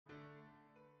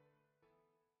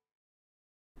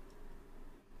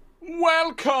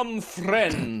Welcome,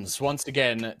 friends, once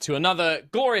again to another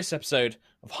glorious episode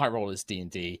of High Rollers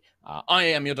D&D. I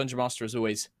am your Dungeon Master, as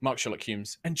always, Mark Sherlock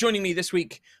Humes, and joining me this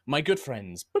week, my good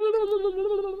friends.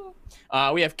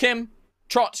 We have Kim,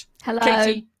 Trot, Hello.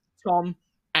 Katie, Tom,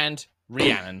 and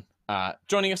Rhiannon.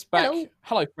 Joining us back.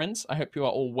 Hello. Friends. I hope you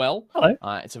are all well. Hello.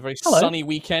 It's a very Hello. sunny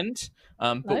weekend,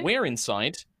 but Hello. we're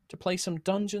inside to play some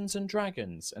Dungeons and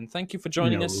Dragons. And thank you for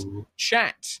joining us,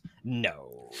 chat.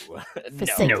 No.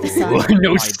 Forsake the sun.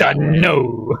 No, son,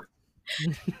 no.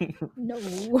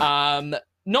 No.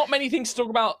 Not many things to talk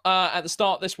about at the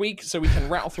start this week, so we can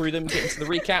rattle through them, get into the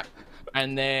recap,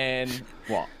 and then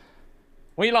what?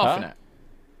 What are you laughing at?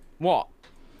 What?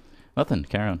 Nothing.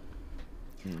 Carry on.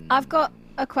 I've got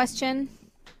a question.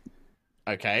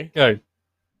 Okay. Go.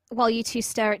 While you two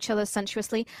stare at each other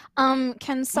sensuously,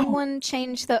 can someone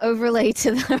change the overlay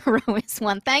to the Aerois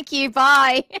one? Thank you.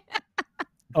 Bye.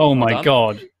 Oh my done.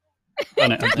 god.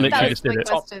 Done it. I That literally was just did my it.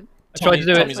 question. I tried to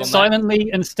do Tommy's it on that.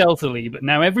 silently and stealthily, but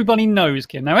now everybody knows,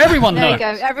 Kim. Now everyone There you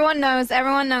knows. go. Everyone knows.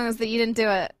 Everyone knows that you didn't do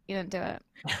it. You didn't do it.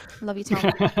 Love you,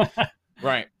 Tom.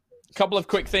 Right. A couple of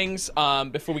quick things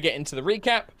before we get into the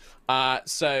recap.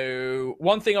 So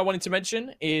one thing I wanted to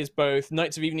mention is both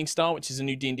Knights of Evening Star, which is a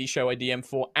new D&D show I DM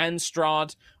for, and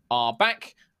Strahd are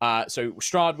back. So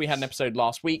Strahd, we had an episode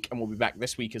last week, and we'll be back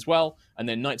this week as well. And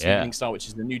then Knights of Evening Star, which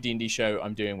is the new D&D show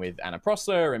I'm doing with Anna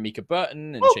Prosser and Mika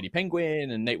Burton and Shady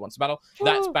Penguin and Nate Wants to Battle.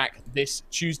 That's back this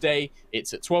Tuesday.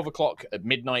 It's at 12 o'clock at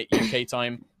midnight UK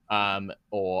time,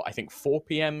 or I think 4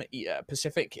 p.m.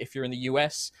 Pacific if you're in the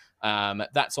US.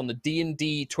 That's on the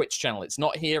D&D Twitch channel. It's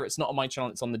not here. It's not on my channel.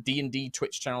 It's on the D&D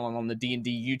Twitch channel and on the D&D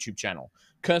YouTube channel.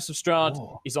 Curse of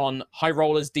Strahd is on High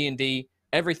Rollers D&D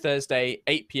every Thursday,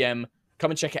 8 p.m. Come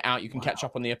and check it out. You can catch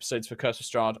up on the episodes for Curse of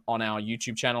Strahd on our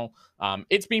YouTube channel.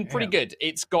 It's been pretty good.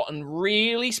 It's gotten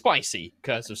really spicy,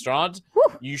 Curse of Strahd.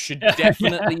 You should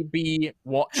definitely be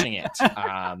watching it.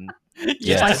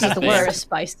 Spicy is the word.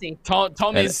 Spicy.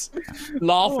 Tom is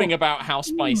laughing about how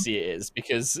spicy it is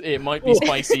because it might be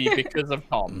spicy because of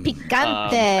Tom.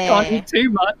 Can't Picante. eat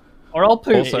too much, or I'll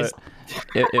poop. Also,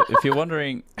 if you're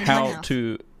wondering how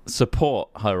to support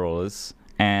High Rollers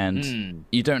and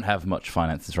you don't have much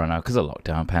finances right now because of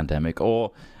lockdown, pandemic,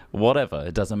 or whatever,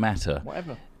 it doesn't matter.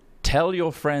 Whatever. Tell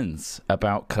your friends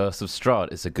about Curse of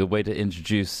Strahd. It's a good way to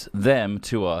introduce them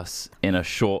to us in a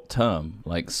short term,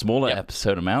 like smaller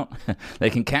episode amount. They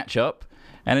can catch up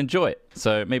and enjoy it.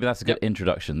 So maybe that's a good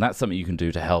introduction. That's something you can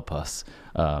do to help us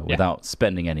without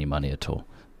spending any money at all.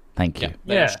 Thank you.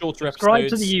 Yeah. Shorter episodes. Subscribe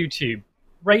to the YouTube.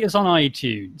 Rate us on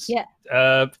iTunes. Yeah.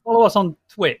 Follow us on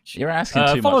Twitch. You're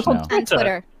asking too follow much us on now. And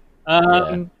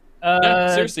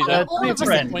Twitter. Seriously, though. All of us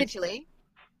individually.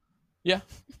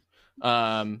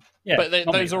 But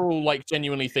those are all like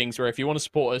genuinely things where if you want to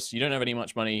support us, you don't have any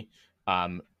much money,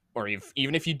 or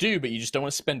even if you do, but you just don't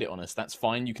want to spend it on us, that's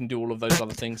fine. You can do all of those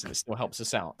other things, and it still helps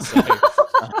us out. So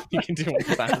you can do all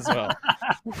of that as well.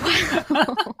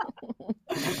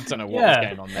 I don't know what was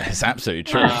going on there. It's absolutely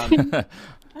true.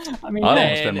 I mean, I don't want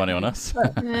to spend money on us.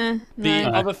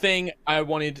 The other thing I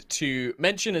wanted to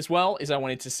mention as well is I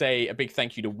wanted to say a big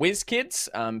thank you to WizKids,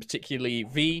 particularly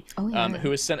V, who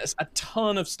has sent us a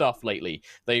ton of stuff lately.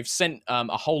 They've sent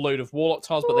a whole load of Warlock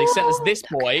tiles, but they sent us this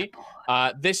boy,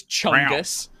 this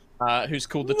Chungus, who's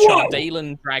called the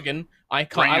Chardalan Dragon. I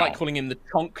like calling him the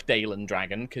Chonkdalan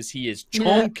Dragon because he is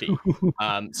chonky.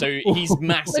 So he's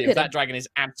massive. That dragon is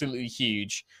absolutely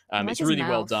huge. It's really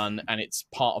well done, and it's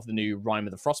part of the new Rime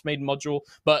of the Frostmaiden module.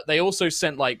 But they also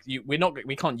sent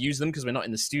we can't use them because we're not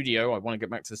in the studio. I want to get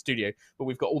back to the studio, but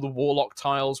we've got all the Warlock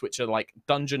tiles, which are like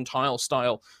dungeon tile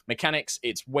style mechanics.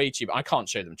 It's way cheaper. I can't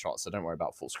show them, Trot, so don't worry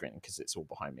about full screen because it's all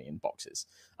behind me in boxes.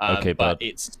 But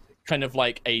it's kind of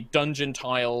like a dungeon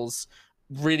tiles.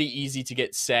 Really easy to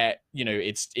get set. You know,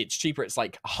 it's cheaper. It's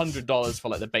like $100 for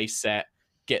like the base set.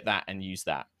 Get that and use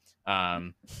that.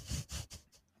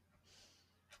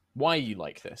 Why are you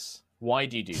like this? Why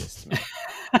do you do this to me?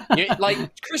 Like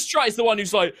Chris Try is the one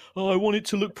who's like, oh, I want it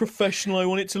to look professional. I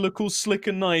want it to look all slick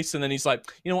and nice. And then he's like,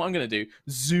 you know what I'm going to do?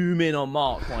 Zoom in on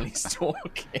Mark while he's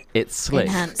talking. It's slick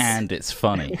and it's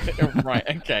funny. Right.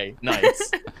 Okay.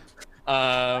 Nice.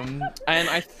 And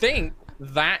I think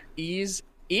that is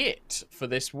it for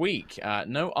this week.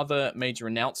 No other major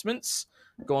announcements.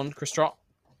 Go on, Chris Trott.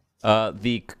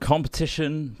 The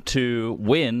competition to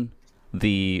win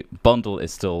the bundle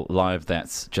is still live.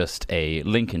 That's just a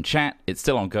link in chat. It's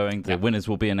still ongoing. The winners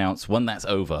will be announced when that's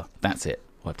over. That's it.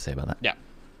 What I have to say about that. Yeah.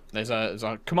 There's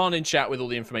a command in chat with all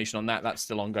the information on that. That's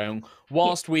still ongoing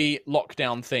whilst we lock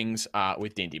down things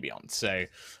with D&D Beyond. So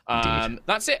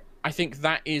that's it. I think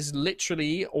that is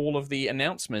literally all of the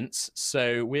announcements.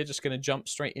 So we're just going to jump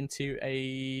straight into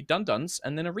a dun-duns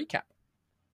and then a recap.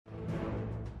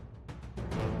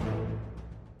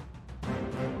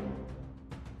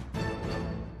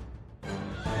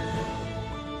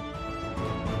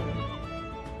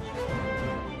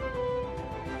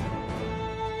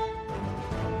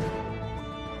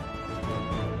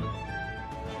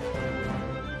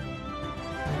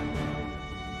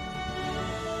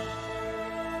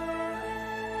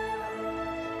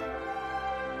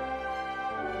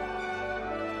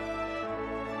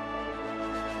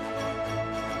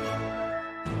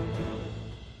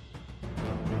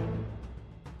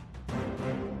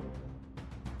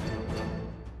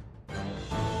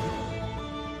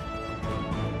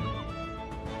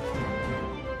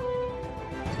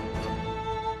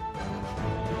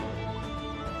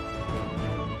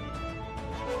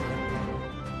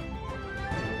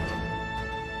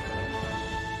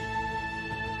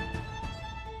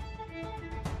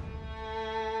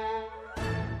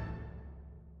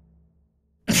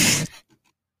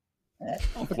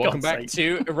 Welcome back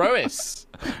to Aerois.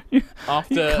 You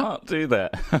After can't do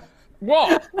that.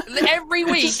 what? Every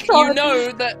week, you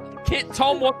know that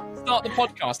Tom wants to start the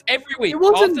podcast. Every week. It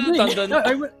wasn't after me. Dun-dun.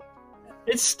 No,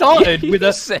 it started with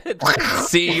a... said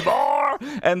Seymour,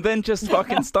 and then just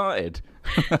fucking started.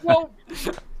 Well,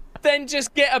 then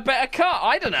just get a better cut.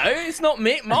 I don't know. It's not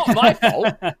my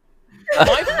fault.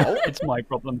 My fault. It's my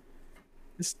problem.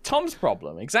 It's Tom's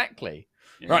problem. Exactly.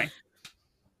 Right.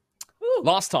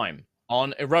 Last time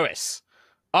on Aerois,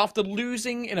 after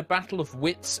losing in a battle of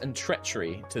wits and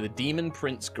treachery to the demon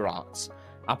prince Gratz,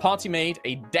 our party made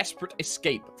a desperate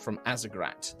escape from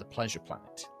Azagrat, the pleasure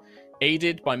planet.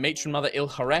 Aided by matron mother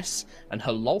Ilhares and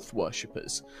her Lolth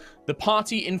worshippers, the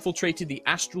party infiltrated the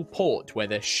astral port where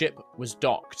their ship was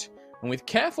docked, and with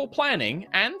careful planning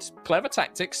and clever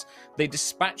tactics, they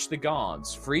dispatched the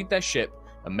guards, freed their ship,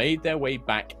 and made their way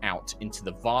back out into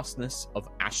the vastness of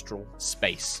astral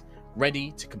space,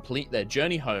 ready to complete their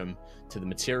journey home to the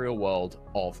material world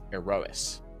of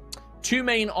Aerois. Two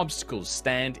main obstacles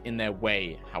stand in their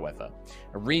way, however.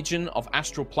 A region of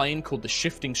astral plane called the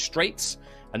Shifting Straits,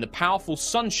 and the powerful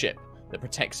sunship that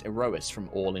protects Aerois from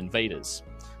all invaders.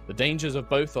 The dangers of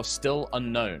both are still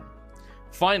unknown.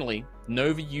 Finally,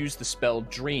 Nova used the spell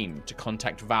Dream to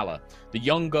contact Valor, the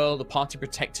young girl the party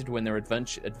protected when their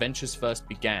adventures first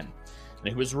began,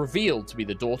 and who was revealed to be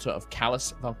the daughter of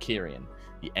Callus Valkyrian,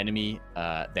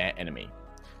 their enemy.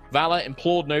 Valor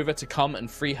implored Nova to come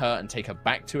and free her and take her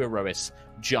back to Aerois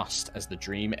just as the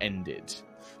dream ended.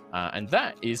 And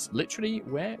that is literally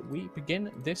where we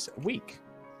begin this week.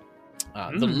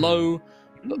 The low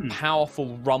but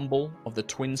powerful rumble of the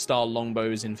Twin Star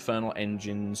Longbow's infernal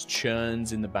engines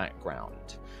churns in the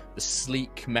background. The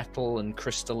sleek metal and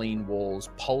crystalline walls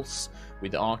pulse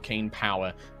with arcane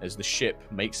power as the ship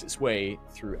makes its way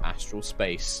through astral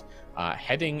space,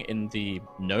 heading in the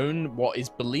what is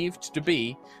believed to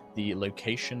be the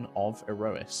location of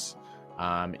Aerois.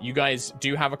 You guys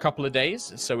do have a couple of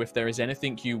days, so if there is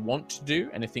anything you want to do,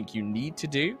 anything you need to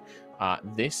do,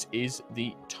 this is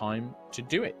the time to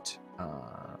do it.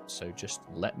 So just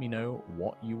let me know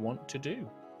what you want to do.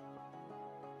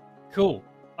 Cool.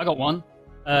 I got one.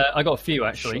 I got a few,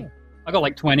 actually. Sure. I got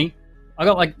like 20. I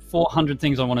got like 400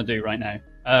 things I want to do right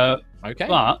now. Okay.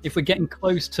 But if we're getting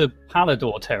close to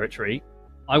Palador territory,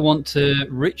 I want to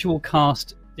ritual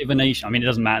cast divination. I mean, it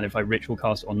doesn't matter if I ritual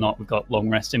cast or not. We've got long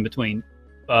rests in between,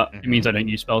 but it means I don't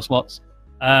use spell slots.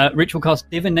 Ritual cast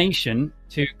divination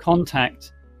to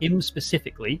contact him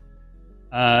specifically,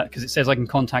 because it says I can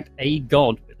contact a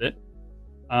god with it.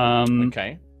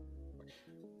 Okay.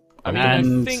 I mean, I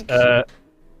think...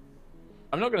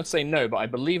 I'm not going to say no, but I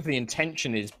believe the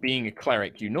intention is, being a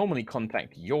cleric, you normally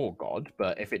contact your god,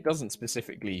 but if it doesn't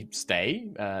specifically stay,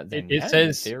 then it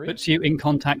says puts you in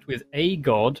contact with a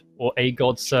god or a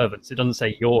god's servants. It doesn't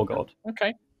say your god.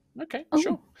 Okay,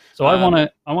 sure. So I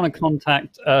want to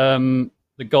contact the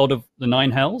god of the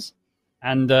Nine Hells,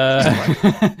 and So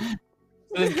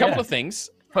there's a couple of things.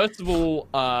 First of all,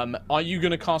 are you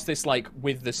going to cast this like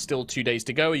with the still 2 days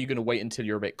to go? Are you going to wait until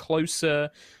you're a bit closer?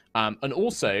 And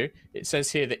also, it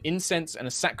says here that incense and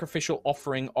a sacrificial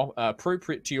offering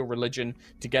appropriate to your religion,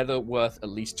 together worth at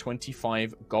least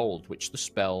 25 gold, which the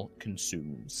spell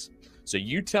consumes. So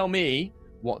you tell me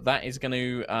what that is going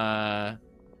to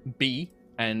be,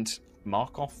 and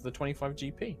mark off the 25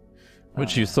 GP.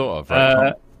 Which you thought of,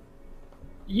 right?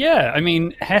 Yeah, I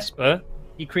mean, Hesper,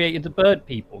 he created the bird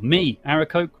people, me,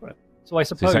 Aarakocra. So I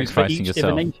suppose for sacrificing each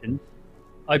yourself. divination,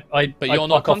 But you're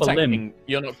not pluck off a limb. contacting.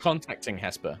 You're not contacting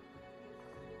Hesper.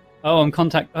 Oh, I'm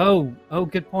contact. Oh,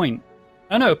 good point.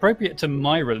 Oh no, appropriate to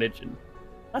my religion.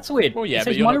 That's weird. Well, yeah, It but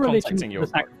says you're my not religion contacting is your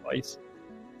the sacrifice.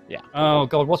 Yeah. Oh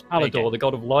god, what's There you Palador, go. the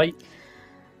god of light?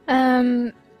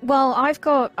 Well, I've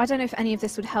got, I don't know if any of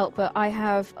this would help, but I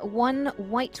have 1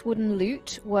 white wooden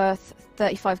lute worth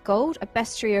 35 gold, a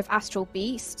bestiary of astral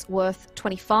beasts worth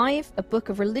 25, a book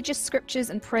of religious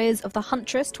scriptures and prayers of the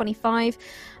Huntress, 25,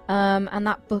 and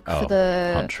that book for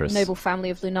the Huntress. noble family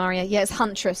of Lunaria. Yeah, it's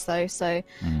Huntress though, so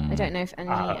I don't know if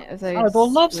any of those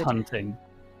Palador loves would hunting,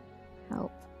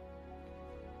 help.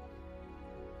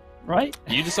 right?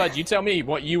 You decide. You tell me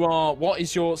what you are. What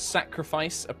is your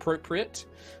sacrifice appropriate?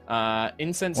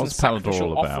 Incense What's and sacrificial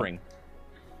Palador all about? offering.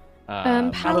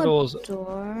 Palador's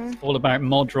Palador. all about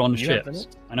Modron You have ships.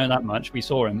 I know that much. We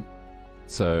saw him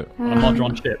So, on a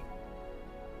Modron ship.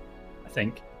 I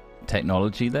think.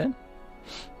 technology then?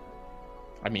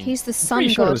 I mean, He's the sun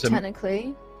pretty sure it god, was him.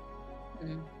 technically.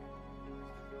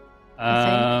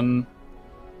 I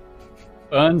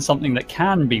Burn something that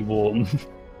can be warm,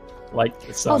 like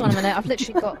the sun. Hold on a minute, I've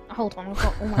literally got. Hold on, I've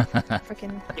got all my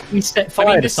freaking. If we set I fire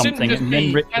mean, to this shouldn't something just and then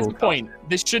be. That's ritual the point.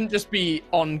 This shouldn't just be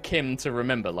on Kim to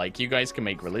remember. Like, you guys can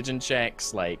make religion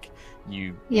checks. Like,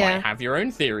 you Yeah. might have your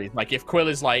own theories. Like, if Quill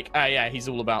is like, oh yeah, he's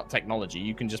all about technology,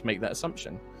 you can just make that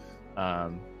assumption.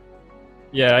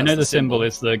 Yeah, I know That's the the symbol symbol.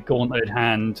 is the gauntleted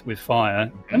hand with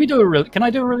fire. Let me do a. Can I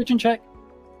do a religion check?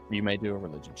 You may do a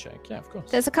religion check. Yeah, of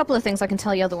course. There's a couple of things I can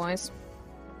tell you otherwise.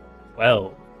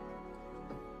 Well,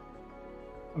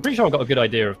 I'm pretty sure I've got a good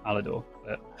idea of Palador.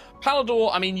 But...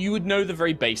 Palador, I mean, you would know the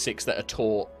very basics that are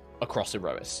taught across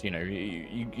Aerois. You know,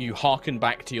 you harken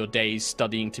back to your days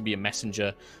studying to be a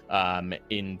messenger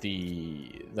in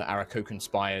the Arakokan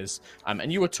spires,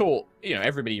 and you were taught, you know,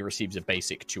 everybody receives a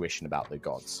basic tuition about the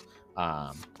gods.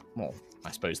 Well,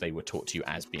 I suppose they were taught to you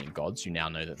as being gods. You now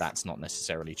know that that's not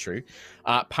necessarily true.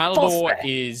 Palador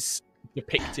is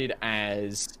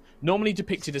normally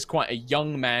depicted as quite a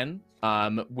young man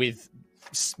with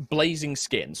blazing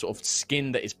skin, sort of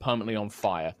skin that is permanently on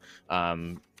fire.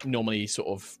 Normally sort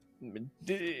of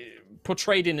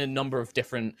portrayed in a number of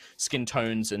different skin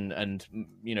tones and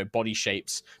you know, body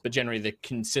shapes, but generally the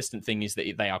consistent thing is that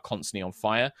they are constantly on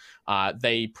fire.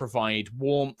 They provide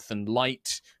warmth and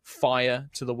light, fire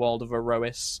to the world of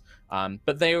Aerois.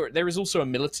 But there is also a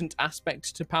militant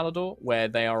aspect to Palador, where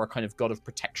they are a kind of god of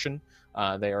protection.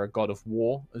 They are a god of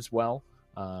war as well.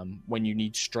 When you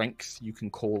need strength, you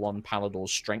can call on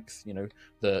Palador's strength, you know,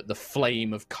 the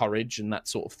flame of courage and that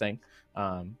sort of thing.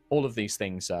 All of these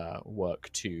things work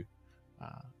to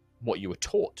what you were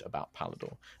taught about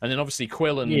Palador. And then obviously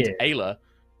Quill and Ayla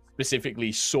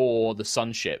specifically saw the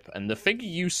sunship, and the figure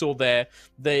you saw there,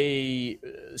 they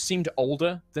seemed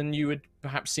older than you had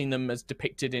perhaps seen them as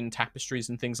depicted in tapestries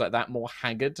and things like that, more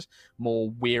haggard, more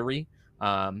weary.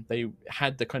 They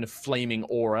had the kind of flaming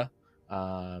aura.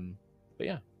 But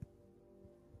yeah.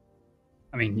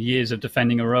 I mean, years of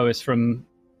defending Aerois from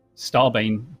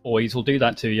Starbane boys will do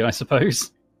that to you, I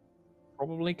suppose.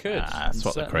 Probably could. That's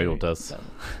what the Cradle does.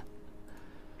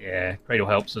 Yeah, Cradle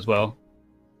helps as well.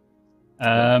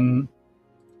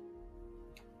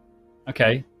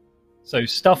 Okay. So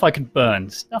stuff I could burn.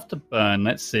 Stuff to burn.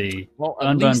 Let's see. Well,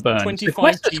 burn, at least burn, burn. 25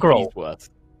 Quest scroll. GP's worth.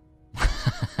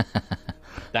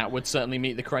 That would certainly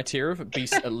meet the criteria of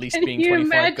at least Can being you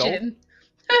 25 gold. imagine?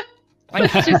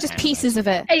 Just pieces of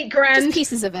it. 8 grand. Just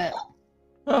pieces of it.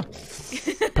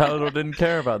 Palador didn't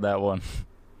care about that one.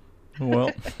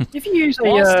 Well, If you use a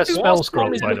Whilst spell Tom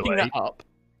scroll, is by the looking way, that up,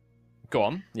 go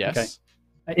on. Yes.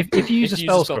 Okay. If you use a If you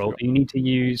spell scroll, you need to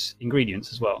use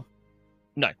ingredients as well.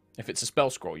 No, if it's a spell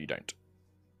scroll, you don't.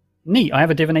 Neat. I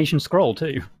have a divination scroll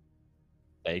too,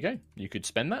 There you go. You could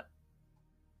spend that.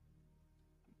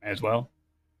 as well.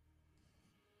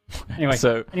 Anyway,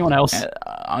 so anyone else?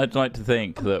 I'd like to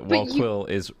think that while you- Quill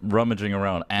is rummaging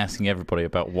around asking everybody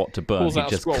about what to burn, Pulls he out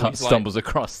a just scroll, he's like- stumbles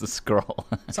across the scroll.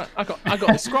 It's like, I got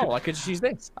this scroll. I could just use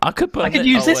this. I could burn I could it.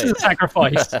 use Oh, this wait. as a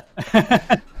sacrifice.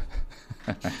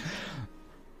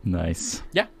 Nice.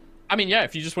 Yeah. I mean, yeah,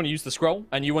 if you just want to use the scroll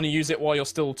and you want to use it while you're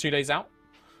still 2 days out.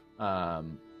 I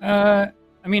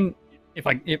mean,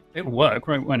 it'll work,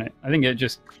 right? Won't it? I think it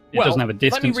Well, doesn't have a let me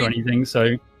distance or read- anything,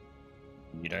 so.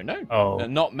 You don't know.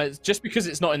 Oh. Just because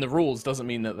it's not in the rules doesn't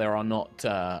mean that there are not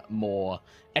more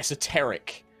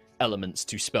esoteric elements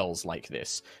to spells like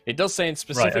this. It does say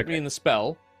specifically in the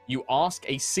spell, you ask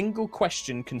a single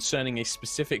question concerning a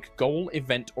specific goal,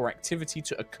 event, or activity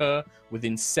to occur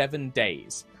within 7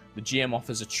 days. The GM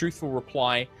offers a truthful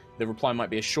reply. The reply might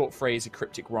be a short phrase, a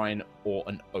cryptic rhyme, or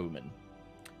an omen.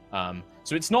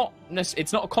 So it's not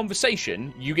a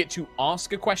conversation. You get to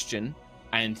ask a question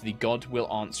and the god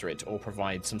will answer it or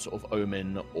provide some sort of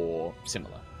omen or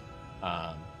similar.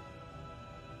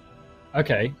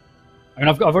 Okay. I mean,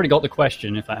 I've already got the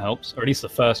question, if that helps, or at least the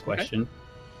first question. Okay.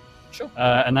 Sure.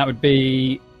 And that would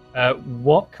be,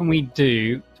 what can we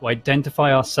do to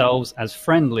identify ourselves as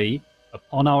friendly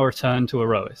upon our return to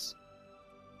Aerois?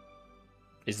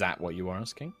 Is that what you are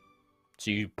asking?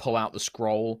 So you pull out the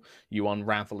scroll, you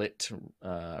unravel it,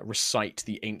 recite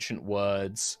the ancient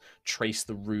words, trace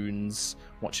the runes,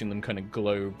 watching them kind of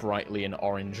glow brightly in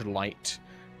orange light,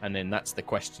 and then that's the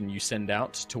question you send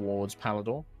out towards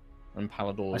Palador. And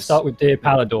Palador's... I start with Dear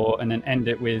Palador and then end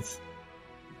it with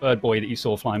Bird Boy that you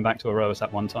saw flying back to Aerois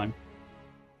at one time.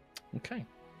 Okay.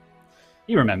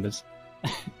 He remembers.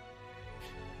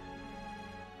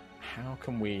 How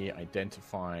can we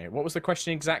identify... What was the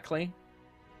question exactly?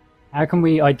 How can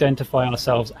we identify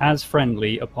ourselves as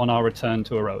friendly upon our return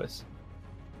to Aerois?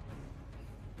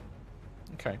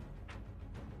 Okay.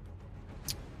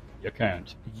 You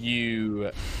can't.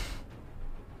 You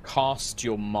cast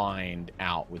your mind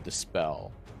out with the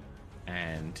spell,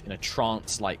 and in a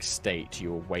trance-like state,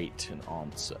 you await an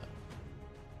answer.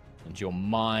 And your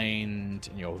mind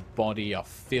and your body are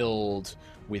filled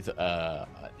with an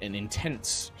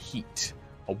intense heat,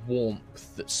 a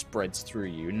warmth that spreads through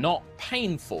you. Not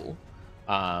painful,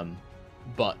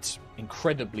 but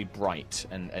incredibly bright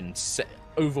and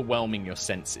overwhelming your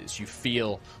senses. You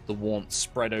feel the warmth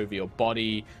spread over your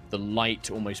body, the light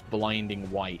almost blinding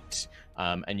white,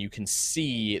 and you can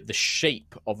see the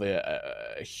shape of a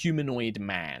humanoid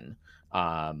man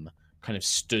kind of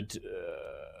stood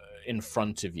in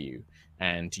front of you,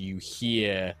 and you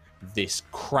hear this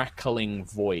crackling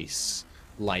voice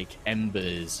like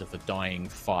embers of a dying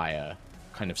fire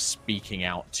kind of speaking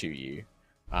out to you.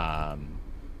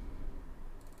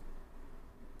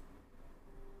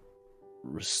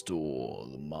 Restore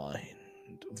the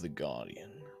mind of the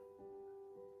Guardian,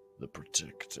 the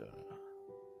Protector.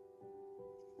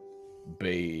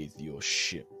 Bathe your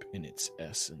ship in its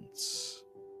essence,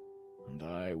 and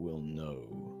I will know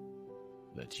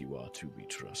that you are to be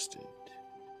trusted.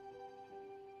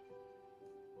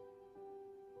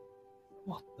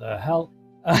 What the hell?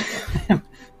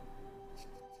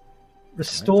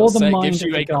 Restore the mind of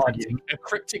the Guardian. A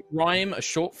cryptic rhyme, a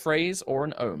short phrase, or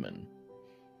an omen.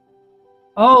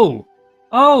 Oh!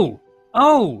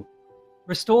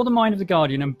 Restore the mind of the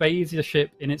Guardian and bathe the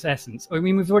ship in its essence. I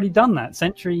mean, we've already done that.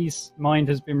 Sentry's mind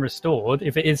has been restored.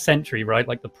 If it is Sentry, right,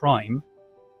 like the Prime,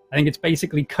 I think it's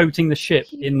basically coating the ship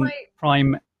in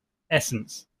Prime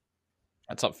essence.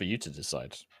 That's up for you to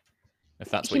decide. If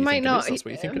that's what you think it is, that's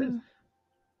what you think it is.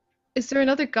 Is there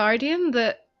another Guardian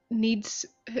that needs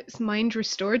its mind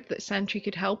restored that Sentry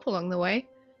could help along the way?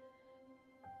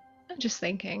 I'm just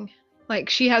thinking. Like,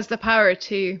 she has the power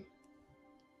to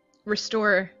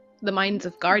restore the minds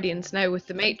of Guardians now with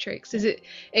the Matrix.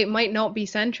 It might not be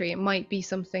Sentry, it might be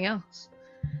something else.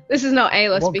 This is not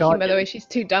Ayla speaking, by the way. She's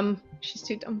too dumb. She's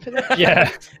too dumb for that.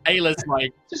 Yeah. Ayla's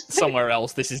like somewhere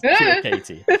else. This is pure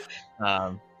Katie.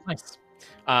 Nice.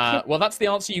 Well, that's the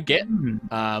answer you get.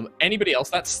 Anybody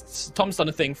else? Tom's done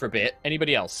a thing for a bit.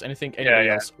 Anybody else? Anything anybody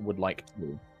else would like to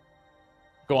do?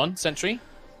 Go on, Sentry.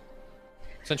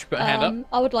 Sentry, put a hand up.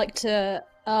 I would like to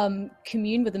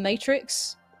commune with the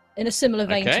Matrix in a similar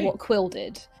vein to what Quill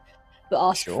did, but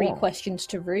ask 3 questions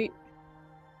to Root.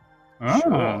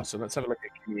 Sure. So let's have a look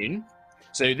at commune.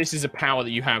 So this is a power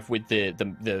that you have with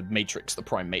the Matrix, the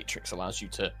Prime Matrix, allows you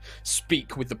to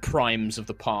speak with the primes of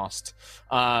the past.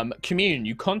 Commune,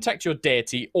 you contact your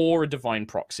deity or a divine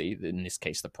proxy. In this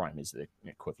case, the Prime is the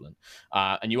equivalent.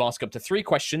 And you ask up to 3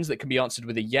 questions that can be answered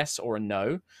with a yes or a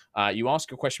no. You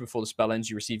ask a question before the spell ends.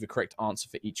 You receive a correct answer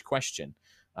for each question.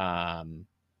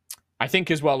 I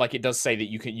think as well, like it does say that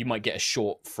you might get a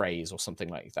short phrase or something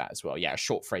like that as well. Yeah, a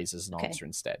short phrase as an answer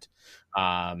instead.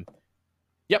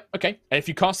 Yep, okay. And if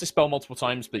you cast this spell multiple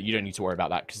times, but you don't need to worry about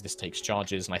that because this takes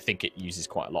charges, and I think it uses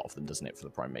quite a lot of them, doesn't it, for the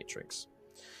Prime Matrix?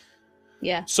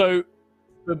 Yeah. So,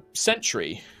 the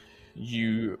Sentry,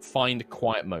 you find a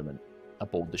quiet moment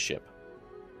aboard the ship,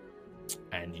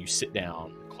 and you sit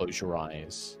down, close your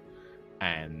eyes,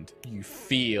 and you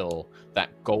feel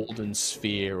that golden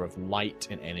sphere of light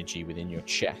and energy within your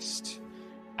chest,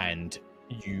 and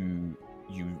you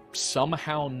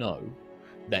somehow know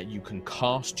that you can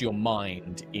cast your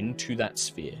mind into that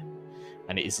sphere,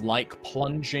 and it is like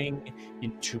plunging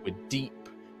into a deep,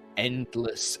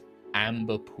 endless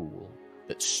amber pool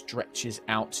that stretches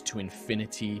out to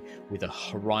infinity with a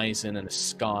horizon and a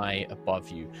sky above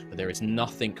you, but there is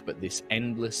nothing but this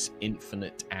endless,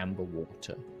 infinite amber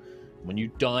water. When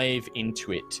you dive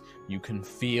into it, you can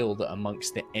feel that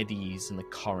amongst the eddies and the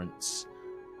currents,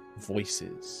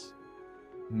 voices,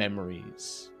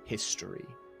 memories, history,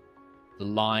 the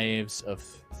lives of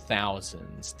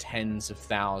thousands, tens of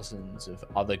thousands of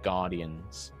other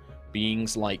guardians,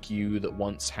 beings like you that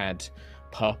once had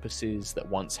purposes, that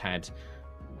once had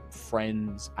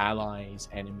friends, allies,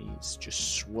 enemies,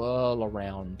 just swirl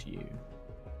around you.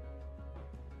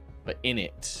 But in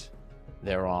it,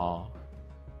 there are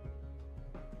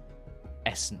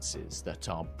essences that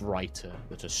are brighter,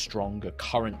 that are stronger,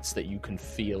 currents that you can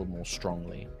feel more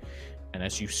strongly. And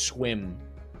as you swim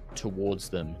towards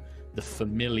them, the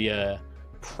familiar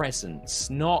presence,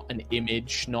 not an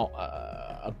image, not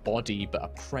a body, but a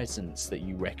presence that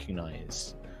you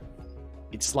recognize.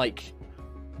 It's like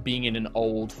being in an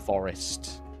old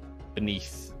forest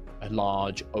beneath a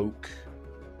large oak,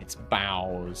 its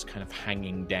boughs kind of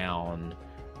hanging down,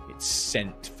 its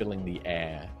scent filling the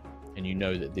air, and you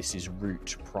know that this is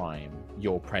Root Prime,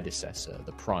 your predecessor,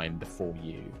 the Prime before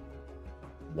you.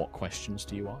 What questions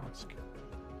do you ask?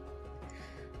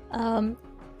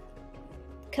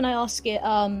 Can I ask it,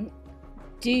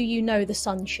 do you know the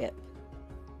Sunship?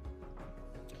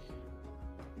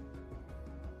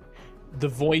 The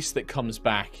voice that comes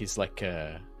back is like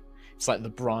it's like the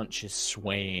branches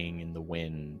swaying in the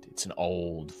wind. It's an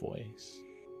old voice.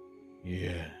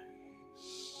 Yes.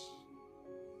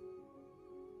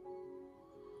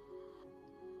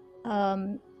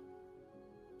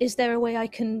 Is there a way I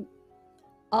can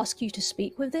ask you to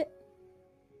speak with it?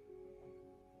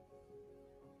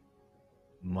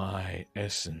 My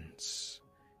essence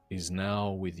is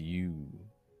now with you,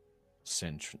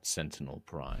 Sentinel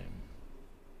Prime.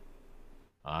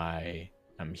 I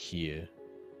am here.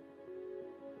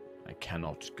 I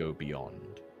cannot go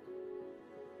beyond.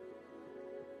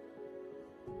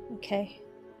 Okay.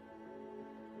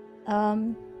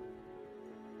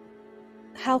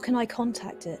 How can I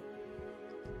contact it?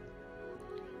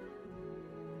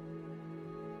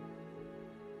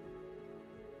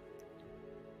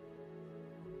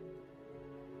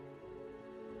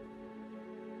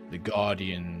 The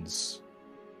Guardians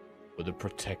were the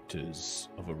protectors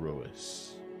of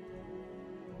Aerois.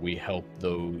 We help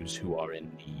those who are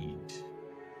in need.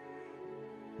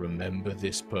 Remember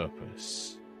this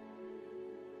purpose,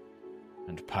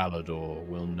 and Palador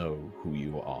will know who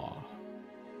you are.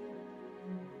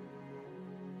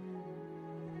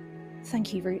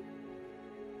 Thank you, Root.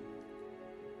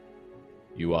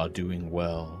 You are doing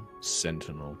well,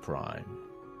 Sentinel Prime.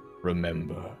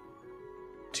 Remember,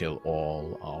 till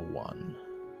all are one.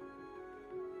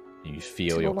 You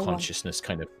feel Till your all are consciousness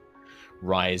kind of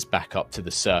rise back up to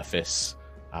the surface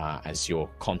as your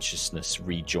consciousness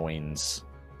rejoins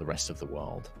the rest of the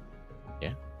world.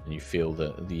 Yeah, and you feel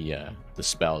that the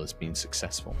spell has been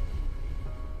successful.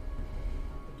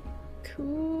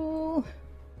 Cool.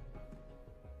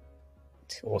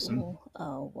 Awesome. Till all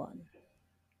are one.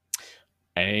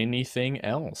 Anything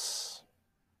else?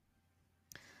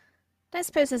 I don't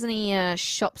suppose there's any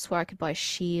shops where I could buy a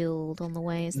shield on the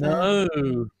way, is there?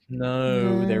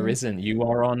 No, there isn't. You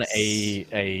are on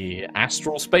a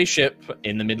astral spaceship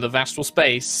in the middle of astral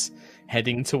space,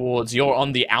 heading towards... You're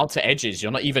on the outer edges.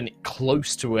 You're not even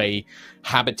close to a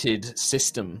habited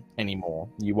system anymore.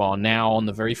 You are now on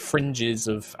the very fringes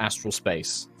of astral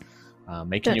space,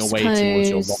 making your way towards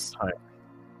your lost home.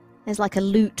 There's like a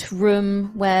loot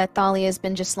room where Thalia's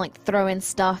been just like throwing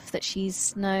stuff that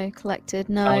she's collected.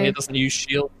 No. Thalia doesn't use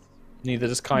shield. Neither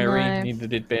does Kyrie. No. Neither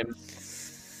did Bim.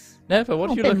 Never. What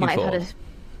are you Bim looking might for? have had a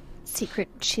secret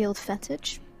shield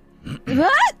fetish.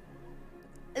 What?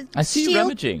 I see you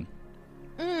rummaging.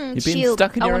 You've been shield.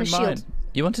 stuck in I your want own a mind. shield.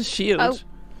 You want a shield?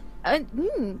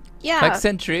 Yeah. Like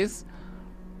sentries?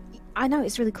 I know,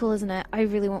 it's really cool, isn't it? I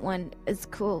really want one. It's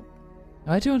cool.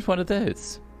 I do want one of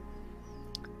those.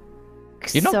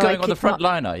 You're not So I going on the could front not-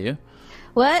 line, are you?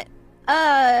 What?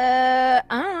 I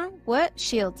don't know. What?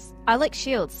 Shields. I like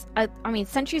shields. I mean,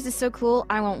 sentries is so cool.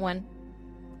 I want one.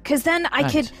 Because then I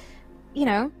Right. could,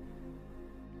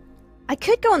 I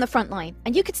could go on the front line,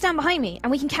 and you could stand behind me,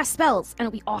 and we can cast spells, and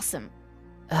it'll be awesome.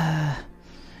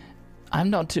 I'm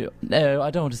not too... No, I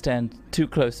don't want to stand too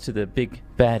close to the big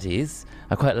baddies.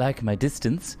 I quite like my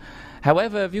distance.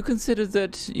 However, have you considered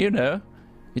that, you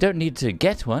don't need to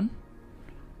get one?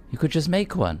 You could just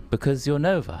make one, because you're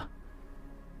Nova.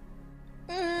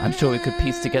 I'm sure we could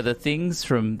piece together things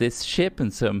from this ship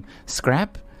and some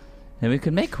scrap, and we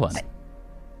could make one.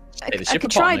 Hey, the I ship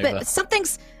could apart, try, Nova. but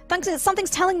something's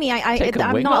telling me Take a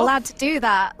I'm wing not off? allowed to do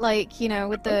that. Like,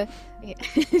 with the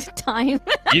time.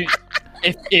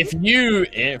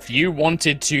 If you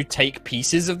wanted to take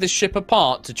pieces of this ship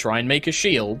apart to try and make a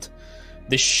shield,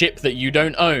 this ship that you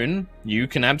don't own, you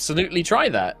can absolutely try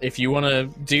that. If you want to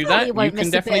do that, You won't you miss can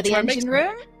a bit definitely of the try and make engine some.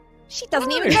 room. She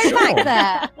doesn't even go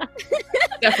back there.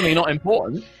 Definitely not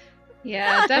important.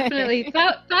 Yeah, definitely.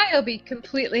 That'll be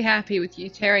completely happy with you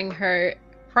tearing her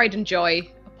pride and joy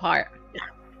apart.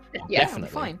 Yeah,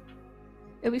 Definitely.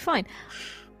 It'll be fine.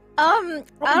 Probably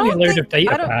a load of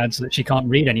data pads that she can't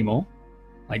read anymore.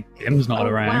 Like, Bim's not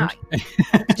around.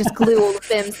 Wow. Just glue all of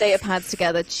Bim's data pads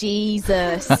together.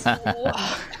 Jesus.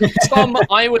 Tom,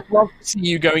 I would love to see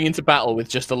you going into battle with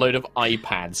just a load of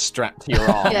iPads strapped to your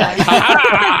arm. Yeah. Like,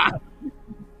 ha-ha!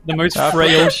 The most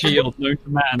frail shield known to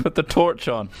man. Put the torch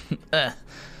on.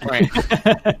 Right.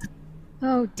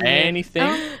 Oh, dear.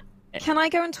 Anything? Can I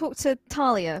go and talk to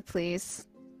Talia, please?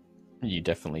 You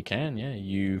definitely can, yeah.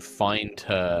 You find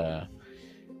her...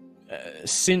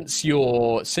 since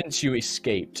you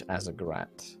escaped as a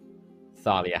Grat,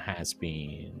 Thalia has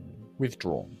been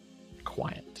withdrawn,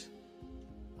 quiet.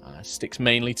 Sticks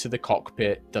mainly to the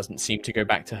cockpit, doesn't seem to go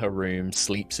back to her room,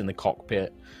 sleeps in the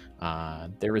cockpit.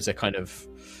 There is a kind of...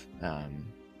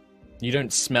 you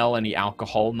don't smell any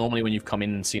alcohol. Normally when you've come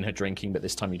in and seen her drinking, but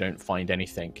this time you don't find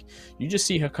anything. You just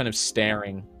see her kind of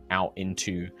staring out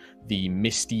into the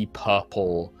misty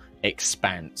purple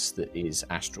expanse that is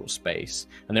astral space.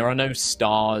 And there are no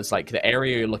stars. Like, the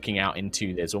area you're looking out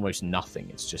into, there's almost nothing.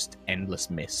 It's just endless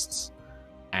mists.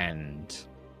 And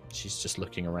she's just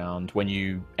looking around. When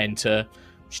you enter,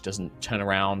 she doesn't turn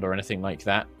around or anything like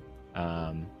that.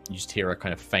 You just hear her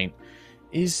kind of faint.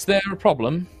 Is there a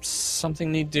problem? Something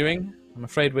need doing? I'm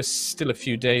afraid we're still a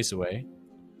few days away.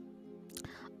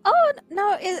 Oh,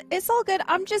 no, it's all good.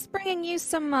 I'm just bringing you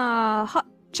some hot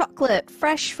chocolate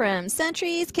fresh from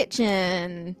Sentry's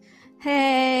kitchen.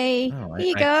 Hey, here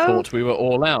you go. I thought we were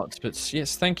all out, but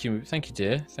yes, thank you,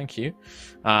 dear, thank you.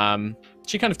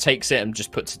 She kind of takes it and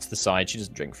just puts it to the side. She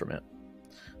doesn't drink from it.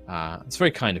 It's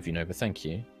very kind of you, Nova. Thank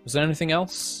you. Was there anything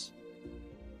else?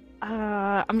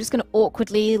 I'm just gonna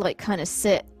awkwardly, like, kind of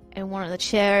sit in one of the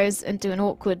chairs and do an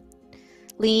awkward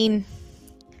lean.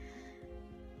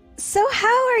 So,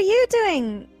 how are you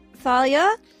doing,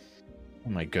 Thalia? Oh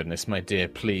my goodness, my dear,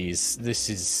 please. This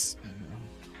is...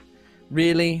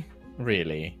 Really?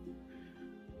 Really?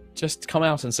 Just come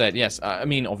out and say it. Yes, I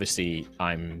mean, obviously,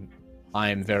 I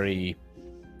am very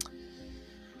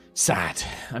sad.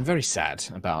 I'm very sad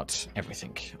about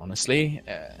everything, honestly.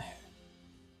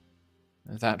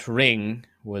 That ring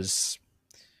was...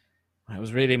 It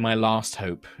was really my last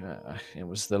hope. It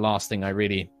was the last thing I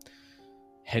really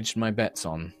hedged my bets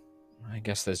on. I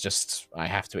guess there's just... I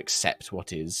have to accept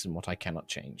what is and what I cannot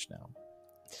change now.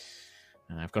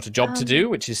 And I've got a job to do,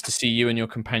 which is to see you and your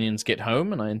companions get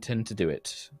home, and I intend to do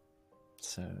it.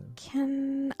 So...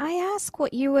 Can I ask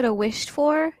what you would have wished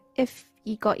for if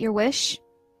you got your wish?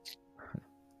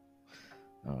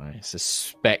 Oh, I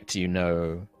suspect you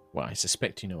know... Well, I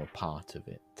suspect you know a part of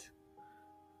it.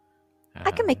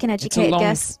 I can make an educated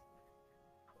guess.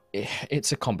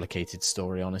 It's a complicated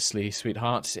story, honestly,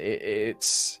 sweetheart.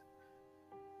 It's...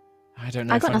 I don't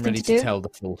know if I'm ready to tell the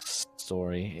full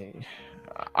story.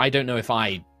 I don't know if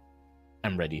I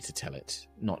am ready to tell it.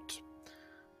 Not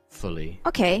fully.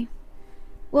 Okay.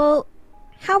 Well,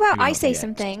 how about I say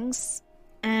some things,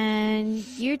 and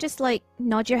you just, like,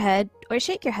 nod your head or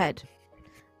shake your head.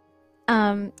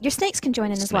 Your snakes can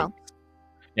join in as well.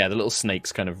 Yeah, the little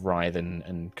snakes kind of writhe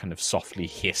and kind of softly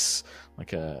hiss,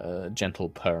 like a gentle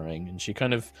purring. And she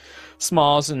kind of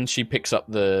smiles and she picks up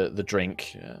the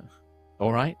drink.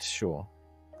 All right, sure.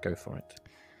 Go for it.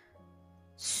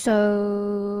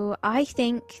 So, I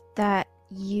think that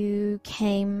you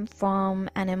came from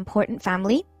an important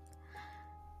family,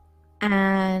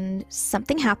 and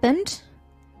something happened,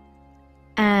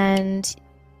 and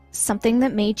something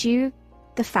that made you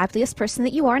the fabulous person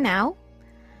that you are now.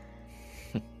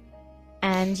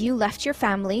 And you left your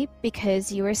family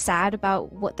because you were sad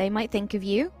about what they might think of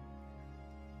you.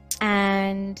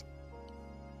 And...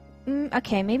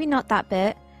 okay, maybe not that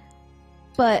bit.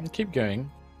 But... Keep going.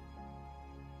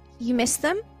 You miss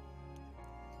them.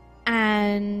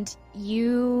 And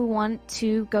you want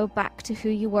to go back to who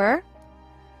you were.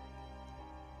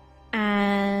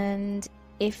 And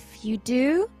if you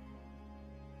do,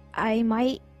 I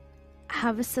might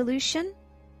have a solution.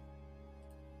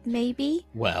 Maybe.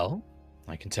 Well...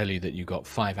 I can tell you that you got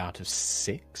 5 out of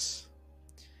 6.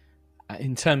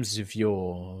 In terms of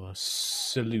your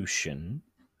solution,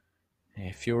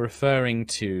 if you're referring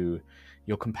to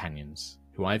your companions,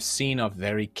 who I've seen are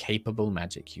very capable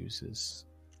magic users,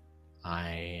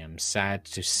 I am sad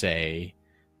to say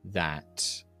that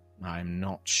I'm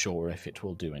not sure if it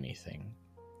will do anything.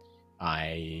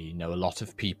 I know a lot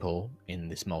of people in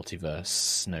this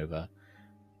multiverse, Nova,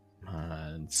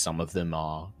 and some of them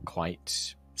are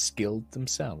quite skilled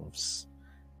themselves,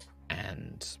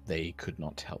 and they could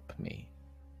not help me.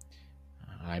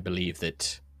 I believe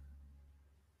that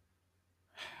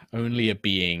only a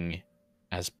being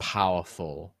as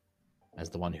powerful as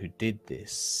the one who did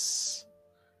this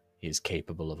is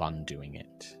capable of undoing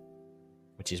it,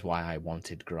 which is why I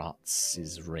wanted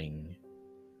Gratz's ring.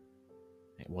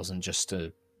 It wasn't just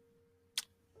a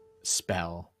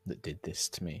spell that did this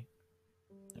to me.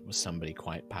 It was somebody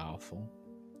quite powerful.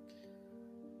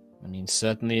 I mean,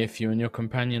 certainly if you and your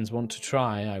companions want to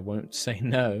try, I won't say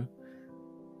no,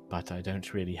 but I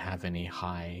don't really have any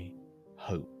high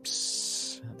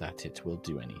hopes that it will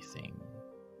do anything.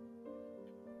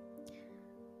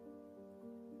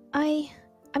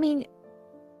 I mean,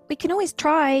 we can always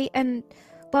try, and,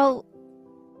 well,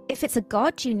 if it's a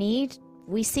god you need,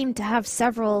 we seem to have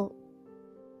several,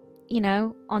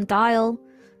 on dial.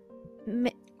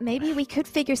 Maybe we could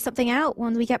figure something out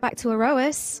when we get back to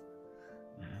Aerois.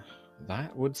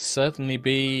 That would certainly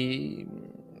be...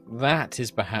 That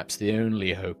is perhaps the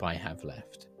only hope I have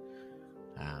left.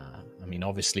 I mean,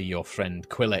 obviously your friend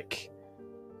Quillick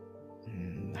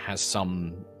has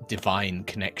some divine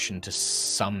connection to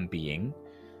some being.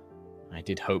 I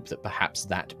did hope that perhaps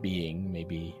that being may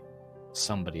be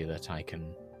somebody that I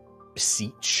can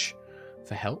beseech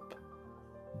for help.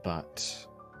 But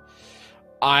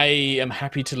I am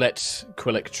happy to let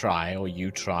Quillick try, or you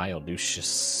try, or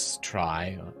Lucius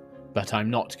try, but I'm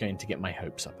not going to get my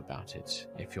hopes up about it,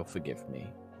 if you'll forgive me.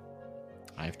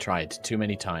 I've tried too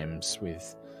many times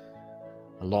with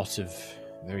a lot of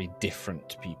very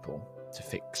different people to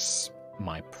fix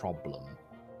my problem.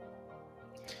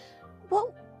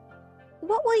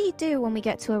 What will you do when we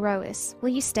get to Aerois? Will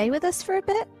you stay with us for a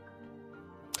bit?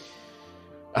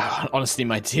 Honestly,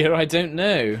 my dear, I don't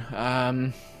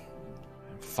know.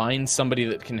 Find somebody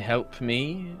that can help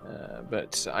me,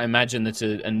 but I imagine that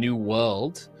a new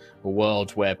world, a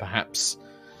world where perhaps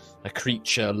a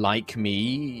creature like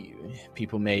me,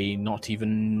 people may not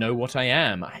even know what I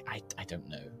am. I don't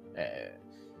know.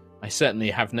 I certainly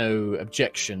have no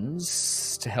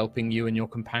objections to helping you and your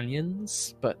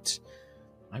companions, but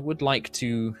I would like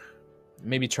to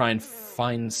maybe try and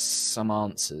find some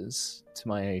answers to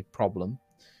my problem.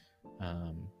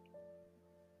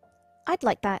 I'd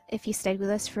like that if you stayed with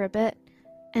us for a bit,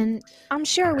 and I'm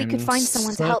sure we could find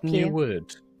someone to help you. You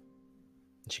would.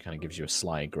 She kind of gives you a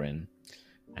sly grin.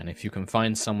 And if you can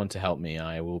find someone to help me,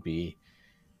 I will be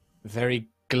very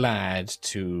glad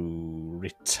to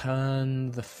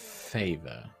return the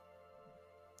favor.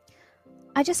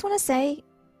 I just want to say,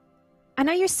 I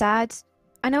know you're sad.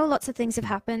 I know lots of things have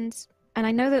happened, and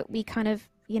I know that we kind of,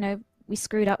 we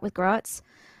screwed up with Gratz,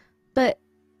 but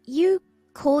you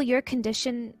call your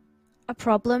condition a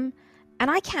problem,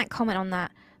 and I can't comment on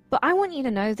that, but I want you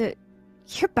to know that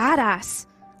you're badass.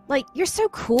 Like, you're so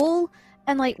cool,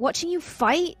 and like watching you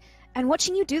fight and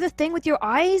watching you do the thing with your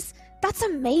eyes, that's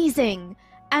amazing.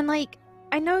 And like,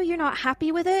 I know you're not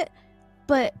happy with it,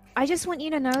 but I just want you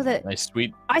to know that my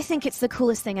sweet, I think it's the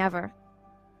coolest thing ever.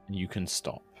 You can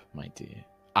stop, my dear.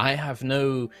 I have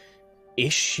no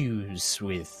issues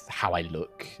with how I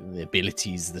look, the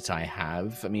abilities that I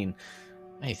have. I mean,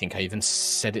 I think I even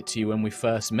said it to you when we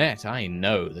first met. I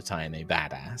know that I am a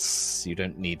badass. You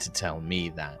don't need to tell me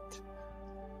that.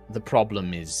 The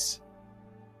problem is,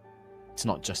 it's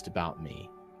not just about me.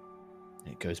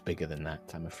 It goes bigger than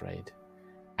that, I'm afraid.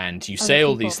 And you say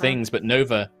all these things, but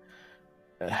Nova,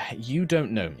 you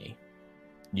don't know me.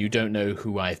 You don't know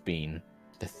who I've been,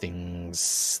 the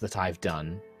things that I've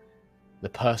done, the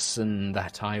person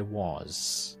that I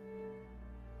was.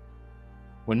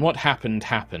 When what happened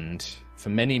for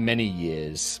many, many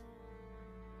years,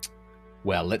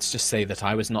 well, let's just say that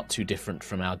I was not too different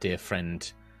from our dear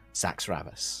friend Sax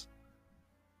Ravus.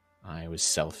 I was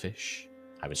selfish,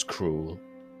 I was cruel,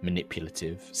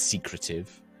 manipulative,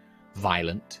 secretive,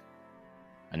 violent,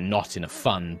 and not in a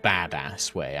fun,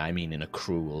 badass way, I mean in a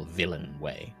cruel, villain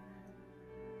way.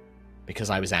 Because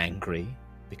I was angry,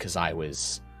 because I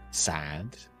was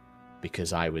sad,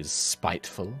 because I was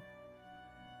spiteful.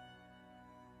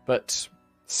 But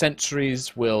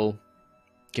centuries will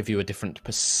give you a different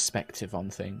perspective on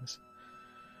things.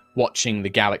 Watching the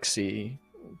galaxy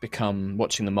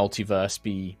watching the multiverse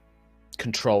be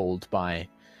controlled by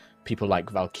people like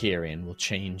Valkyrian will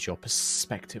change your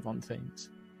perspective on things.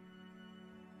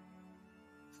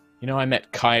 I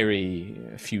met Kyrie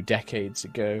a few decades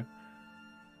ago.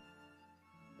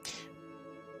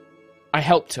 I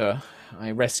helped her.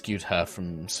 I rescued her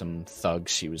from some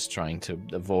thugs she was trying to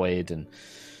avoid, and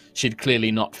she'd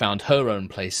clearly not found her own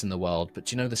place in the world.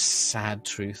 But you know the sad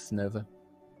truth, Nova?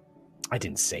 I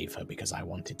didn't save her because I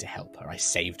wanted to help her. I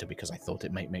saved her because I thought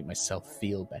it might make myself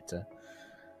feel better.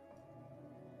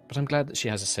 But I'm glad that she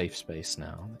has a safe space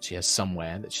now, that she has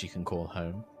somewhere that she can call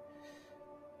home.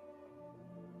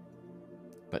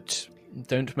 But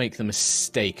don't make the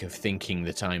mistake of thinking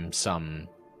that I'm some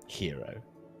hero,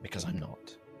 because I'm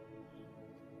not.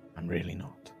 I'm really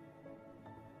not.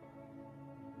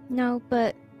 No,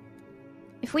 but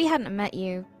if we hadn't met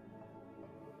you,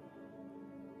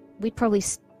 we'd probably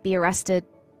be arrested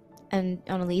and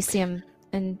on Elysium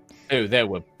and... Oh, there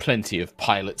were plenty of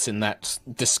pilots in that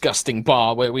disgusting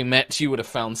bar where we met. You would have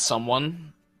found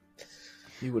someone.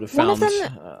 You would have found...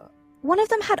 One of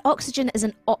them had oxygen as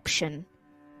an option.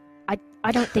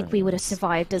 I don't think we would have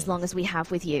survived as long as we have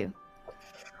with you.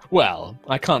 Well,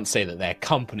 I can't say that their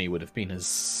company would have been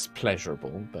as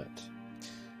pleasurable, but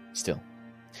still,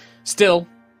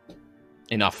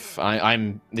 enough.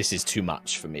 This is too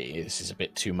much for me. This is a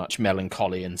bit too much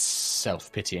melancholy and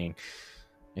self-pitying.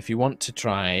 If you want to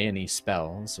try any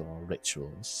spells or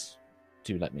rituals,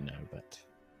 do let me know, but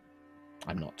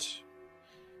I'm not.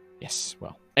 Yes,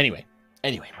 well, anyway,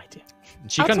 my dear.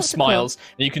 She kind of smiles,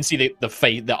 and you can see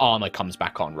the armor comes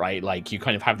back on, right? Like, you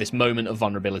kind of have this moment of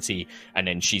vulnerability, and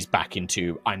then she's back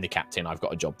into, I'm the captain, I've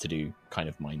got a job to do kind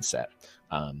of mindset.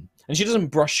 And she doesn't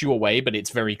brush you away, but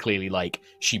it's very clearly like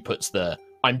she puts the,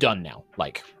 I'm done now,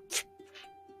 like,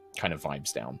 kind of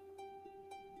vibes down.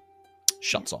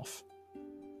 Shuts off.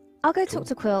 I'll go talk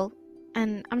to Quill,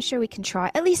 and I'm sure we can try.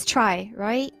 At least try,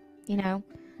 right? You know?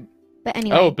 But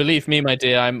anyway... Oh, believe me, my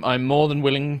dear, I'm more than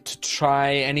willing to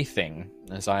try anything,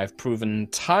 as I have proven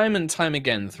time and time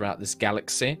again throughout this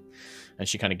galaxy. And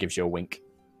she kind of gives you a wink.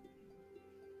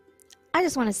 I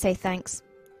just want to say thanks.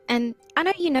 And I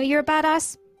know you know you're a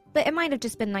badass, but it might have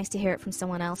just been nice to hear it from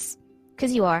someone else.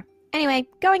 Because you are. Anyway,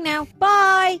 going now.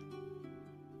 Bye!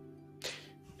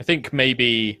 I think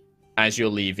maybe as you're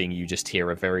leaving, you just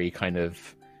hear a very kind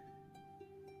of...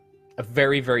 a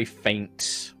very, very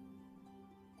faint...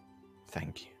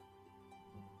 Thank you.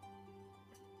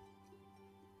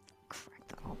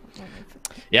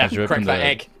 Yeah, as you crack open that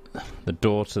egg. The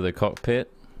door to the cockpit,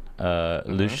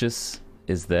 Lucius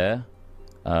is there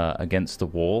against the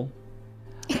wall.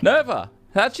 Nova,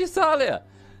 that's you, Thalia.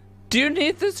 Do you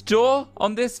need this door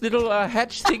on this little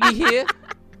hatch thingy here?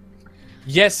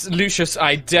 Yes, Lucius,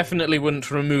 I definitely wouldn't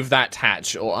remove that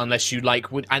hatch, or unless you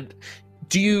would. And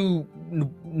do you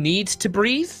need to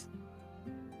breathe?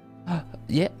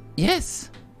 Yeah. Yes.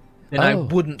 Then I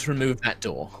wouldn't remove that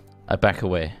door. I back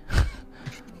away.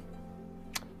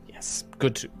 Yes.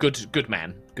 Good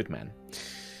man. Good man.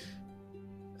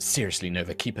 Seriously,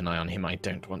 Nova, keep an eye on him. I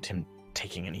don't want him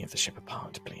taking any of the ship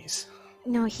apart, please.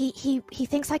 No, he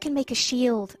thinks I can make a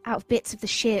shield out of bits of the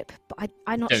ship, but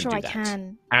I'm not sure I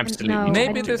can. Absolutely. No,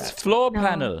 maybe this floor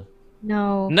panel.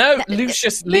 No. No,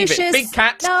 Lucius, leave Lucius, it. Big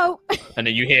cat. No. And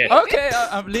then you hear. Okay,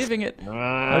 I'm leaving it.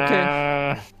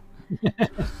 Okay.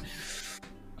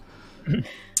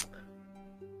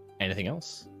 Anything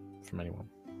else from anyone?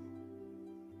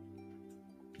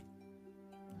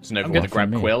 Does Nova want to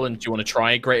grab Quill, and do you want to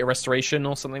try Greater Restoration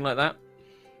or something like that?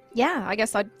 Yeah, I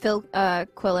guess I'd fill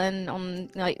Quill in on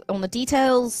the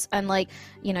details and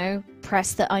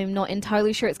press that I'm not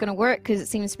entirely sure it's going to work because it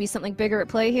seems to be something bigger at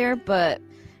play here. But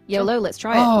YOLO, let's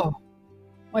try it. Oh,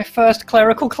 my first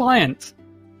clerical client,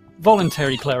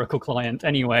 voluntary clerical client.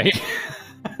 Anyway,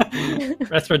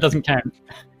 Restro doesn't count.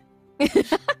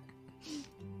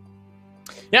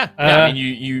 Yeah. I mean,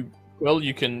 you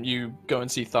go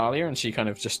and see Thalia, and she kind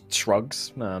of just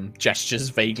shrugs, gestures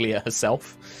vaguely at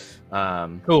herself.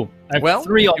 Cool. I have well,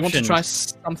 three options. You want to try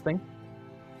something?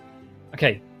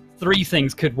 Okay, 3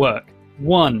 things could work.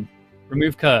 1,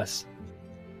 remove curse.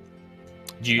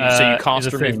 So you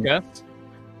cast remove curse?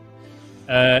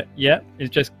 Yeah,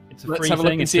 it's a Let's free have a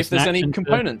look thing. and see if there's any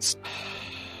components.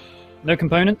 No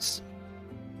components?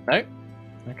 No?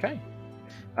 Okay.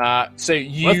 So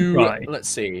let's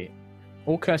see.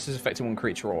 All curses affecting one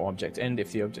creature or object end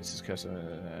if the object is cursed.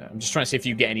 I'm just trying to see if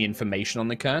you get any information on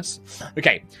the curse.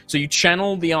 Okay, so you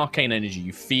channel the arcane energy.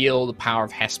 You feel the power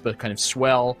of Hesper kind of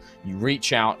swell. You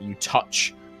reach out, you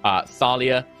touch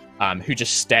Thalia, who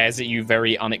just stares at you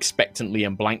very unexpectedly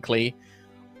and blankly.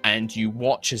 And you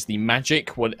watch as the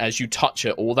magic, as you touch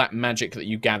her, all that magic that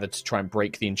you gathered to try and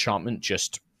break the enchantment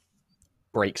just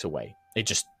breaks away. It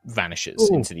just vanishes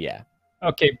into the air.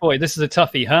 Okay, boy, this is a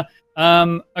toughie, huh?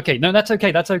 Okay, no, that's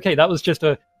okay. That was just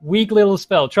a weak little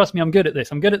spell. Trust me, I'm good at this.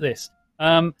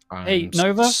 Hey,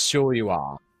 Nova? Sure you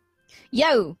are.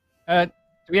 Yo! Do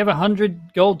we have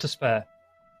 100 gold to spare?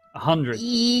 100.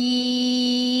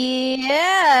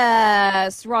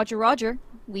 Yes! Roger.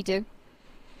 We do.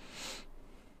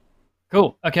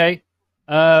 Cool, okay.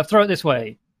 Throw it this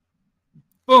way.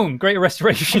 Boom! Greater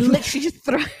restoration.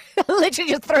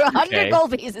 literally just throw 100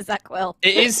 gold pieces at Quill.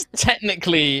 It is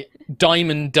technically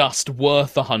diamond dust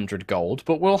worth 100 gold,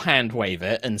 but we'll hand wave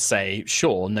it and say,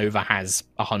 sure, Nova has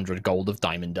 100 gold of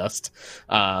diamond dust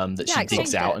that she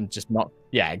digs out and just not.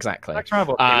 Yeah, exactly.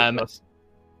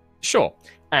 Sure.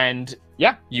 And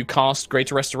yeah, you cast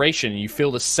Greater Restoration. You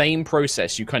feel the same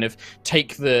process. You kind of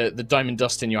take the diamond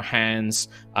dust in your hands.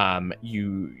 Do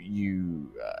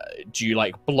you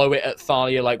like blow it at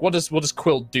Thalia? Like, what does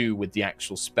Quill do with the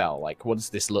actual spell? Like, what does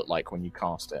this look like when you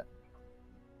cast it?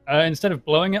 Instead of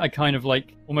blowing it, I kind of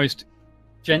like almost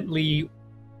gently,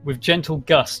 with gentle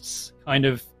gusts, kind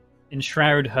of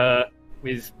enshroud her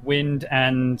with wind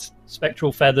and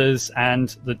spectral feathers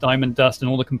and the diamond dust and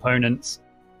all the components.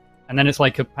 And then it's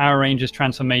like a Power Rangers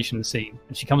transformation scene.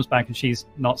 And she comes back and she's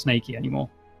not snaky anymore.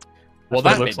 Well,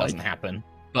 that bit doesn't happen.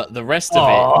 But the rest of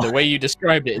it, the way you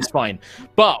described it, is fine.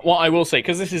 But what I will say,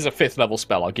 because this is a 5th level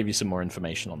spell, I'll give you some more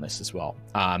information on this as well.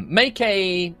 Make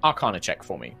a Arcana check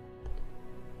for me.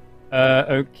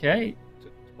 Okay.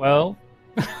 12.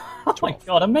 Oh my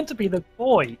god, I'm meant to be the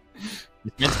boy.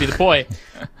 You're meant to be the boy.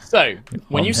 So,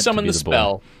 when you summon the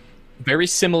spell, very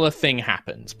similar thing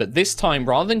happens, but this time,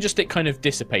 rather than just it kind of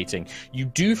dissipating, you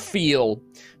do feel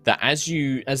that as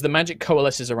the magic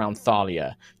coalesces around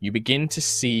Thalia, you begin to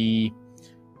see.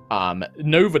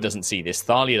 Nova doesn't see this,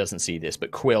 Thalia doesn't see this, but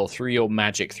Quill, through your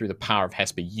magic, through the power of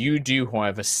Hesper, you do,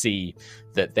 however, see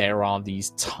that there are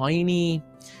these tiny,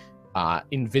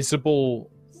 invisible,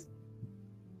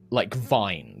 like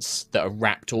vines that are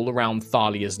wrapped all around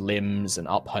Thalia's limbs and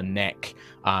up her neck,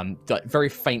 like very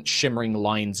faint shimmering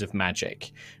lines of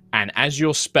magic. And as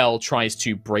your spell tries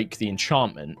to break the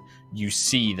enchantment, you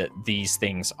see that these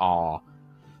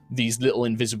little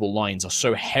invisible lines are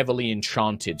so heavily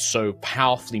enchanted, so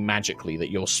powerfully magically, that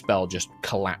your spell just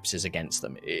collapses against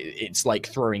them. It's like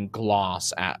throwing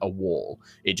glass at a wall.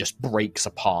 It just breaks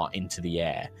apart into the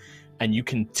air. And you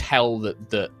can tell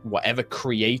that whatever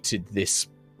created this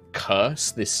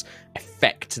curse, this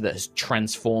effect that has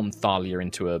transformed Thalia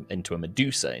into a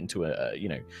Medusa, into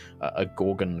a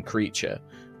Gorgon creature,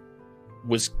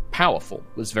 was powerful,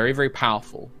 was very, very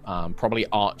powerful.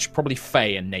 Probably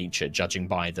fey in nature, judging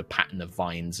by the pattern of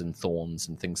vines and thorns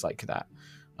and things like that.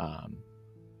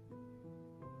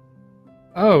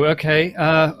 Oh, okay.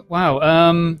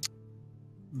 Wow.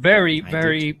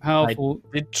 Very powerful.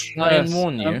 I did try and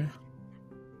warn you.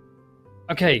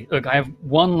 Okay, look, I have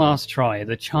one last try.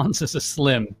 The chances are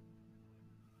slim.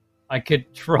 I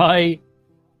could try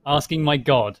asking my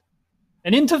god.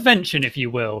 An intervention, if you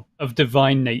will, of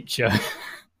divine nature.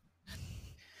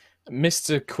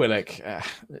 Mr. Quillick,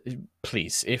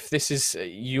 please, if this is...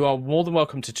 you are more than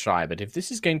welcome to try, but if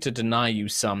this is going to deny you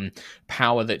some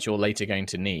power that you're later going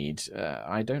to need,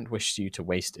 I don't wish you to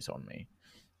waste it on me.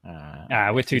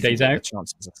 We're 2 days out.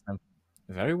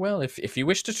 Very well, if you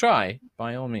wish to try,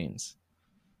 by all means.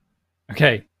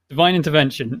 Okay, divine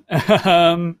intervention.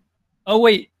 Oh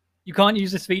wait, you can't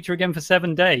use this feature again for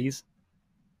 7 days.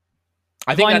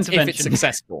 I think that's if it's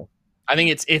successful. I think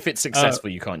it's if it's successful,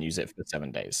 you can't use it for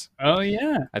 7 days. Oh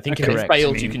yeah. I think if it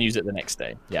failed, you can use it the next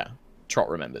day. Yeah, Trot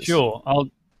remembers. Sure,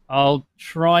 I'll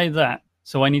try that.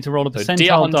 So I need to roll a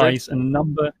percentile dice, and the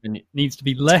number needs to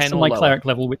be less than my cleric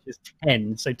level, which is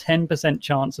 10. So 10%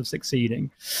 chance of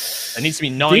succeeding. It needs to be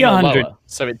 9 or lower,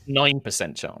 so it's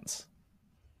 9% chance.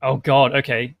 Oh god,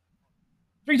 okay.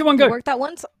 3, 2, 1, go. Work that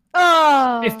once.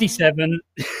 Oh, 57.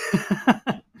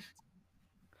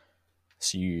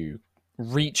 So you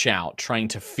reach out, trying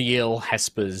to feel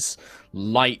Hesper's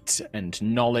light and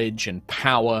knowledge and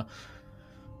power,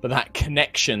 but that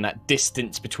connection, that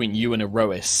distance between you and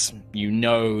Aerois, you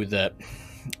know that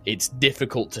it's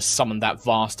difficult to summon that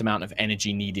vast amount of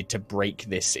energy needed to break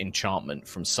this enchantment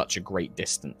from such a great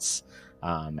distance.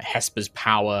 Hesper's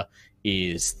power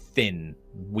is thin,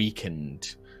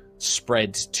 weakened,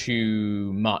 spread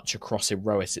too much across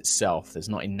Aerois itself. There's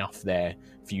not enough there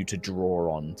for you to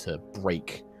draw on to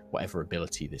break whatever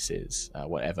ability this is,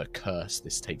 whatever curse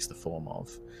this takes the form of.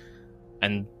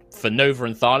 And for Nova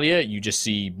and Thalia, you just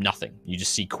see nothing. You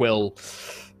just see Quill,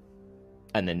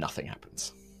 and then nothing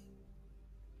happens.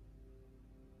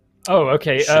 Oh,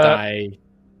 okay.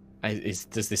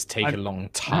 Does this take a long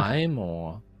time,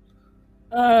 or?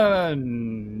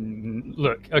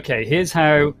 Look, okay, here's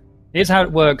how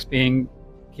it works being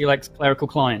Keelek's clerical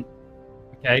client.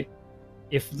 Okay?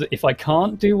 If I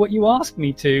can't do what you ask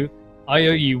me to, I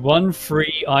owe you 1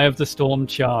 free Eye of the Storm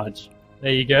charge.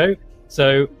 There you go.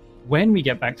 So when we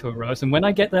get back to Aerois, and when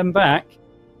I get them back,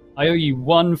 I owe you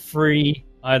 1 free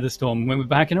Eye of the Storm. When we're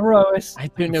back in Aerois, I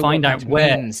don't know find what out that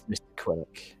where. means, Mr.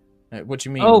 Quillick. What do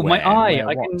you mean? Oh, where? my eye!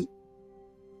 Where,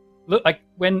 look, I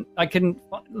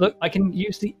can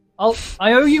use the.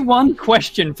 I owe you one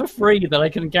question for free that I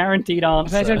can guaranteed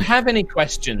answer. I don't have any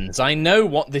questions. I know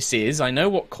what this is. I know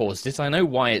what caused it. I know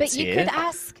why it's here. But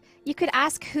you could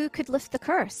ask who could lift the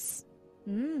curse.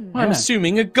 I'm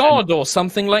assuming a god or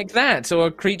something like that, or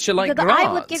a creature like But grass.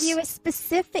 I would give you a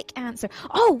specific answer.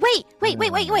 Oh, wait.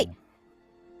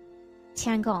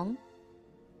 Tiangong,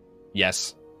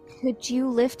 Yes. could you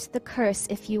lift the curse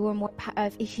if you were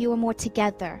more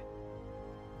together?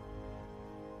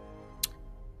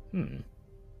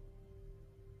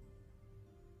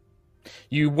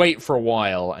 You wait for a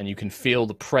while, and you can feel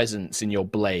the presence in your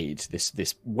blade,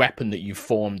 this weapon that you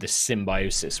formed this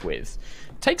symbiosis with.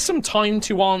 It takes some time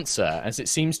to answer, as it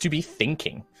seems to be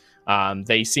thinking.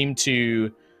 They seem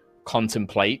to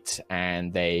contemplate,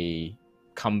 and they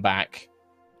come back.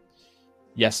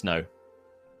 Yes, no.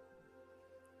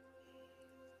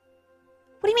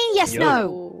 What do you mean, yes,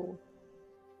 no?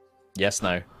 Yes,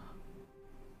 no.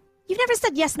 You've never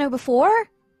said yes, no before?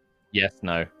 Yes,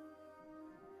 no.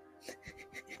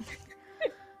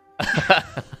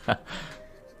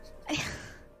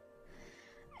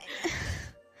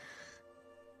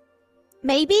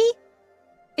 Maybe?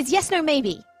 It's yes, no,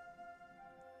 maybe.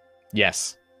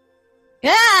 Yes.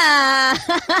 Yeah!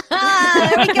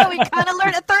 There we go. We kind of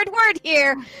learned a third word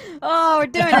here. Oh, we're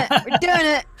doing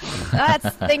it. That's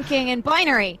thinking in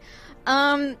binary.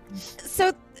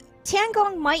 So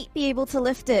Tiangong might be able to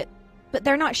lift it, but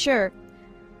they're not sure.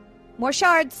 More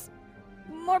shards,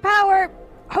 more power.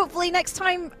 Hopefully next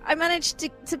time I manage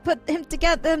to put them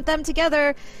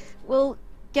together, we'll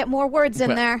get more words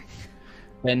in there.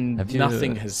 Then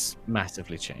nothing has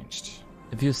massively changed.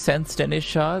 Have you sensed any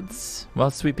shards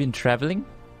whilst we've been traveling?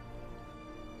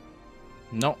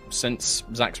 Not since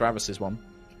Zaxravis' one.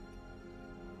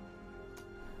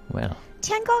 Well,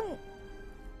 Tiangong,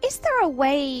 is there a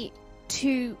way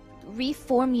to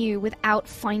reform you without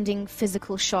finding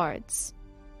physical shards?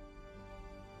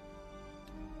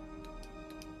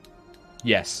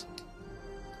 Yes.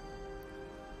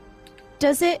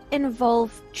 Does it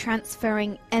involve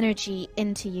transferring energy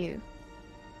into you?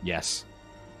 Yes.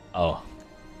 oh,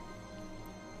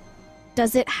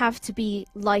 Does it have to be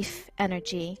life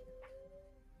energy?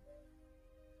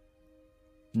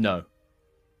 No.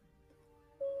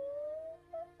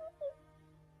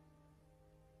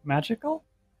 Magical?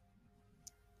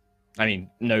 I mean,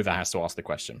 Nova has to ask the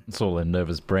question. it's all in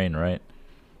Nova's brain, right?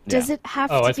 Does it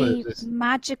have I to thought be it was-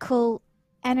 magical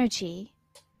energy?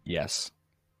 Yes.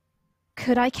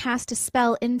 Could I cast a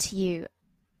spell into you?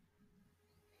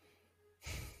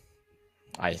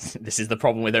 This is the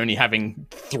problem with only having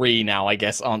 3 now, I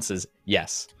guess, answers.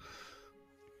 Yes.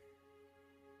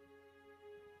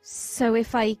 So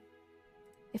if I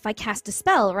cast a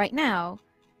spell right now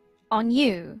on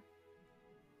you,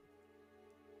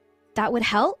 that would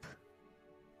help?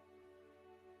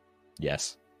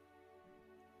 Yes.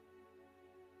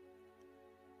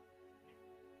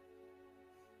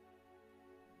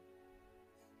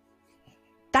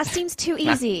 That seems too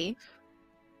easy.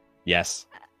 Yes.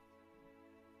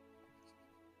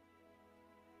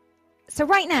 So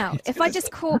right now, if I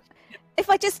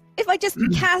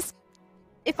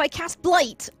cast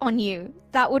Blight on you,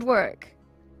 that would work.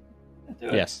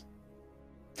 Yes.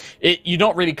 You're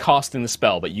not really casting the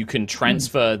spell, but you can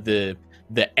transfer the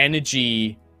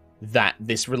energy that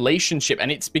this relationship,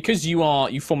 and it's because you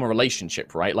form a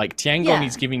relationship, right? Like Tiangong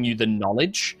is giving you the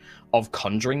knowledge of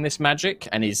conjuring this magic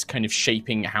and is kind of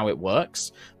shaping how it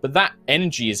works, but that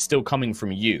energy is still coming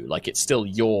from you. Like, it's still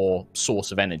your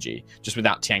source of energy. Just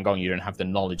without Tiangong, you don't have the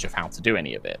knowledge of how to do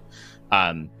any of it.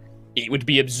 It would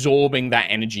be absorbing that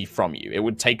energy from you. It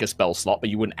would take a spell slot, but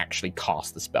you wouldn't actually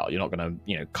cast the spell. You're not going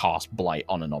to, cast Blight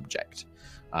on an object.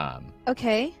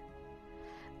 Okay.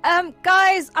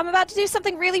 Guys, I'm about to do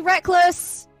something really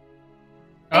reckless.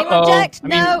 Anyone object?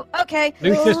 No? Okay.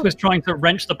 Lucius was trying to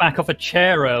wrench the back off a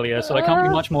chair earlier, so I can't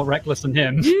be much more reckless than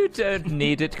him. You don't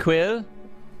need it, Quill.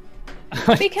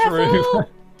 Be careful,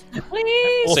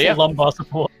 please. Also lumbar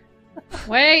support.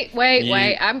 Wait.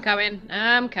 I'm coming.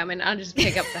 I'll just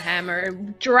pick up the hammer,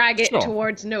 drag it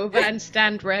towards Nova, and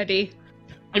stand ready.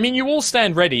 I mean, you all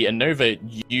stand ready, and Nova,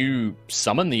 you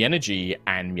summon the energy,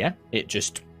 and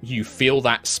you feel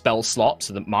that spell slot,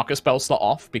 so mark a spell slot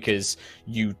off, because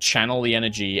you channel the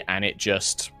energy, and you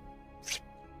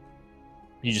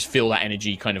just feel that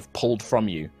energy kind of pulled from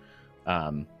you.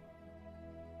 Can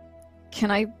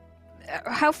I...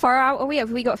 How far out are we?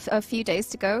 Have we got a few days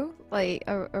to go? Like,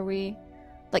 are we...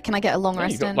 Like, can I get a long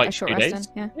rest in, a short rest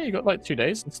in? Yeah, you got like 2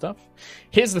 days and stuff.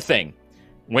 Here's the thing.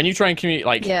 When you try and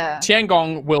communicate,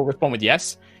 Tiangong will respond with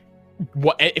yes.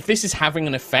 If this is having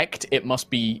an effect, it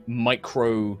must be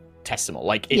micro infinitesimal.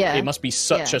 Like it must be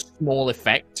such a small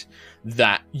effect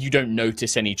that you don't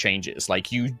notice any changes.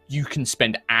 Like you can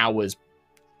spend hours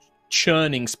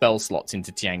churning spell slots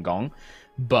into Tiangong,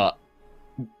 but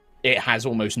it has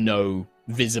almost no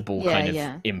visible kind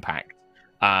of impact.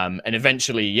 And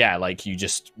eventually, like you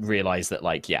just realize that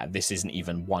like, this isn't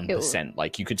even 1%.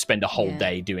 Like you could spend a whole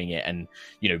day doing it, and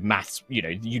maths,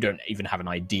 you don't even have an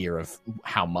idea of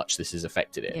how much this has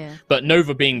affected it. Yeah. But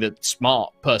Nova, being the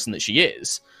smart person that she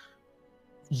is,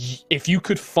 if you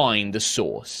could find the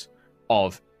source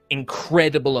of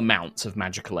incredible amounts of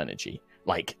magical energy,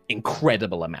 like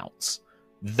incredible amounts,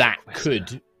 that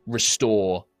could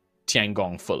restore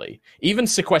Tiangong fully. Even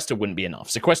Sequester wouldn't be enough.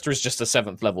 Sequester is just a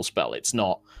 7th level spell. It's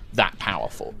not that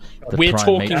powerful. We're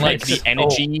talking like the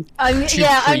energy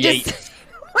to create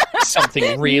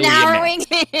something really narrowing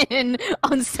immense. In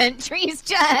on Sentry's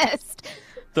chest.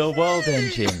 The world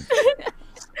engine.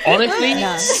 Honestly,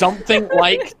 something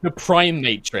like the Prime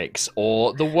Matrix,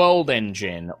 or the World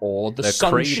Engine, or the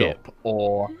Sunship,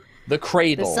 or the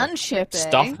Cradle. The Sunship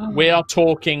stuff. We are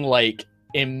talking like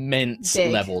immense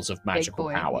levels of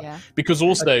magical power. Because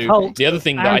also, the other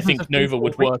thing that I think Nova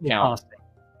would work out...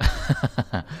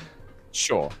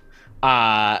 Sure.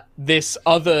 This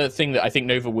other thing that I think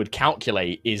Nova would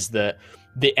calculate is that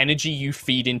the energy you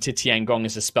feed into Tiangong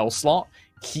as a spell slot,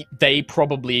 they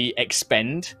probably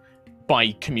expend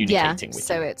by communicating with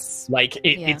you. It's like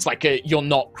it's like you're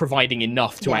not providing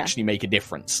enough to actually make a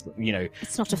difference.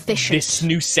 It's not efficient. This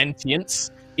new sentience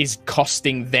is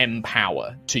costing them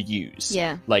power to use.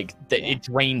 Like it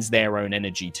drains their own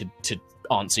energy to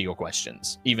answer your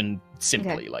questions, even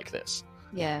simply like this.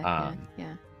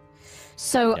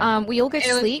 So we all go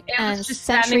to sleep, and just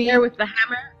Sentry standing there with the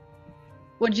hammer.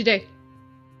 What'd you do?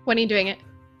 When are you doing it?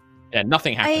 Yeah,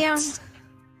 nothing happens.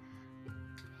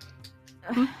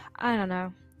 I don't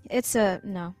know.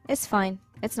 It's fine.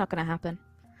 It's not gonna happen.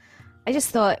 I just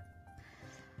thought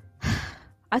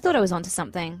I was onto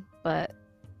something, but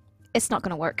it's not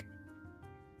gonna work.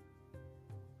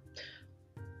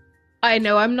 I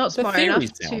know I'm not smart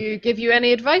enough to give you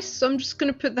any advice, so I'm just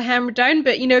gonna put the hammer down.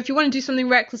 But if you want to do something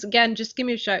reckless again, just give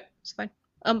me a shout. It's fine.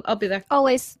 I'll be there.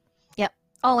 Always. Yep.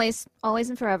 Always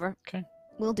and forever. Okay.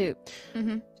 Will do.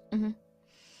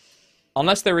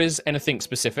 Unless there is anything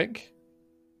specific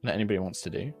that anybody wants to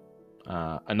do.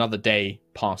 Another day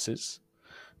passes.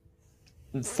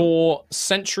 For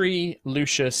Sentry,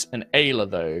 Lucius, and Ayla,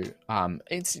 though,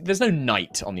 there's no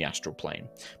night on the astral plane,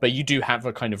 but you do have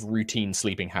a kind of routine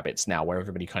sleeping habits now, where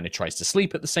everybody kind of tries to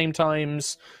sleep at the same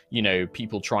times.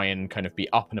 People try and kind of be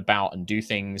up and about and do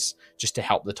things just to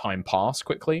help the time pass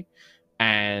quickly.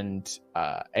 And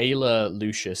Ayla,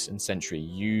 Lucius, and Sentry,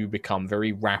 you become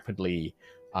very rapidly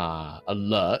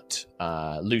alert.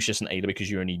 Lucius and Ada,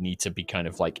 because you only need to be kind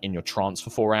of like in your trance for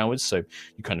 4 hours, so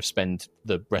you kind of spend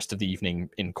the rest of the evening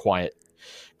in quiet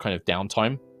kind of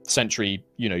downtime. Sentry,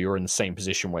 you're in the same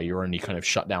position where you're only kind of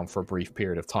shut down for a brief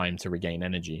period of time to regain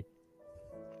energy.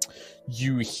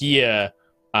 You hear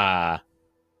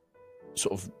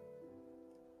sort of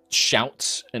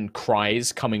shouts and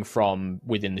cries coming from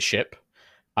within the ship.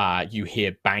 You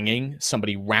hear banging,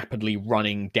 somebody rapidly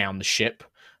running down the ship.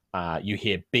 You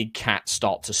hear Big Cat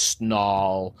start to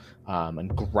snarl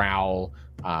and growl,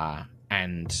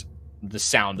 and the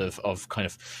sound of kind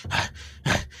of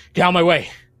get out of my way.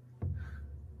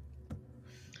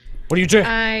 What are you doing?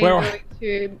 I'm going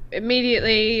to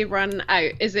immediately run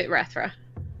out. Is it Rethra?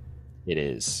 It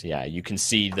is. Yeah, you can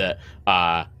see that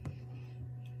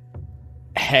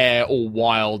hair all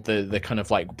wild, the kind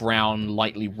of like brown,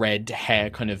 lightly red hair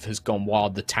kind of has gone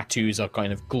wild. The tattoos are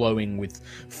kind of glowing with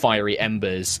fiery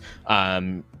embers.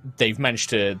 They've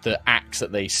managed to, the axe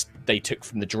that they took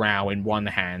from the drow in one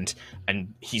hand,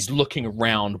 and he's looking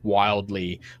around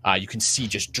wildly. You can see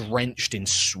just drenched in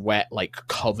sweat, like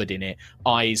covered in it,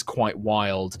 eyes quite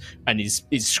wild, and is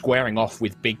squaring off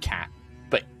with Big Cat.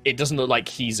 But it doesn't look like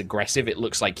he's aggressive. It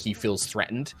looks like he feels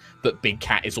threatened. But Big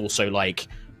Cat is also like,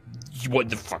 what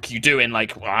the fuck are you doing?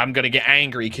 Like, I'm gonna get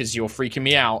angry because you're freaking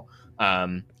me out.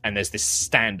 And there's this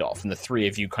standoff, and the three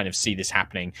of you kind of see this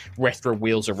happening. Rethra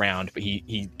wheels around, but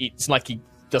he it's like he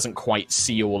doesn't quite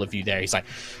see all of you there. He's like,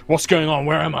 what's going on?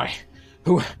 Where am I?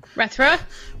 Who? Rethra?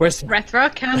 Where's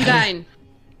Rethra? Calm down.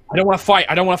 I don't want to fight.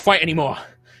 I don't want to fight anymore.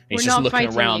 He's just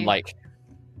looking around like...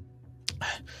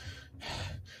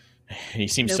 He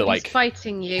seems to like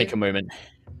fighting you. Take a moment.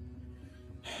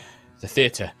 The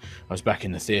theatre. I was back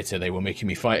in the theatre. They were making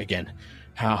me fight again.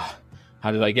 How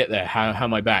did I get there? How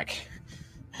am I back?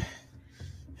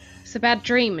 It's a bad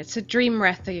dream. It's a dream,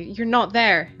 Retha. You're not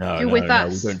there. You're with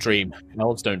us. No, we don't dream.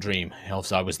 Elves don't dream.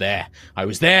 Elves, I was there. I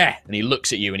was there. And he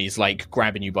looks at you and he's like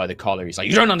grabbing you by the collar. He's like,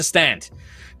 you don't understand.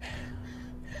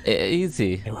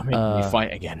 Easy. They were making me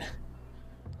fight again.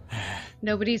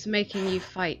 Nobody's making you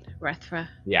fight, Rethra.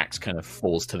 The axe kind of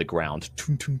falls to the ground.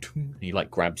 Tung, tung, tung. He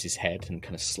like grabs his head and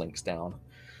kind of slinks down.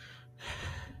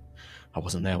 I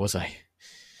wasn't there, was I?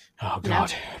 Oh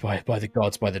God! No. By the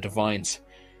gods, by the divines,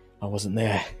 I wasn't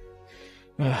there.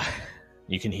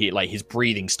 You can hear like his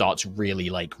breathing starts really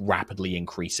like rapidly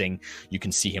increasing. You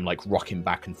can see him like rocking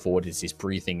back and forward as his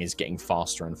breathing is getting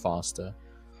faster and faster.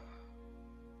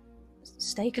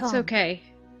 Stay calm. It's okay.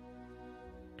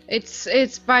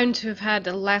 It's bound to have had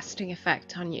a lasting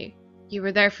effect on you. You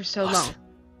were there for so long.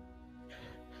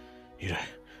 You know,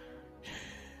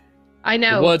 I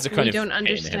know. the words are kind we of don't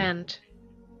understand.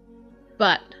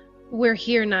 But we're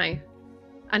here now,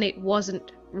 and it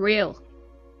wasn't real.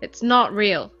 It's not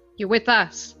real. You're with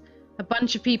us. A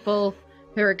bunch of people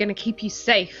who are going to keep you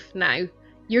safe now.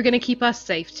 You're going to keep us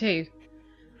safe too.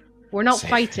 We're not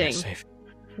fighting. Yeah, safe.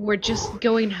 We're just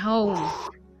going home.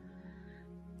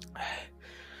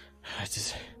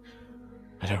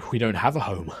 We don't have a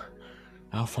home.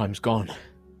 Alfheim's gone.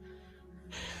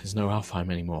 There's no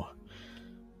Alfheim anymore.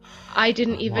 I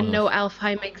didn't even know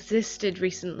Alfheim existed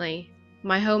recently.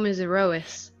 My home is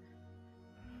Aerois.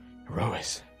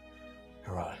 Aerois.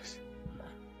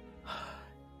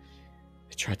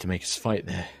 They tried to make us fight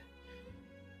there.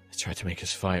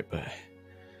 But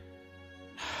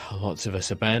lots of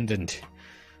us abandoned.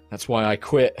 That's why I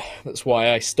quit. That's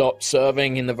why I stopped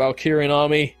serving in the Valkyrian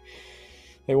army.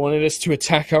 They wanted us to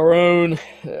attack our own,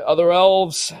 other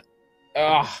elves.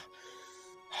 And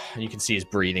you can see his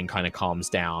breathing kind of calms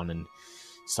down and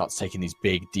starts taking these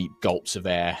big, deep gulps of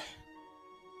air.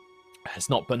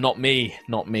 But not me.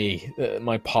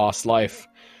 My past life,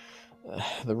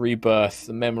 the rebirth,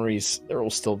 the memories, they're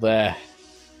all still there.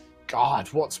 God,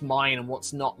 what's mine and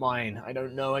what's not mine? I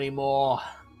don't know anymore.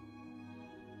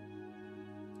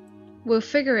 We'll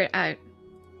figure it out.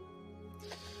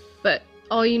 But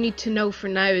all you need to know for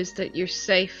now is that you're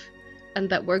safe and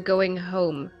that we're going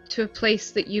home to a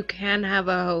place that you can have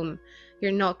a home.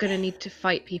 You're not going to need to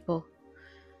fight people.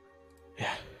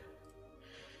 Yeah.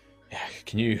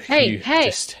 Can you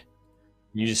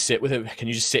just sit with it? Can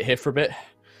you just sit here for a bit?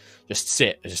 Just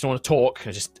sit. I just don't want to talk.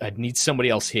 I need somebody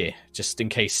else here, just in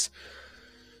case.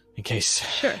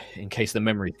 Sure. In case the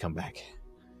memories come back.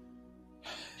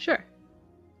 Sure.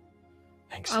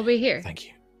 Thanks. I'll be here. Thank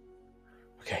you.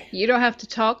 Okay. You don't have to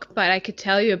talk, but I could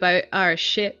tell you about our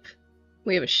ship.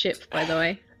 We have a ship, by the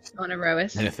way, on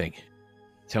Aerois. Anything.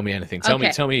 Tell me anything. Tell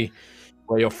me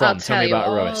where you're from. Tell me about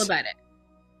Aerois. All about it.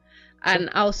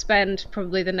 And I'll spend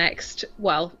probably the next,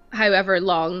 however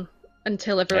long,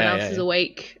 until everyone else is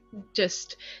awake,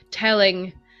 just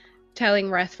telling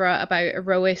Rethra about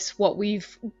Aerois, what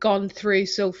we've gone through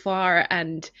so far,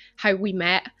 and how we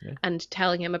met, and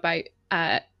telling him about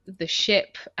the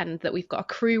ship, and that we've got a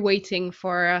crew waiting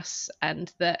for us,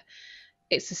 and that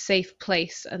it's a safe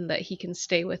place, and that he can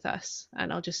stay with us.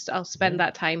 And I'll spend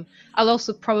that time. I'll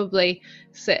also probably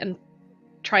sit and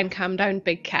try and calm down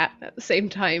Big Cat at the same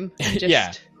time. And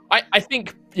just... I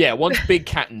think once Big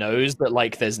Cat knows that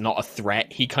like there's not a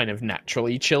threat, he kind of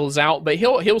naturally chills out. But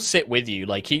he'll sit with you.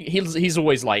 Like he's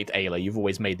always liked Ayla. You've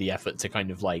always made the effort to kind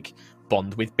of like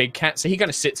bond with Big Cat, so he kind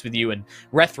of sits with you. And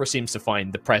Rethra seems to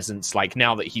find the presence, like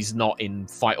now that he's not in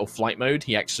fight or flight mode,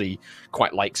 he actually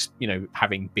quite likes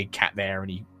having Big Cat there, and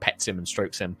he pets him and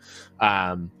strokes him.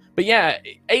 But yeah,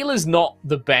 Ayla's not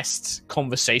the best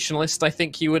conversationalist. I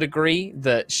think you would agree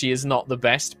that she is not the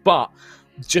best, but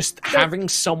just having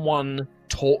someone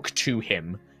talk to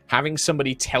him, having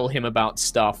somebody tell him about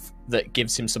stuff that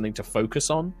gives him something to focus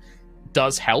on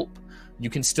does help. You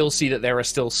can still see that there are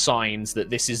still signs that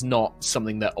this is not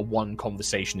something that a one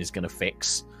conversation is going to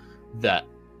fix, that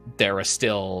there are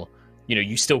still,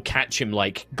 you still catch him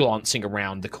like glancing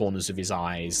around the corners of his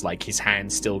eyes, like his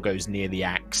hand still goes near the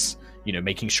axe,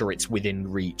 making sure it's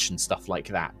within reach and stuff like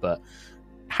that. But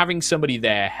having somebody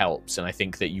there helps, and I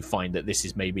think that you find that this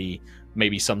is maybe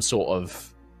some sort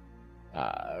of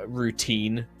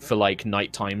routine for like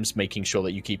night times. Making sure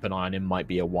that you keep an eye on him might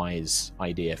be a wise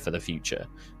idea for the future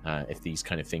if these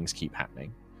kind of things keep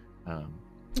happening.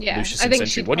 Lucius I think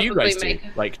Sentry, what do you guys do?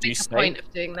 Like, do you stay? Point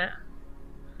of doing that?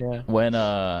 Yeah. When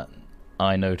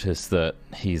I notice that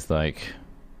he's like,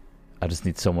 I just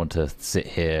need someone to sit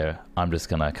here, I'm just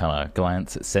gonna kind of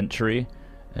glance at Sentry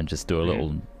and just do a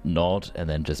little nod and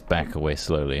then just back away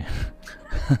slowly.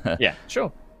 Yeah,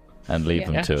 sure. and leave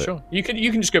them to it. Sure. You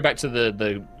can just go back to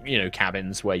the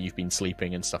cabins where you've been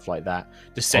sleeping and stuff like that.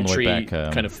 Does Sentry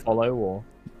kind of follow, or?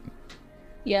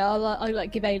 Yeah, I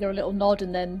give Ayla a little nod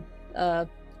and then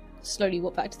slowly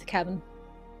walk back to the cabin.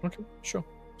 Okay, sure.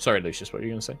 Sorry, Lucius, what were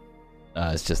you going to say?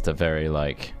 It's just a very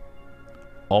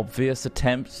obvious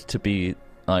attempt to be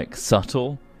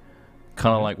subtle,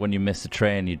 kind of like when you miss a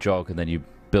train, you jog and then you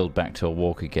build back to a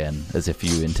walk again, as if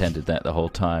you intended that the whole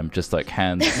time. Just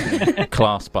hands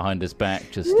clasped behind his back,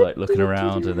 just looking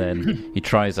around, and then he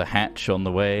tries a hatch on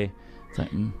the way.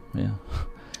 It's yeah,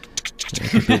 it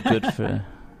could be good for,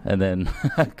 and then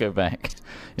go back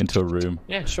into a room.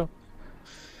 Yeah, sure.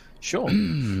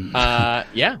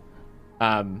 Yeah.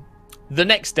 The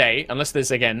next day, unless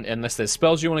there's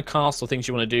spells you want to cast or things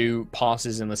you want to do,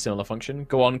 passes in a similar function.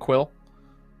 Go on, Quill.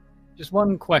 Just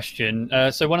one question.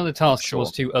 So one of the tasks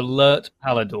was to alert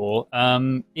Palador.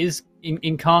 Is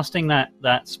in casting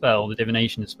that spell, the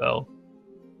divination spell,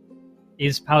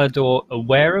 is Palador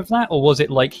aware of that, or was it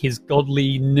his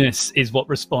godliness is what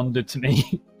responded to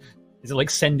me? Is it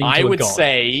sending to a god? I would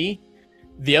say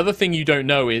the other thing you don't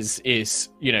know is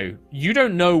you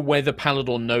don't know whether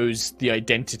Palador knows the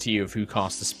identity of who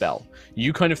cast the spell.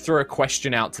 You kind of throw a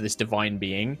question out to this divine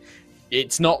being.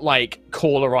 It's not like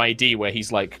caller ID where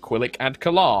he's Quillic ad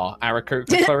Kalar, Arakok,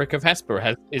 the cleric of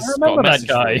Hesper is got a message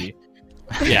for you.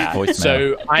 Yeah.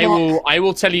 So I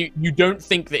will tell you, you don't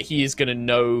think that he is going to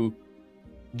know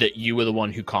that you were the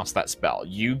one who cast that spell.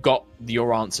 You got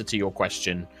your answer to your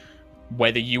question.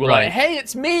 Whether you were hey,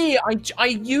 it's me. I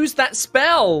used that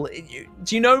spell.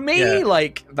 Do you know me? Yeah.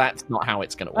 That's not how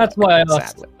it's going to work.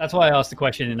 That's why I asked the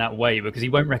question in that way, because he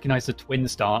won't recognize the twin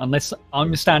star unless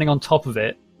I'm standing on top of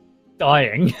it,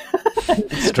 dying.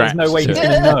 There's no way he's going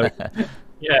to know.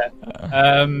 Yeah.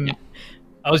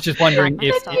 I was just wondering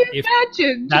if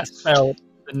that spell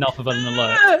enough of an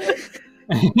alert.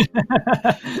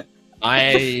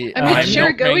 I'm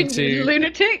sure going to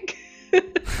lunatic.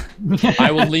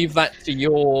 I will leave that to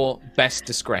your best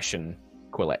discretion,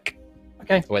 Quillic.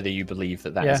 Okay. Whether you believe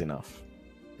that is enough.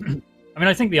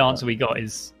 I think the answer we got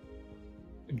is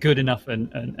good enough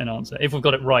an answer. If we've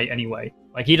got it right anyway.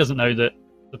 He doesn't know that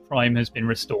the Prime has been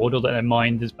restored or that their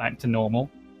mind is back to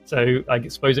normal. So I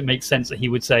suppose it makes sense that he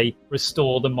would say,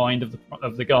 restore the mind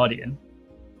of the Guardian.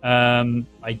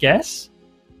 I guess?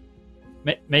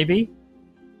 Maybe?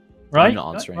 Right? I'm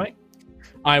not answering. Right?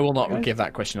 I will not give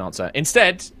that question an answer.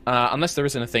 Instead, unless there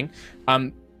isn't a thing,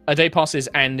 a day passes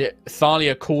and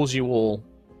Thalia calls you all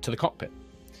to the cockpit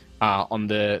on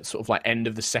the sort of end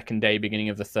of the second day, beginning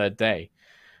of the third day.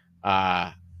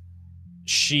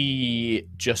 She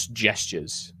just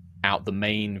gestures out the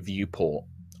main viewport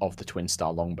of the Twin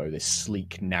Star Longbow, this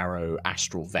sleek, narrow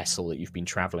astral vessel that you've been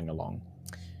traveling along.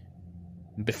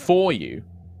 Before you,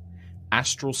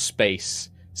 astral space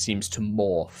seems to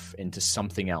morph into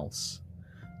something else.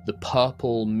 The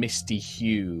purple, misty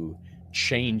hue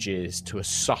changes to a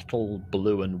subtle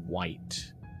blue and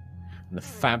white. And the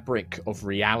fabric of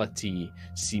reality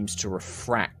seems to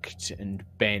refract and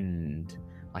bend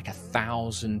like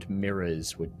 1,000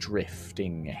 mirrors were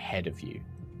drifting ahead of you.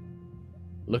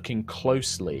 Looking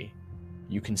closely,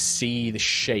 you can see the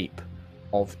shape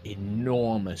of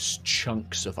enormous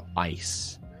chunks of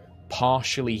ice,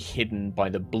 partially hidden by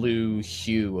the blue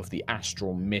hue of the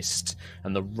astral mist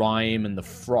and the rime and the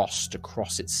frost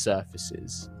across its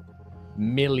surfaces.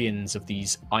 Millions of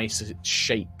these ice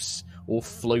shapes, all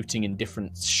floating in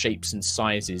different shapes and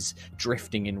sizes,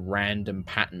 drifting in random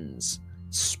patterns,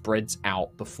 spreads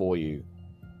out before you,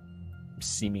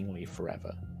 seemingly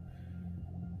forever.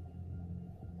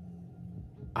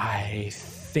 I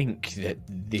think that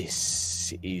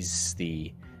this is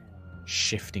the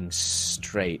Shifting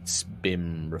Straits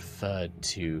Bim referred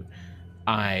to.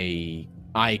 I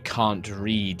can't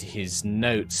read his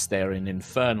notes there in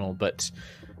Infernal, but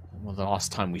the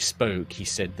last time we spoke, he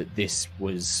said that this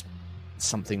was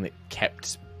something that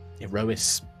kept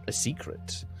Aerois a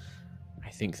secret. I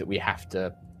think that we have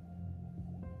to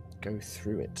go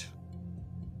through it.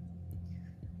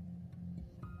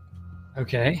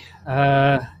 Okay.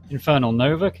 Infernal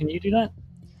Nova, can you do that?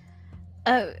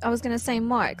 I was going to say,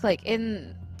 Mark,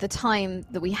 in the time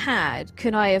that we had,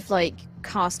 could I have,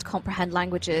 cast Comprehend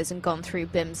Languages and gone through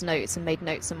Bim's notes and made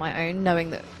notes on my own, knowing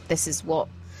that this is what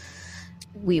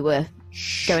we were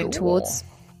going towards?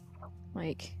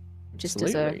 Just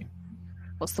as a...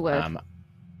 What's the word?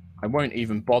 I won't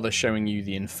even bother showing you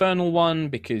the Infernal one,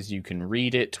 because you can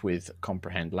read it with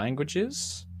Comprehend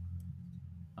Languages.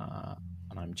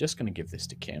 And I'm just going to give this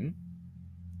to Kim.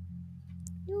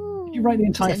 Did you write the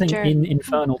entire thing in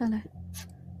Infernal?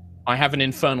 I have an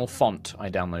Infernal font I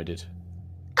downloaded.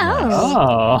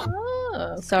 Oh.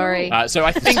 Oh, Sorry. So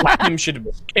I think Kim should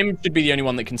be the only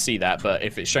one that can see that, but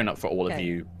if it's shown up for all of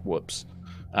you, whoops.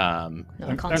 No,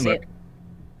 I can't see look. it.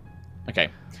 Okay.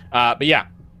 But yeah.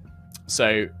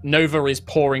 So Nova is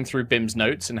pouring through Bim's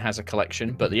notes and has a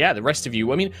collection. But yeah, the rest of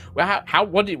you, I mean,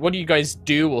 what do you guys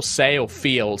do or say or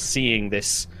feel seeing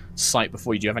this site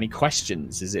before you? Do you have any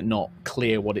questions? Is it not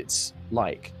clear what it's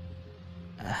like?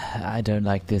 I don't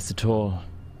like this at all.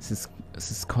 This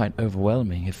is quite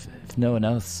overwhelming. If no one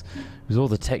else, with all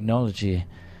the technology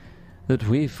that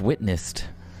we've witnessed,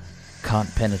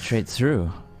 can't penetrate through.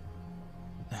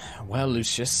 Well,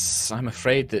 Lucius, I'm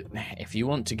afraid that if you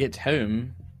want to get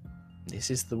home,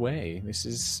 this is the way. This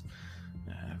is...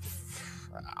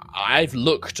 I've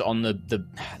looked on the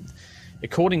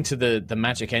according to the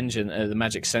magic engine, the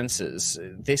magic sensors,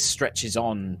 this stretches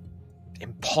on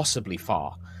impossibly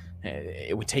far.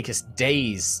 It would take us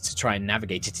days to try and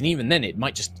navigate it, and even then it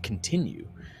might just continue.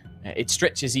 It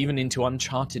stretches even into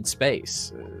uncharted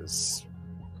space.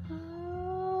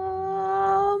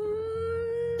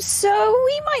 So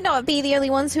we might not be the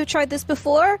only ones who tried this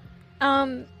before.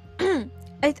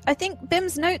 I think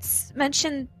Bim's notes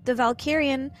mentioned the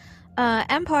Valkyrian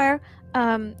Empire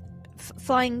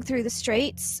flying through the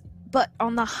straits, but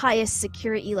on the highest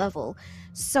security level.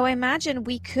 So I imagine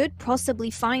we could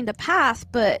possibly find a path,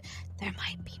 but there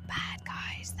might be bad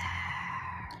guys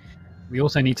there. We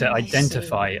also need to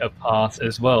identify a path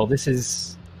as well. This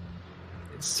is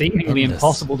seemingly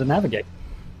impossible to navigate.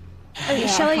 Oh, yeah,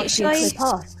 shall I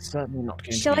Certainly not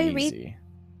going Shall to be I read? easy.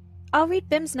 I'll read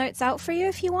Bim's notes out for you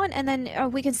if you want, and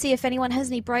then we can see if anyone has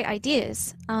any bright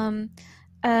ideas.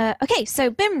 Okay, so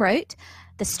Bim wrote,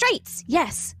 "The Straits,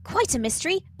 yes, quite a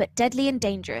mystery, but deadly and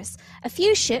dangerous. A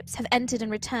few ships have entered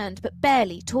and returned, but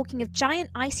barely, talking of giant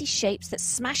icy shapes that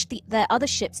smashed their other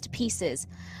ships to pieces.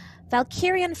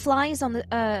 Valkyrian files on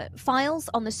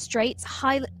the Straits'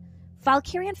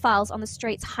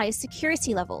 highest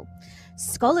security level.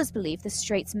 Scholars believe the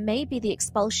Straits may be the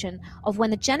expulsion of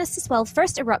when the Genesis well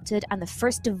first erupted and the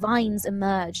first divines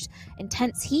emerged.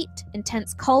 Intense heat,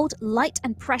 intense cold, light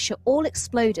and pressure all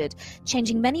exploded,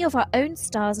 changing many of our own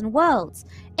stars and worlds.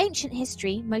 Ancient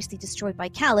history, mostly destroyed by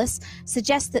Callus,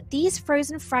 suggests that these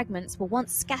frozen fragments were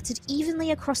once scattered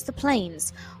evenly across the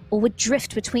plains, or would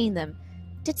drift between them.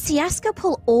 Did Siaska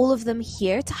pull all of them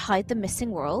here to hide the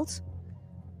missing world?"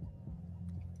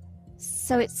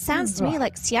 So it sounds to me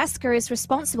like Siaska is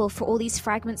responsible for all these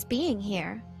fragments being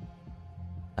here.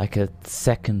 Like a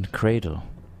second cradle.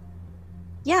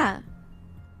 Yeah.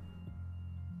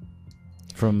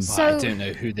 I don't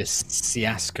know who this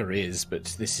Siaska is, but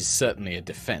this is certainly a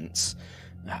defense.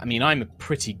 I mean, I'm a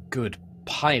pretty good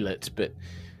pilot, but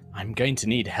I'm going to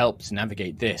need help to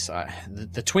navigate this.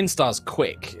 The Twin Star's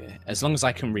quick. As long as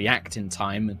I can react in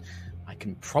time, I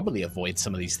can probably avoid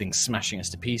some of these things smashing us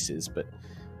to pieces, but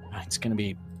it's going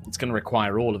to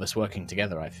require all of us working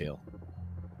together, I feel.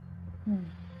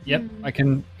 Yep, I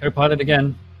can co-pilot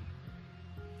again.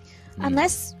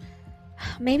 Unless,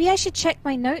 maybe I should check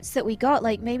my notes that we got,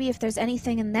 like maybe if there's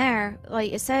anything in there.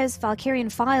 Like it says Valkyrian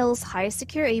files, highest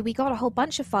security. We got a whole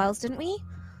bunch of files, didn't we?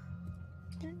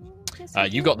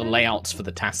 You got the layouts for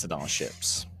the Tassadar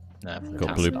ships.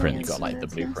 Got blueprints. You got like the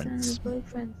blueprints.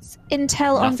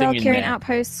 Intel on Nothing in Valkyrian there.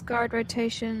 outposts, guard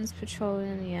rotations,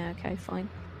 patrolling. Yeah, okay, fine.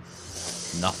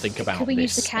 Nothing about Could we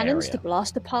this use the cannons area. to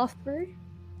blast the path through?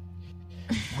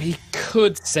 We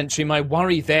could, Sentry. My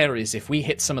worry there is if we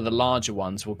hit some of the larger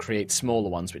ones, we'll create smaller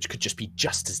ones, which could just be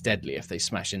just as deadly if they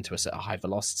smash into us at a high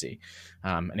velocity.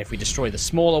 And if we destroy the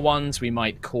smaller ones, we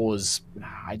might cause,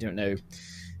 I don't know.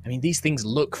 I mean, these things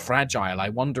look fragile. I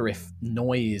wonder if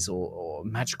noise or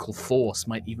magical force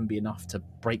might even be enough to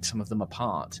break some of them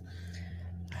apart.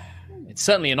 It's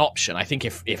certainly an option. I think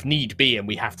if need be and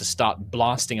we have to start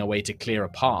blasting away to clear a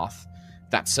path,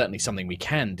 that's certainly something we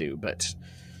can do, but...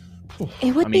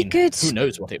 It would be good. Who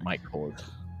knows what it might cause?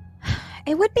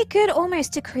 It would be good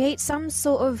almost to create some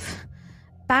sort of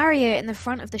barrier in the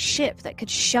front of the ship that could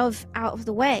shove out of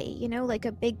the way, you know, like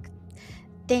a big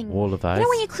thing. Wall of ice. You know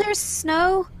when you clear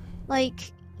snow?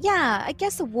 Like, yeah, I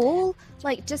guess a wall,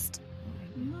 like just...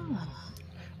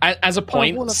 As a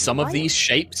point, wall of some of light? these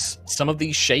shapes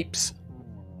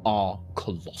are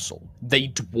colossal. They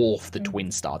dwarf the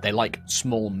Twin Star. They're like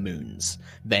small moons.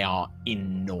 They are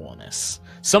enormous.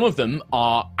 Some of them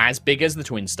are as big as the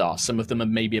Twin Star. Some of them are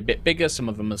maybe a bit bigger. Some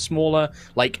of them are smaller.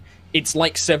 Like, it's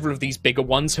like several of these bigger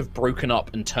ones have broken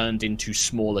up and turned into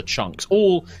smaller chunks.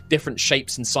 All different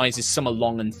shapes and sizes. Some are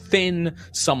long and thin.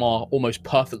 Some are almost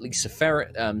perfectly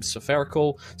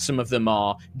spherical. Some of them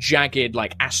are jagged,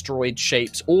 like asteroid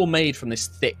shapes, all made from this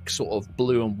thick sort of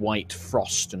blue and white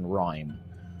frost and rime.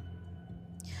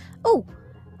 Oh,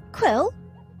 Quill,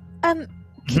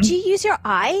 could you use your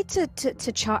eye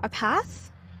to chart a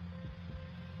path?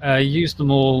 Used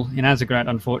them all in Azagrat,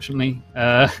 unfortunately,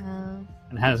 and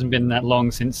it hasn't been that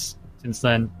long since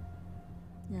then.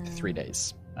 3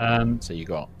 days. So you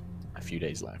got a few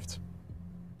days left.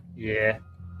 Yeah.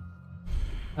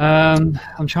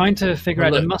 I'm trying to figure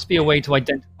out. There must be a way to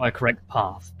identify a correct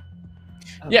path.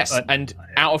 Yes, and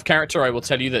out of character, I will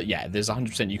tell you that there's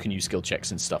 100% you can use skill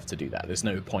checks and stuff to do that. There's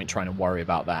no point trying to worry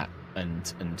about that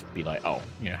and be like, oh,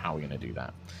 how are we going to do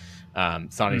that?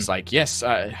 Thalia's like, yes,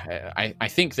 I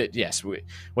think that yes,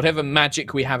 whatever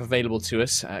magic we have available to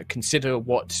us, consider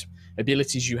what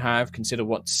abilities you have, consider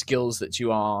what skills that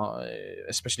you are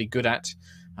especially good at.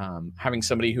 Having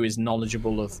somebody who is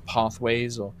knowledgeable of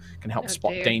pathways or can help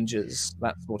spot dangers,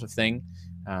 that sort of thing.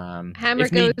 Hammer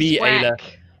if need be, whack.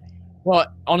 Ayla. Well,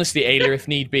 honestly, Ayla, if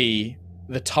need be,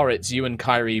 the turrets, you and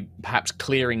Kyrie perhaps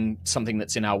clearing something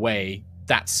that's in our way,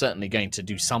 that's certainly going to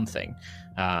do something.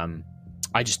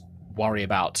 I just worry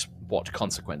about what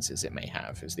consequences it may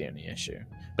have is the only issue.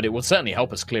 But it will certainly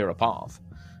help us clear a path.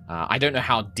 I don't know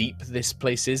how deep this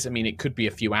place is. I mean, it could be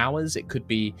a few hours. It could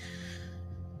be...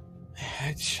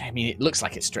 I mean, it looks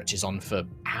like it stretches on for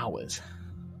hours.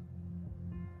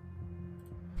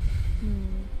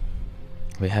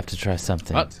 We have to try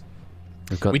something. But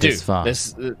We've got we this do. far.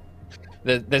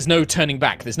 There's no turning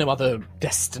back. There's no other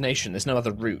destination. There's no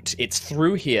other route. It's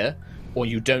through here, or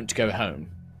you don't go home.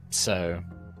 So...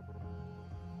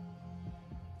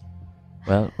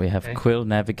 Well, we have Quill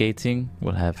navigating.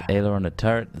 We'll have Ayla on a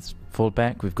turret that's fall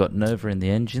back. We've got Nova in the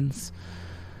engines.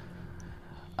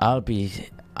 I'll be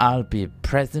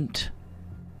present.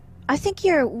 I think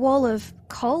your wall of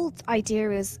cold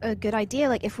idea is a good idea.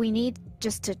 Like, if we need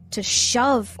just to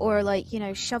shove or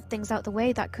shove things out the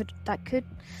way, that could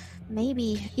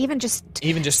maybe even just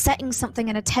setting something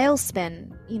in a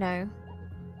tailspin,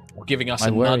 or giving us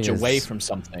a nudge away from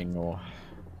something, or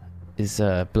is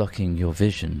blocking your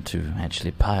vision to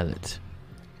actually pilot.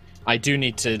 I do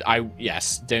need to.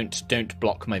 Don't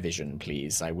block my vision,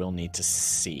 please. I will need to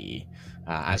see.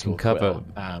 As we can cover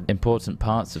important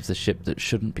parts of the ship that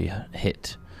shouldn't be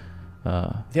hit.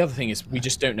 The other thing is, we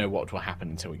just don't know what will happen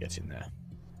until we get in there.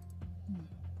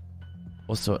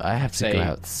 Also, I have to go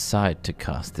outside to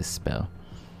cast this spell.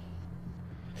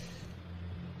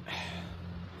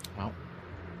 Well,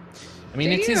 I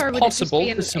mean, it is possible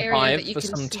to survive for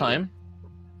some time.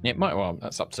 It might. Well,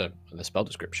 that's up to the spell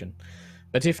description.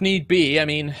 But if need be, I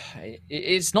mean,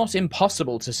 it's not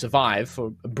impossible to survive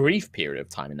for a brief period of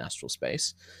time in astral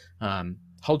space.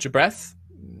 Hold your breath.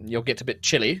 You'll get a bit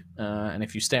chilly, and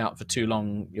if you stay out for too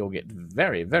long, you'll get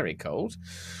very, very cold.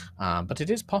 But it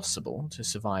is possible to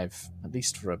survive, at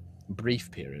least for a brief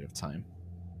period of time.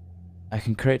 I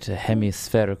can create a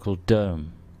hemispherical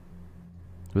dome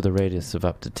with a radius of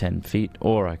up to 10 feet,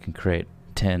 or I can create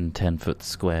 10-foot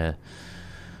square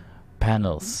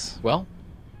panels. Well,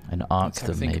 and arc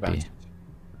them, maybe.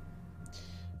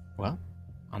 Well,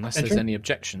 unless there's any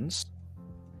objections.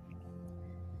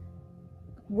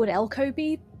 Would Elko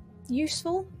be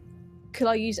useful? Could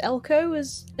I use Elko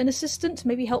as an assistant to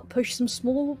maybe help push some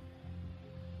small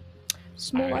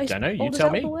I don't know. You ice tell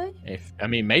out me. the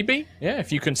way? Maybe. Yeah,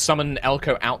 if you can summon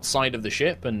Elko outside of the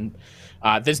ship, and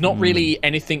there's not really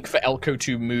anything for Elko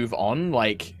to move on.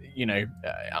 Like,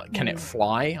 can it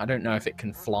fly? I don't know if it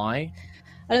can fly.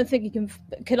 I don't think he can.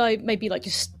 Could I maybe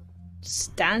just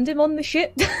stand him on the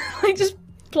ship? Just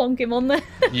plonk him on there.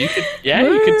 You could,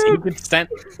 you could stand.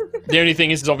 The only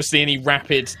thing is obviously any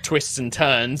rapid twists and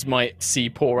turns might see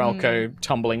poor Elko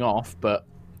tumbling off. But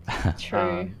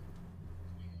true.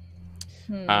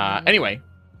 Anyway,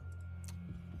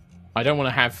 I don't want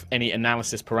to have any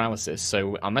analysis paralysis.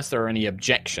 So unless there are any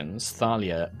objections,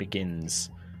 Thalia begins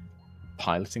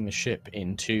piloting the ship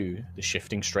into the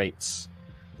Shifting Straits.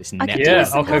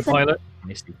 I'll co-pilot.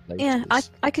 Yeah,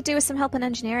 I could do with some help in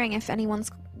engineering if anyone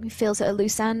feels at a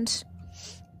loose end.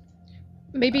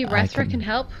 Maybe Rethra can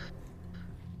help.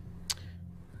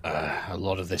 A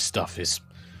lot of this stuff is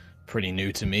pretty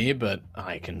new to me, but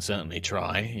I can certainly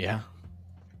try. Yeah.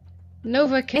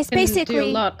 Nova can do a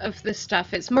lot of this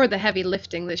stuff. It's more the heavy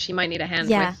lifting that she might need a hand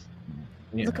with. Yeah,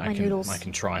 look at my noodles. I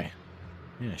can try.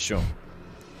 Yeah, sure.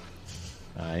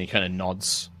 He kind of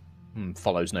nods,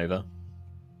 follows Nova.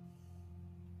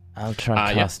 I'll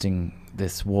try casting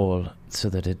this wall so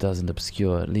that it doesn't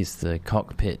obscure at least the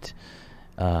cockpit.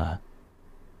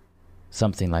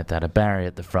 Something like that, a barrier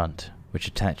at the front, which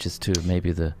attaches to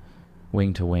maybe the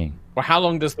wing to wing. Well, how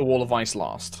long does the wall of ice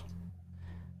last?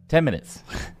 10 minutes.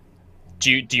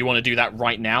 Do you want to do that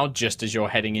right now, just as you're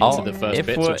heading into the first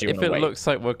bit? Or do you if it looks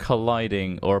like we're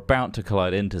colliding or about to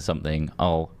collide into something,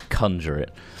 I'll conjure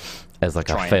it as like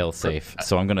a fail-safe.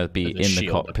 So I'm going to be in the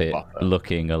cockpit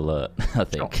looking alert, I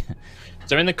think. Sure.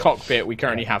 So in the cockpit, we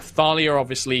currently have Thalia,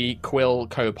 obviously, Quill,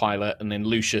 co-pilot, and then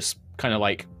Lucius, kind of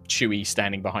like Chewie,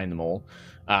 standing behind them all.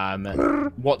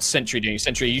 What's Sentry doing?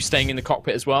 Sentry, are you staying in the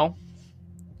cockpit as well?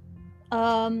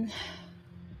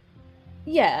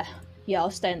 Yeah,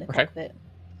 I'll stay in the cockpit.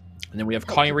 And then we have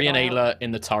Kyrie and Ayla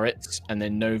in the turrets, and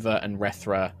then Nova and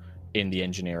Rethra in the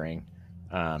engineering.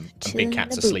 And Big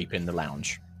Cat's asleep in the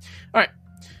lounge. All right,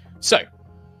 so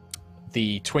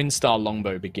the Twin Star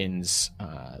Longbow begins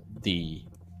the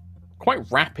quite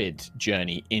rapid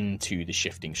journey into the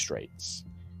Shifting Straits.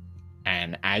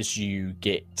 And as you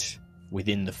get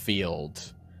within the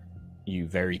field, you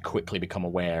very quickly become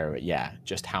aware,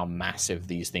 just how massive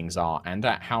these things are and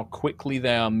at how quickly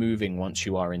they are moving once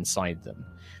you are inside them.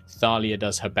 Thalia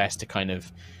does her best to kind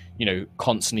of,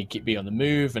 constantly be on the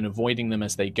move and avoiding them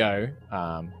as they go,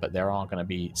 but there are going to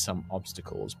be some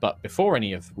obstacles. But before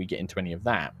we get into any of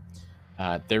that,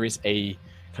 there is a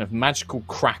kind of magical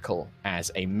crackle as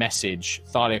a message.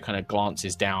 Thalia kind of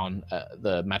glances down at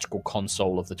the magical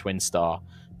console of the Twin Star,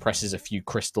 presses a few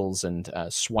crystals and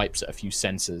swipes at a few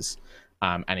sensors,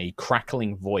 and a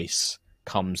crackling voice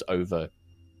comes over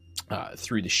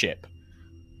through the ship.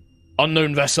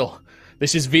 Unknown vessel,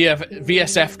 this is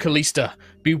VSF Callista.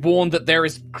 Be warned that there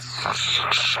is...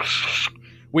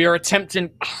 We are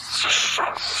attempting...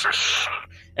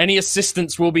 Any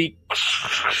assistance will be...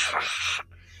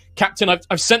 Captain,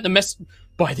 I've sent the mess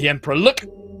by the Emperor. Look!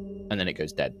 And then it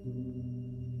goes dead.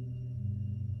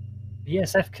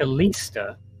 VSF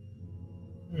Callista?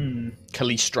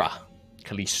 Callistra.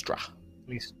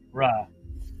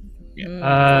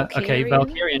 Yeah. Okay,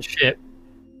 Valkyrian ship,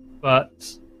 but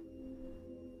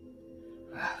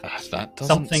that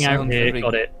something out here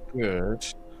got it. Good.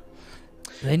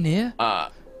 Are they near?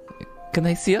 Can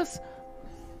they see us?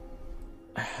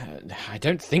 I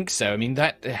don't think so. I mean,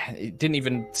 it didn't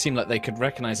even seem like they could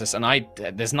recognize us, and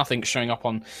there's nothing showing up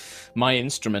on my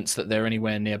instruments that they're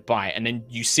anywhere nearby. And then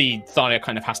you see Thalia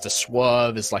kind of has to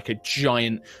swerve as like a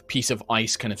giant piece of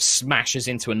ice kind of smashes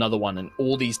into another one, and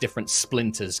all these different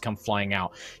splinters come flying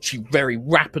out. She very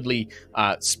rapidly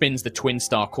spins the Twin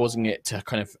Star, causing it to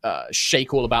kind of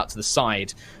shake all about to the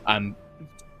side,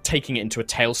 taking it into a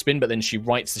tailspin, but then she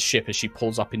rights the ship as she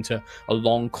pulls up into a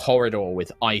long corridor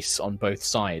with ice on both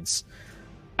sides.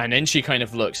 And then she kind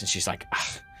of looks and she's like,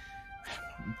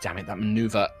 damn it, that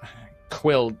maneuver.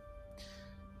 Quill,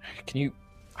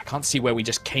 I can't see where we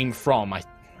just came from. I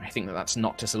think that's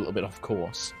knocked us a little bit off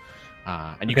course.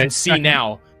 And you can see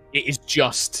now, it is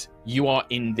just, you are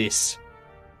in this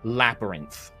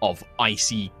labyrinth of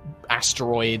icy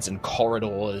asteroids and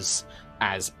corridors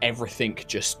as everything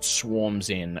just swarms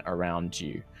in around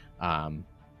you. What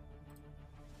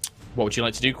would you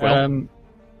like to do, Quill?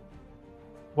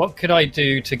 What could I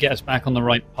do to get us back on the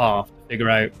right path to figure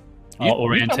out our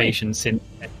orientation since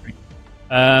entry?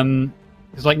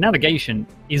 Because navigation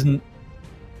isn't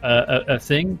a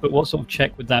thing, but what sort of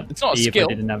check would that be if I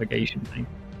did a navigation thing?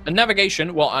 A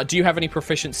navigation? Well, do you have any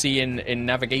proficiency in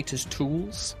navigator's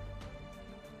tools?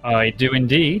 I do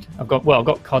indeed. I've got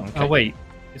Okay. Oh wait.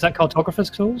 Is that cartographer's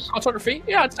tools? Cartography?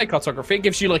 Yeah, I'd say cartography. It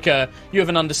gives you you have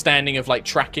an understanding of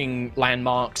tracking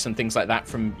landmarks and things like that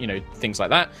from, things like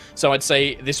that. So I'd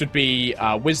say this would be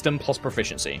wisdom plus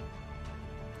proficiency.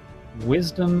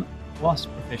 Wisdom plus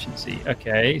proficiency.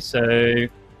 Okay, so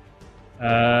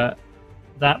that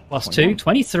plus 2,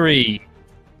 23.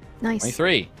 Nice.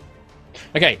 23.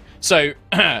 Okay, so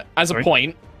as a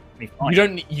point,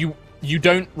 you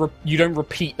don't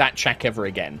repeat that check ever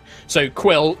again. So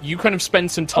Quill, you kind of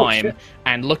spend some time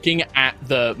and looking at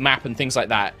the map and things like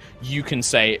that, you can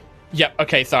say, yep,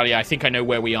 okay, Thalia, I think I know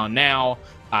where we are now.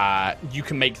 You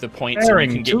can make the points and we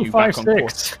can get you back on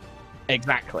course.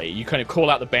 Exactly. You kind of call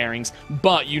out the bearings,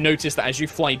 but you notice that as you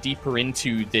fly deeper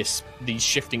into these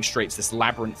shifting straits, this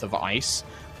labyrinth of ice,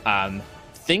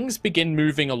 things begin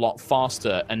moving a lot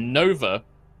faster. And Nova,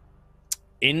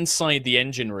 inside the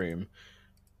engine room,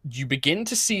 you begin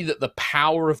to see that the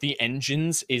power of the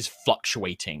engines is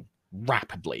fluctuating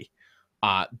rapidly.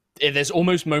 There's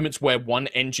almost moments where one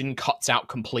engine cuts out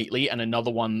completely and another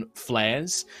one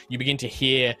flares. You begin to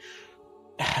hear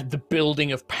the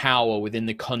building of power within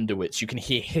the conduits. You can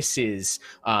hear hisses,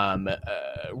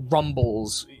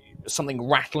 rumbles, something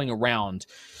rattling around.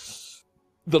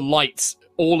 The lights,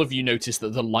 all of you notice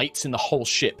that the lights in the whole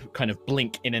ship kind of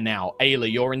blink in and out.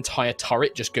 Ayla, your entire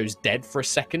turret just goes dead for a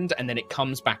second, and then it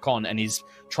comes back on and is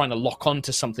trying to lock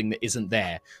onto something that isn't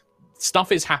there.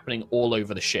 stuff is happening all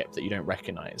over the ship that you don't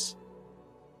recognize.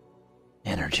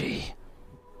 Energy.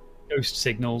 Ghost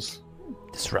signals.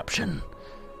 Disruption.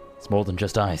 It's more than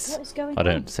just ice. What is going I on?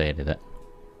 don't say any of that.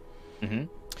 Mm-hmm.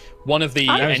 One of the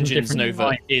engines,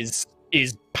 Nova, is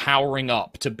powering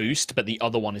up to boost, but the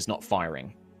other one is not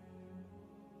firing.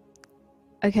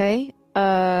 Okay.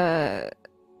 What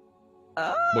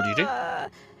do you do?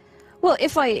 Well,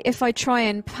 if I try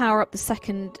and power up the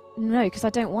second, no, because I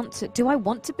don't want to. Do I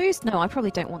want to boost? No, I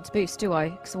probably don't want to boost, do I?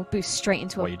 Because I'll boost straight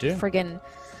into a friggin'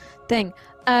 thing.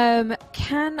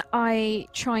 Can I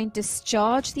try and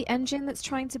discharge the engine that's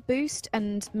trying to boost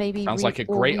and maybe? Sounds like a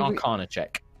great Arcana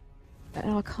check. An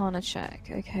Arcana check,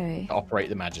 okay. Operate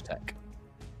the Magitech.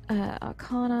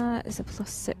 Arcana is a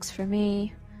 +6 for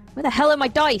me. Where the hell are my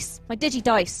dice? My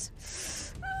digi-dice.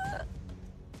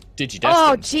 Digi-destined.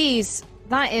 Oh, jeez.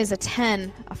 That is a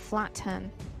 10. A flat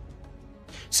 10.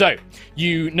 So,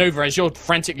 Nova, as you're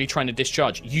frantically trying to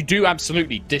discharge, you do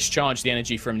absolutely discharge the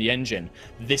energy from the engine.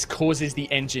 This causes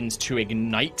the engines to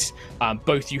ignite.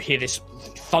 Both you hear this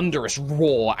thunderous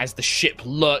roar as the ship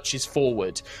lurches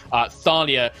forward.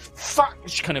 Thalia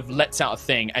kind of lets out a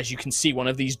thing as you can see one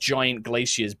of these giant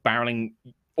glaciers barreling.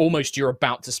 Almost you're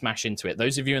about to smash into it.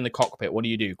 Those of you in the cockpit, what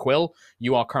do? Quill,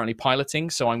 you are currently piloting,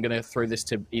 so I'm going to throw this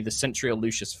to either Sentry or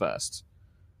Lucius first.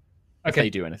 If they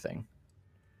do anything.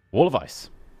 Wall of ice.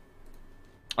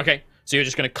 Okay, so you're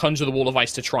just going to conjure the wall of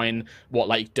ice to try and,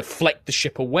 deflect the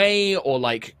ship away, or,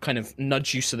 kind of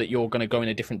nudge you so that you're going to go in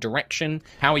a different direction?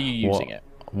 How are you using it?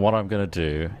 What I'm going to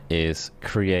do is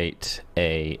create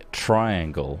a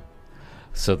triangle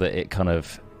so that it kind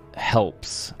of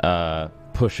helps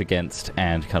push against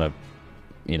and kind of,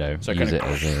 so use it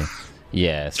as a...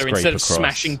 Yeah, so instead of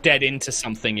smashing dead into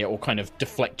something, it will kind of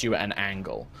deflect you at an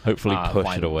angle. Hopefully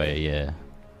push it away, yeah.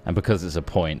 And because it's a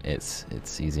point, it's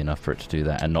easy enough for it to do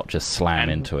that and not just slam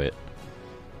into it.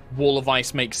 Wall of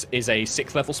Ice is a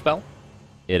 6th level spell?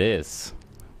 It is.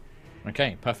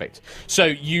 Okay, perfect.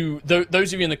 So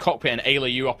those of you in the cockpit, and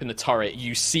Ayla, you up in the turret,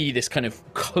 you see this kind of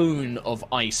cone of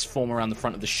ice form around the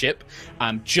front of the ship.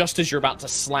 Just as you're about to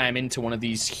slam into one of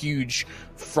these huge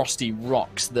frosty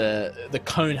rocks, the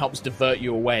cone helps divert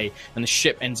you away, and the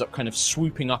ship ends up kind of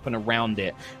swooping up and around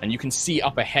it. And you can see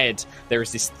up ahead, there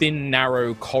is this thin,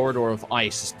 narrow corridor of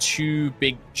ice. 2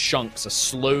 big chunks are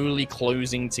slowly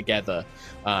closing together.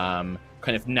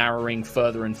 Kind of narrowing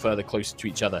further and further closer to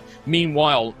each other.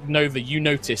 Meanwhile, Nova, you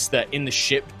notice that in the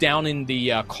ship, down in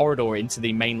the corridor into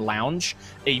the main lounge,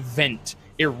 a vent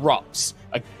erupts.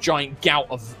 A giant gout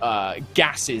of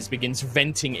gases begins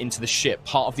venting into the ship.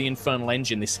 Part of the infernal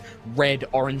engine, this red,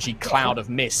 orangey cloud of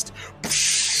mist,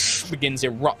 begins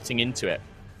erupting into it.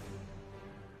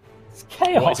 It's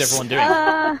chaos. What is everyone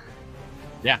doing?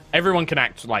 Yeah, everyone can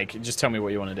act just tell me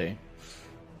what you want to do.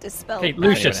 Dispel. Okay,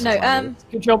 Lucius. No,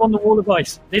 good job on the wall of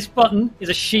ice. This button is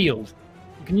a shield.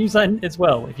 You can use that as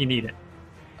well if you need it.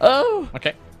 Oh!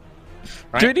 Okay.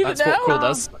 Right, do we need that's it now? what Quill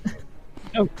does.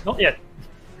 No, not yet.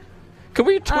 Can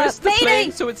we twist the Mayday!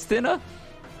 flame so it's thinner?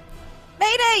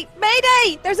 Mayday!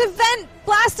 Mayday! There's a vent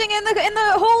blasting in the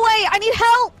hallway. I need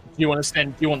help. You want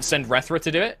to send Rethra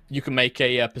to do it? You can make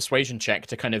a persuasion check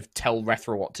to kind of tell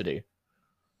Rethra what to do.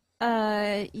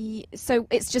 So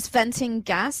it's just venting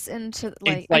gas into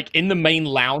like in the main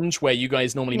lounge where you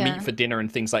guys normally meet for dinner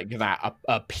and things like that.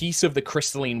 A piece of the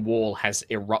crystalline wall has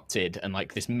erupted and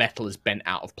this metal is bent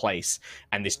out of place,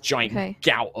 and this giant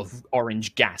gout of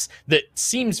orange gas that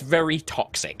seems very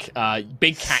toxic.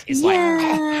 Big Cat is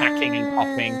hacking and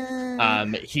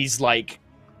coughing. He's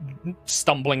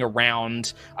stumbling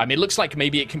around. It looks like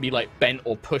maybe it can be bent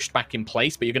or pushed back in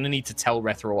place, but you're going to need to tell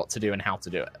Rethra what to do and how to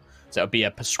do it. So it'll be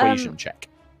a persuasion check.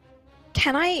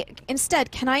 Can I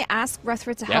ask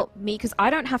Rethra to help me? Because I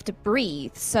don't have to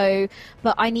breathe,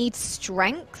 but I need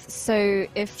strength, so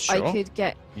if I could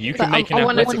get... You can make an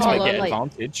athletics to get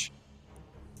advantage.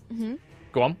 Mm-hmm.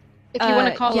 Go on. If you want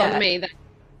to call on me, then...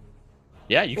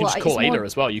 Yeah, you can just call Ayla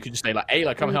as well. You could just say,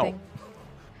 Ayla, come help.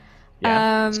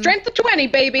 Yeah. Strength of 20,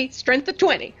 baby! Strength of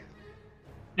 20!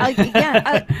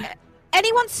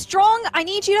 Anyone strong? I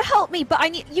need you to help me,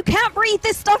 but you can't breathe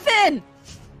this stuff in.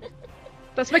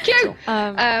 That's my cue.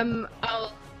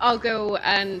 I'll go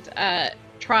and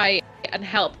try and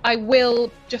help. I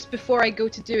will, just before I go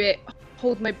to do it,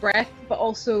 hold my breath, but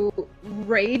also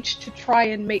rage to try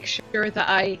and make sure that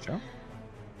I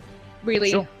really.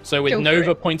 Sure. So with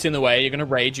Nova pointing the way, you're going to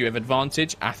rage. You have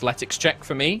advantage. Athletics check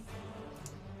for me.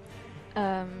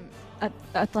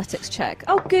 Athletics check.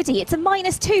 Oh, goody! It's a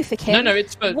 -2 for Kim. No,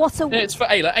 it's for it's for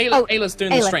Ayla. Ayla's doing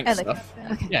the strength stuff.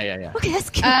 Okay. Yeah. Okay, that's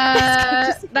good.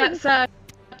 That's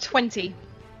 20.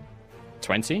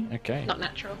 20. Okay. Not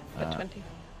natural, but 20.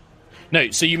 No,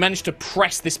 so you manage to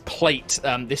press this plate,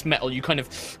 this metal. You kind of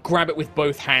grab it with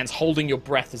both hands, holding your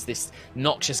breath as this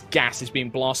noxious gas is being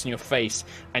blasted in your face,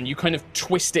 and you kind of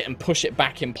twist it and push it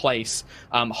back in place,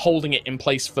 holding it in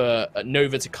place for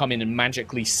Nova to come in and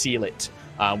magically seal it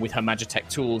with her Magitech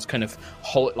tools, kind of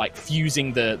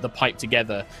fusing the pipe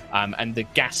together, and the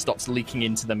gas stops leaking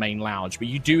into the main lounge. But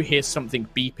you do hear something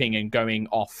beeping and going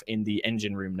off in the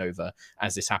engine room, Nova,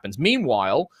 as this happens.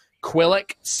 Meanwhile,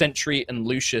 Quillic, Sentry, and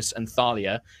Lucius and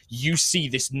Thalia, you see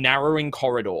this narrowing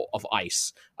corridor of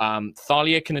ice.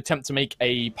 Thalia can attempt to make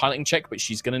a piloting check, but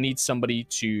she's going to need somebody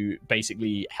to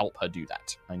basically help her do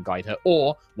that and guide her.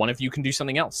 Or one of you can do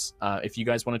something else if you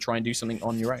guys want to try and do something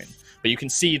on your own. But you can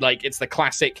see, like, it's the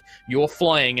classic, you're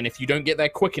flying, and if you don't get there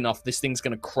quick enough, this thing's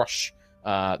going to crush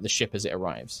the ship as it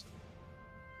arrives.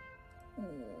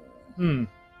 I mean,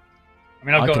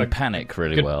 I can panic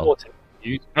really well.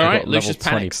 All right, Lucius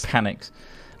panics. Panics.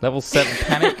 Level 7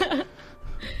 panic.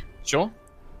 Sure.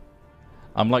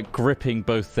 I'm like gripping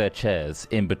both their chairs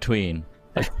in between.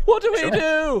 Like, what do we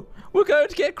do? We're going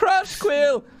to get crushed,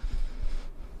 Quill.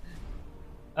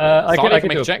 I can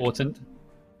make do a check. Portent.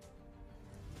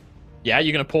 Yeah,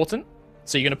 you're going to portent?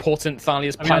 So you're going to portent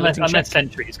Thalia's I mean, piloting unless check?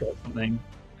 Sentry's got something.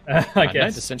 I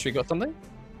guess. Has Sentry got something?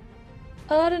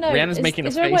 I don't know. Rihanna's making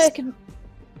is a there face. way I can...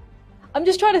 I'm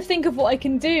just trying to think of what I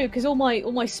can do, because all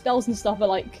my spells and stuff are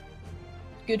like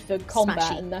good for combat,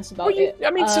 Smashy. and that's about it.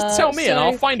 I mean, just tell me, and so-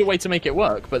 I'll find a way to make it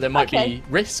work. But there might Okay. be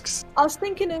risks. I was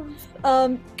thinking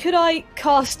of, could I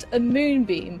cast a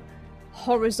moonbeam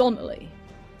horizontally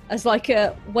as like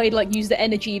a way to like use the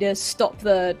energy to stop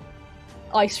the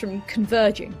ice from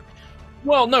converging?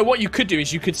 Well, no. What you could do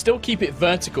is you could still keep it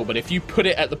vertical, but if you put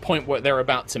it at the point where they're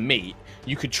about to meet,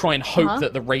 you could try and hope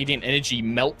that the radiant energy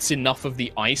melts enough of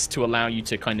the ice to allow you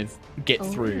to kind of get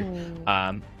through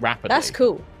rapidly. That's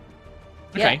cool.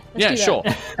 Okay. Yeah, Yeah, let's sure.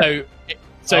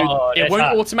 So it there's won't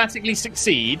that. automatically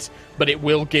succeed, but it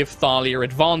will give Thalia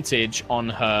advantage on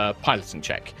her piloting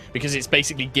check because it's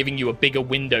basically giving you a bigger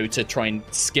window to try and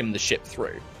skim the ship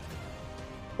through.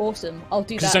 Awesome. I'll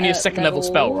do that. Because it's only a second level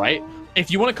spell, right? If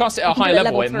you want to cast it at a can do high it at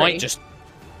level, level it might 3. just.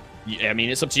 Yeah, I mean,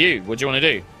 it's up to you. What do you want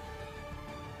to do?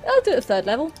 I'll do it at third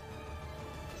level.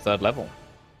 Third level.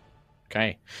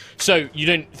 Okay. So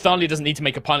Thalia doesn't need to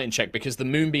make a piloting check because the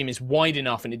moonbeam is wide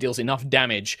enough and it deals enough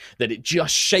damage that it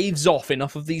just shaves off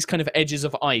enough of these kind of edges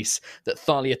of ice that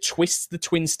Thalia twists the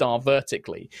twin star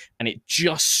vertically and it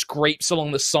just scrapes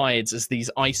along the sides as these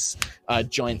ice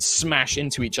giants smash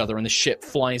into each other and the ship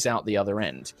flies out the other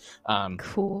end.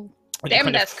 Cool. And you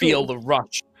kind of feel the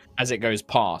rush as it goes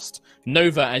past.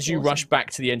 Nova, as you rush back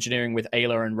to the engineering with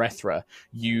Ayla and Rethra,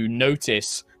 you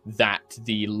notice that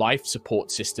the life support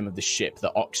system of the ship,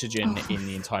 the oxygen in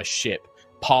the entire ship,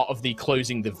 part of the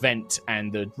closing the vent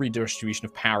and the redistribution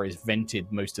of power is vented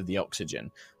most of the oxygen,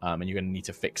 and you're going to need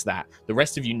to fix that. The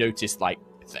rest of you notice like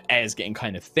the air's getting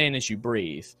kind of thin as you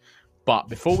breathe. But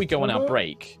before we go on our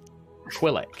break,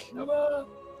 Quillic,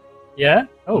 Yeah?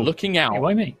 Oh, looking out,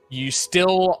 why me? you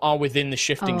still are within the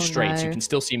Shifting Oh, Straits. no. You can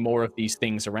still see more of these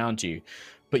things around you.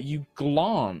 But you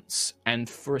glance, and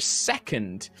for a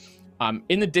second,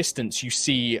 in the distance, you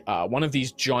see one of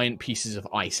these giant pieces of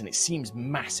ice, and it seems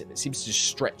massive. It seems to just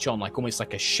stretch on like almost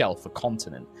like a shelf, a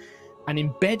continent. And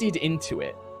embedded into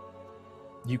it,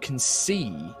 you can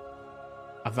see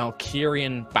a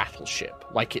Valkyrian battleship.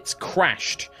 Like it's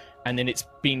crashed, and then it's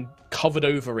been covered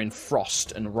over in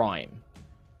frost and rime.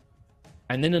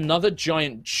 And then another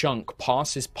giant chunk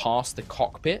passes past the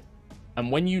cockpit,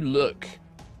 and when you look,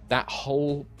 that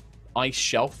whole ice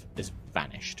shelf is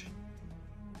vanished.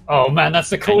 Oh man, that's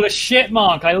the coolest shit,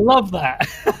 Mark. I love that.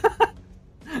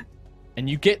 And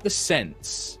you get the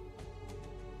sense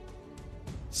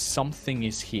something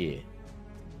is here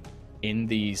in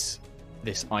this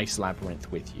ice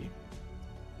labyrinth with you.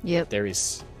 Yep. There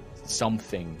is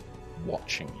something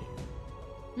watching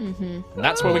you. Mm-hmm. And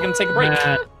that's where we're going to take a break.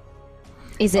 Man.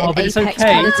 Is it Oh, but it's Apex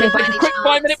okay. Predator by any Quick chance?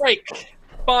 5-minute break.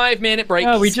 5-minute break.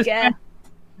 Oh, we just Yeah.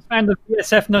 found the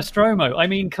VSF Nostromo. I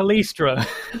mean, Calistro.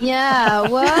 Yeah,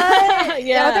 what?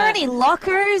 Yeah. Are there any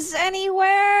lockers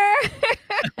anywhere?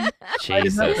 I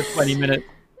didn't know for Jesus. 20 minutes.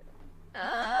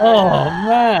 Oh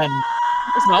man.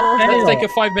 It's not. Let's Okay. take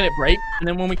a 5-minute break, and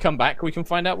then when we come back, we can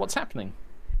find out what's happening.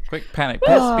 Quick panic. Piss,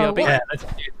 Oh, BRB. Yeah, let's do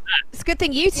It's a good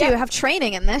thing you two have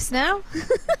training in this now.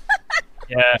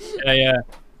 yeah.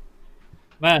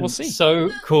 Man, We'll see. so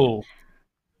cool.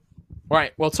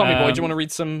 Right. Well, Tommy boy, do you Um, want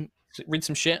to read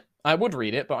some shit? I would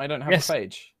read it, but I don't have Yes. a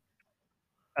page.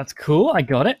 That's cool. I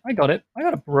got it,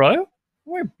 bro.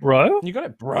 Where, bro? You got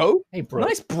it, bro. Hey, bro.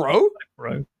 Nice, bro.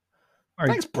 bro. All right,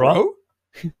 Thanks, bro.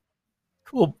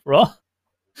 Cool, bro.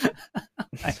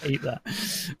 I hate that.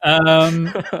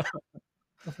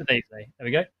 What's the date today? There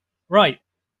we go. Right.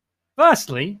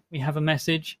 Firstly, we have a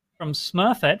message from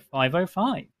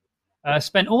Smurfette505.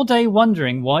 Spent all day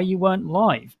wondering why you weren't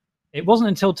live. It wasn't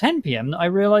until 10 p.m. that I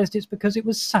realized it's because it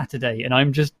was Saturday and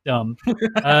I'm just dumb.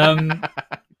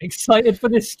 Excited for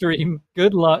this stream.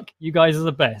 Good luck. You guys are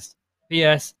the best.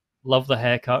 P.S. Love the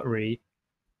haircut, Ree.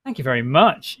 Thank you very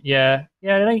much. Yeah, it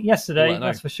ain't yesterday,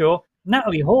 that's for sure.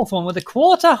 Natalie Hawthorne with a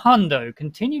 $250.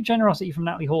 Continued generosity from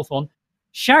Natalie Hawthorne.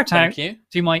 Shout out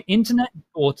to my internet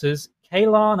daughters,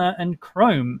 Kaylana and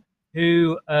Chrome,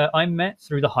 who I met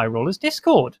through the High Rollers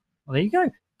Discord. Well, there you go.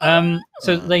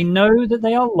 So they know that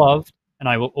they are loved, and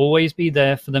I will always be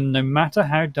there for them, no matter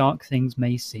how dark things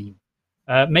may seem.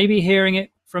 Maybe hearing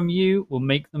it from you will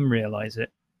make them realize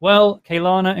it. Well,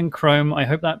 Kaylana and Chrome, I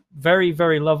hope that very,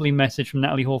 very lovely message from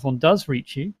Natalie Hawthorne does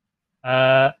reach you,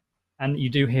 and you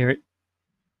do hear it.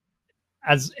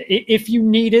 As if you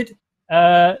need it,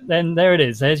 then there it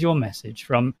is. There's your message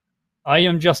from I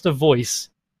am just a voice,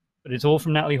 but it's all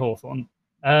from Natalie Hawthorne.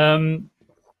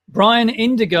 Brian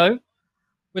Indigo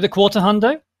with a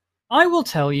 $250. I will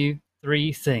tell you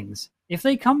 3 things. If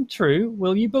they come true,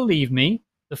 will you believe me?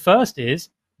 The first is,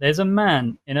 there's a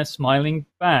man in a smiling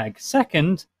bag.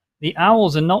 Second, the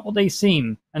owls are not what they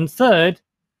seem. And third,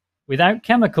 without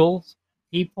chemicals,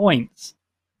 he points.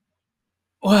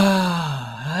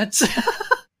 What?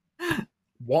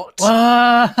 What?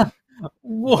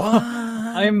 What?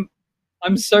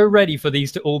 I'm so ready for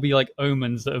these to all be like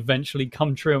omens that eventually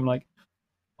come true. I'm like,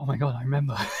 oh my god, I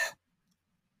remember.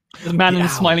 The man in the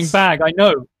smiling bag, I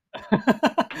know.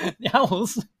 The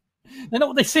owls, they're not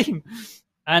what they seem.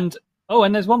 And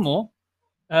there's one more.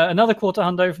 Another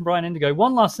 $250 from Brian Indigo.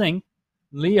 One last thing.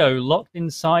 Leo locked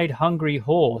inside hungry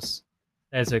horse.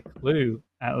 There's a clue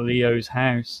at Leo's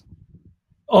house.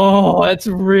 Oh, that's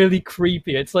really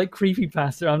creepy. It's like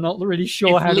creepypasta. I'm not really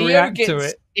sure how to react to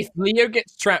it. If Leo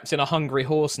gets trapped in a hungry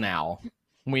horse now,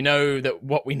 we know that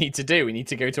what we need to do. We need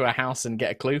to go to her house and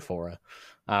get a clue for her.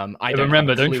 Don't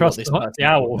trust the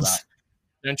owls.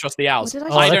 Don't trust the owls.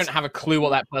 I don't have a clue what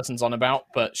that person's on about,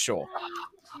 but sure.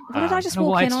 What did I just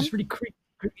walk in on? It's just really creepy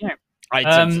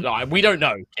out. We don't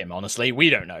know, Kim. Honestly, we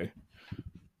don't know.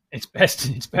 It's best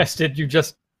that you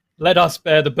just let us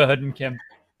bear the burden, Kim.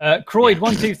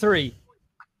 Croyd123.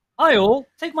 Hi all,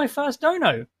 take my first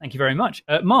dono. Thank you very much,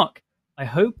 Mark. I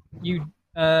hope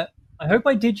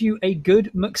I did you a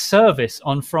good McService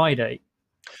on Friday.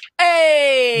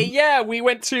 Hey, yeah, we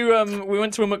went to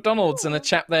a McDonald's, and a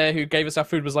chap there who gave us our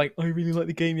food was like, I really liked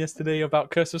the game yesterday about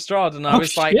Curse of Strahd, and I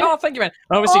was like, oh, thank you, man.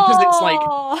 And obviously, because it's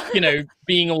like,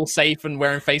 being all safe and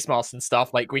wearing face masks and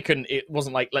stuff, like it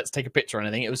wasn't like, let's take a picture or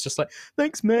anything. It was just like,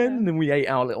 thanks, man. And then we ate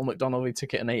our little McDonald's, we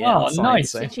took it and ate it outside.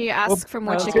 Nice. So. Did you ask for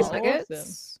more chicken nuggets?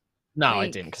 Awesome. No, I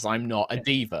didn't, because I'm not a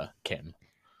diva, Kim.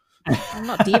 I'm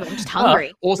not diva, I'm just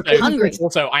hungry.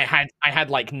 Also, I had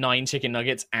like 9 chicken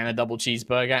nuggets and a double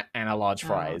cheeseburger and a large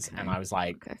fries, and I was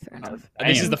like, fair enough.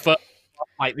 this is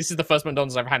the first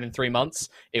McDonald's I've had in 3 months.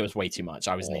 It was way too much.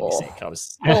 I was nearly sick. I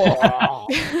was.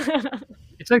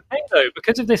 It's okay though,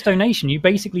 because of this donation, you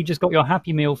basically just got your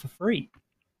Happy Meal for free.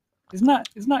 Isn't that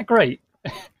great?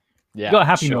 Yeah, you got a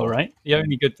Happy Meal, right? The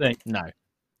only good thing. No.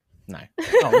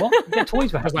 Oh, what? You get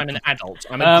toys for Because I'm an adult.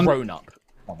 I'm a grown-up.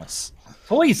 Promise.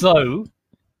 Toys though,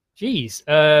 jeez.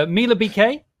 Mila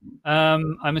BK.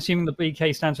 I'm assuming the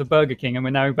BK stands for Burger King, and we're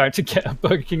now about to get a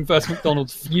Burger King versus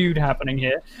McDonald's feud happening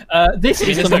here. This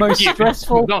is the most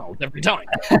stressful. McDonald's every time.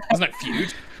 There's no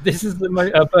feud. This is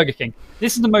the Burger King.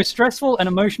 This is the most stressful and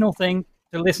emotional thing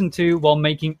to listen to while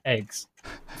making eggs.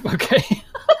 Okay.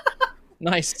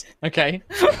 Nice. Okay.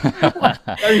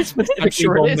 Very specifically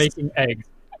while making eggs.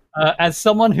 As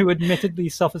someone who admittedly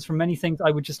suffers from many things, I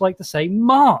would just like to say,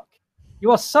 Mark, you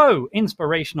are so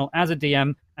inspirational as a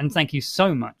DM, and thank you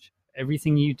so much for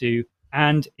everything you do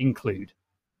and include.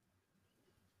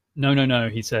 No,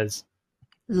 he says.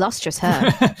 Lustrous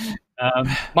hair.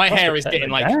 My hair is getting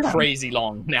like crazy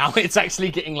long now. It's actually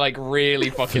getting like really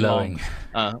fucking long.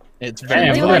 It's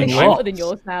very shorter than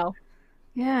yours now.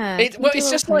 Yeah. It's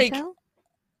just like.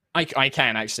 I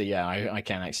can actually, yeah, I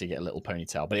can actually get a little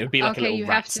ponytail, but it would be like a little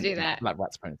rat's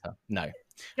ponytail. No.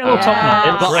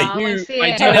 Great.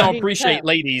 I do now appreciate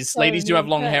ladies who have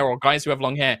long hair or guys who have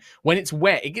long hair. When it's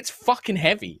wet, it gets fucking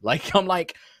heavy. Like, I'm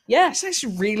like, yeah, it's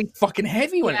actually really fucking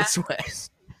heavy when it's wet.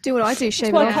 Do what I do, shave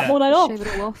it off. Shave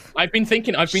it all off. I've been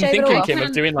thinking, Kim,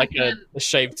 of doing like a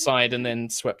shaved side and then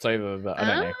swept over, but I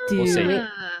don't know. We'll see.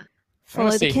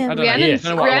 Follow the Kim.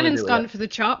 Rhiannon's gone for the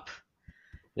chop.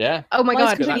 Yeah. Oh my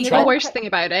god! The worst thing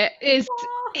about it is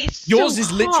it's yours so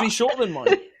is literally shorter than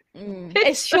mine.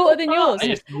 It's shorter than yours.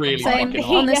 It's really Same. fucking The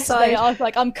hard. heat On this yesterday, side. I was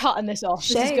like, I'm cutting this off.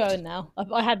 This is Shaved. going now.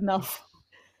 I had enough.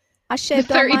 I The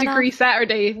shaved all 30-degree mine off.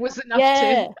 Saturday was enough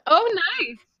Yeah. to. Oh,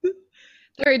 nice.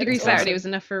 30-degree That's Saturday awesome. was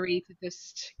enough for Ree to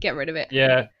just get rid of it.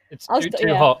 Yeah, it's I was- too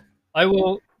yeah. hot. I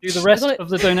will do the rest on it. of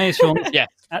the donation Yeah.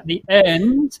 at the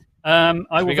end. I we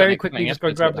will got very next quickly thing, just go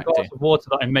let's grab go the back glass to. of water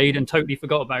that I made and totally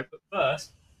forgot about. But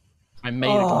first, I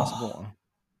made a glass of water.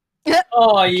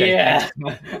 oh Okay. yeah,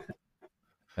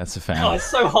 That's a oh, fan. it's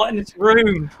so hot in this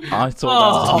room. I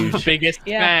thought that was a huge. Biggest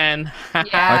Yeah. fan.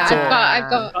 Yeah, I've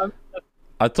got.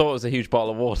 I thought it was a huge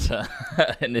bottle of water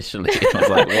initially. I was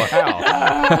like,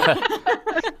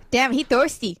 wow. Damn, he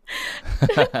thirsty.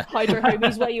 Hydro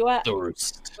homies, where you at?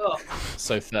 Thirst. Oh.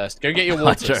 So thirst. Go get your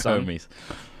water, Hydro son. homies.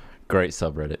 Great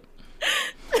subreddit.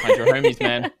 Hydro homies,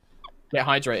 man. Get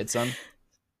hydrated, son.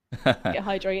 Get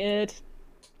hydrated.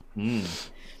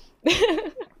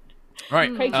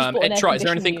 Right. Craig just bought an Ed, try. Is there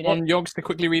air anything conditioning on Yogs to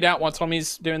quickly read out while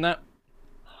Tommy's doing that?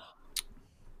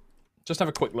 Just have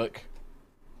a quick look.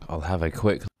 I'll have a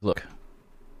quick look.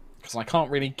 Because I can't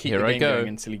really keep Here the I game go. going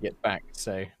until he gets back,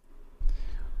 so...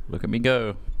 Look at me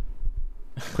go.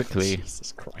 Quickly.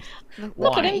 Jesus Christ. Look at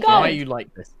Why? him go. Why are you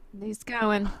like this? He's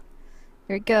going.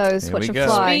 Here he goes. Here Watch we him go.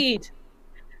 fly.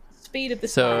 Speed of the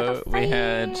So we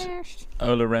had Fish.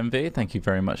 Ola Renvi, thank you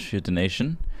very much for your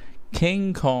donation.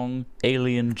 King Kong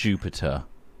Alien Jupiter,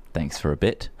 thanks for a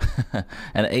bit.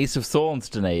 And Ace of Thorns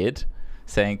donated,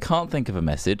 saying, can't think of a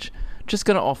message, just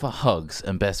gonna offer hugs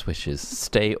and best wishes.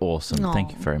 Stay awesome. Aw.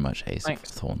 Thank you very much, Ace Thanks.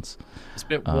 of Thorns. It's a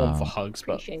bit warm for Um, hugs,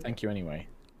 but appreciate it. thank you anyway.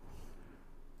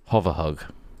 Hover hug.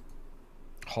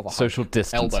 Hover hug. Social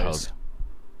distance Elbows. hug.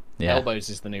 Yeah. Elbows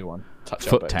is the new one. Touch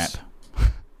Foot elbows. tap.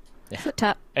 Foot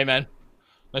tap. Hey, man.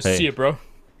 Nice Hey. to see you, bro.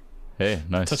 Hey,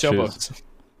 nice. Touch cheers. elbows.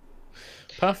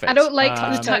 Perfect. I don't like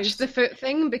Um, the touch the foot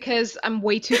thing because I'm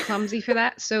way too clumsy for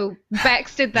that. So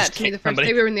Bex did that Just to me the kick first somebody.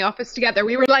 day we were in the office together.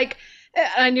 We were like,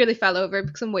 I nearly fell over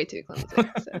because I'm way too clumsy.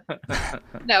 So.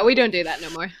 No, we don't do that no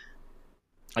more.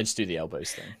 I just do the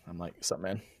elbows thing. I'm like, what's up,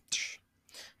 man?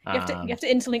 You have to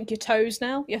interlink your toes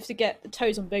now. You have to get the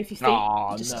toes on both your feet.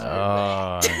 Oh, Just- no.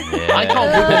 Oh, I yeah.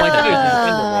 can't wiggle my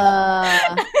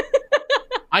toes independently. Uh,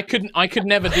 I could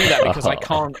never do that because I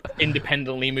can't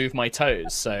independently move my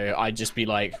toes. So I'd just be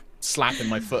like slapping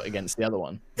my foot against the other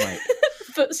one. Like,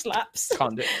 Foot slaps.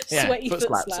 can't do. Yeah, Sweaty foot foot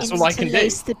slaps. slaps. That's all I can do.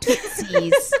 interlace the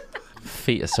tootsies.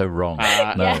 Feet are so wrong. no.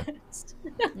 Yeah.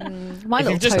 My If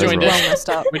little you've just toes are joined all us, messed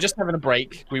up. We're just having a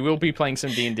break. We will be playing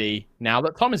some D&D now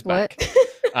that Tom is back. What?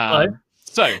 Hello.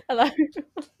 So, Hello.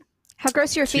 How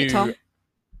gross are your feet, To- Tom?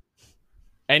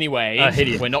 anyway,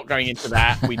 hideous. we're not going into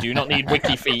that. We do not need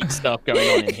wiki feet stuff going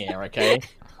on in here, okay?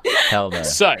 Hell no.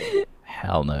 So,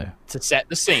 Hell no. to set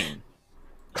the scene,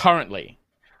 currently,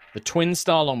 the Twin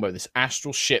Star Longbow, this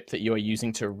astral ship that you are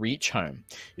using to reach home,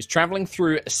 is traveling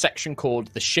through a section called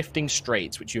the Shifting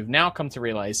Straits, which you have now come to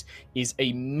realize is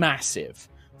a massive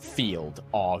field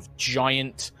of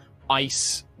giant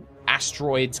ice,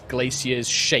 asteroids, glaciers,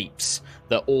 shapes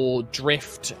that all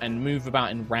drift and move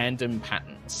about in random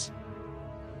patterns.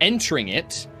 Entering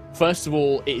it, first of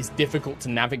all, it is difficult to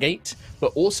navigate, but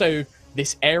also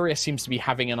this area seems to be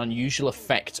having an unusual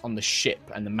effect on the ship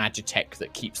and the magitech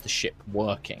that keeps the ship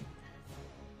working.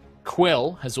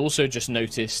 Quill has also just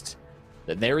noticed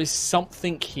that there is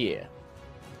something here.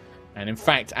 And in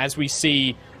fact, as we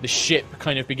see the ship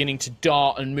kind of beginning to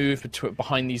dart and move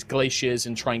behind these glaciers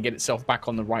and try and get itself back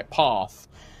on the right path,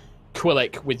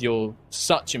 Quillic, with your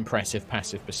such impressive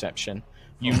passive perception,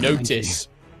 you notice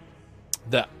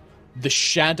that the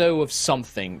shadow of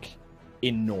something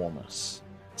enormous,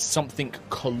 something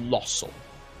colossal,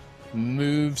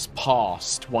 moves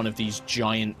past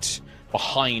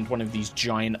behind one of these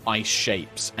giant ice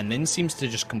shapes, and then seems to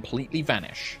just completely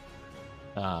vanish.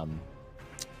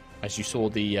 As you saw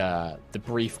the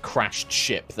brief crashed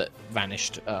ship that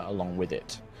vanished along with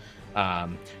it.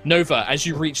 Nova, as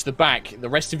you reach the back, the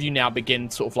rest of you now begin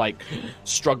sort of like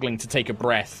struggling to take a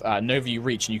breath. Nova, you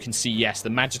reach and you can see, yes, the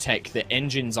Magitech, the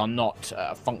engines are not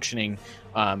functioning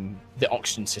the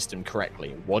oxygen system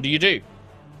correctly. What do you do?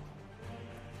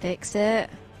 Fix it.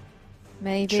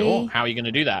 Maybe. Sure. How are you going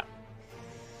to do that?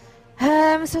 So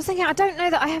I was thinking, I don't know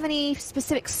that I have any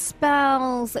specific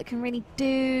spells that can really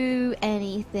do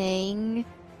anything.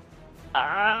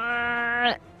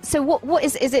 So what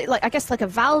is it like? I guess like a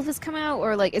valve has come out,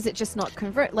 or like is it just not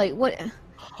convert? Like what?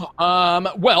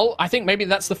 Well, I think maybe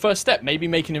that's the first step. Maybe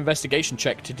make an investigation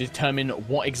check to determine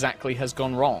what exactly has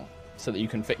gone wrong, so that you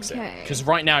can fix it. Okay. Because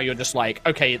right now you're just like,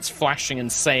 okay, it's flashing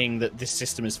and saying that this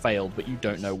system has failed, but you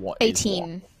don't know what.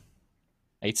 18.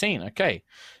 18. Okay.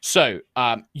 So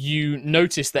you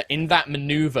notice that in that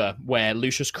maneuver where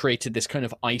Lucius created this kind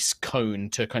of ice cone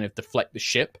to kind of deflect the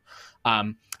ship,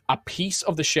 a piece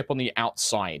of the ship on the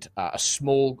outside, a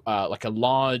small, like a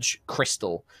large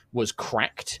crystal, was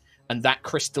cracked. And that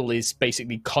crystal is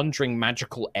basically conjuring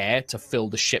magical air to fill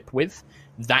the ship with.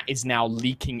 That is now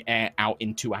leaking air out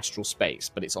into astral space,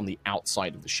 but it's on the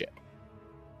outside of the ship.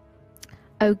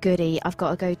 Oh goody, I've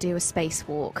got to go do a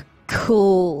spacewalk.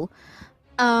 Cool.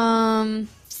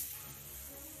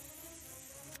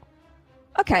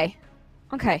 Okay.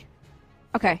 I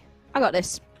got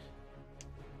this.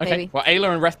 Okay. Maybe. Well,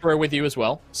 Ayla and Rethra are with you as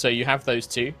well, so you have those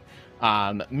two.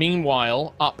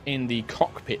 Meanwhile, up in the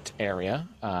cockpit area,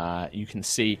 you can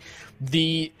see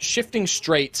the Shifting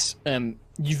Straits.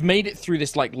 You've made it through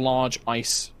this like large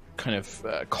ice kind of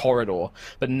corridor,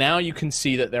 but now you can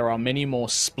see that there are many more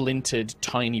splintered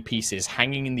tiny pieces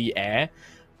hanging in the air.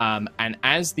 And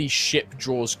as the ship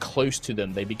draws close to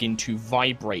them, they begin to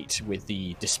vibrate with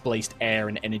the displaced air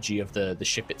and energy of the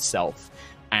ship itself.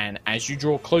 And as you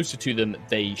draw closer to them,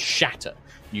 they shatter.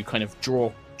 You kind of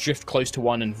drift close to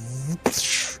one and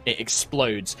it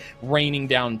explodes, raining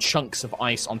down chunks of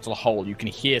ice onto the hull. You can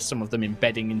hear some of them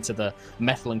embedding into the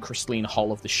metal and crystalline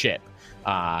hull of the ship.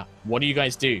 What do you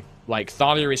guys do? Like,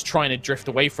 Thalia is trying to drift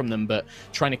away from them, but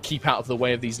trying to keep out of the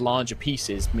way of these larger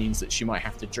pieces means that she might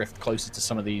have to drift closer to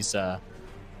some of these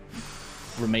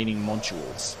remaining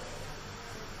modules.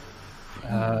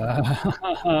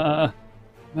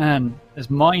 Man, there's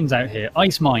mines out here.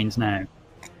 Ice mines now.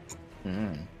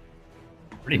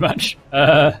 Pretty much.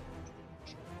 No.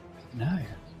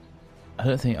 I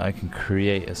don't think I can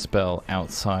create a spell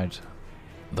outside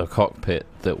the cockpit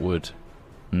that would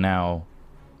now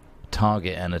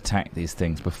target and attack these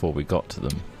things before we got to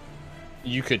them.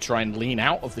 You could try and lean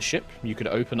out of the ship. You could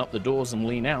open up the doors and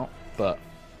lean out, but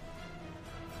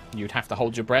you'd have to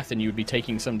hold your breath and you would be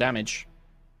taking some damage.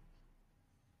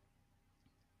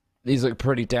 These look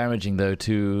pretty damaging, though,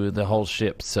 to the whole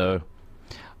ship, so...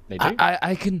 They do.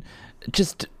 I can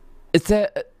just... Is there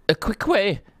a quick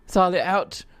way, Thalia,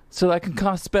 out so I can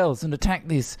cast spells and attack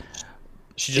these?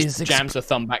 She just jams her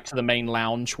thumb back to the main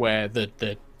lounge where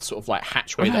the sort of like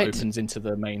hatchway that opens into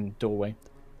the main doorway.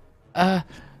 How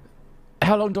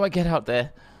long do I get out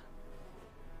there?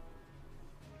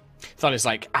 Thalia's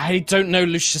like, I don't know,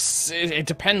 Lucius. It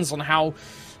depends on how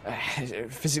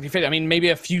physically fit. I mean, maybe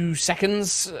a few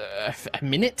seconds, a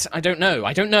minute? I don't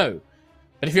know.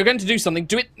 But if you're going to do something,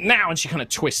 do it now. And she kind of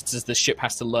twists as the ship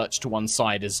has to lurch to one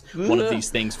side as one of these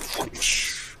things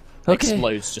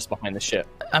explodes just behind the ship.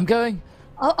 I'm going.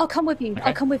 I'll come with you. Okay.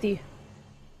 I'll come with you.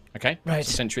 Okay. Right.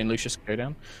 Sentry and Lucius go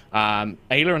down.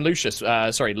 Ayla and Lucius.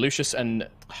 Lucius and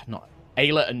not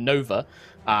Ayla and Nova.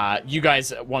 You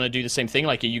guys want to do the same thing?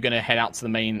 Like, are you going to head out to the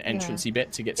main entrance-y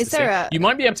bit to get to the thing? You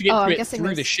might be able to get to it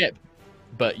through the ship,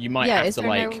 but you might have to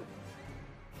like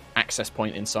access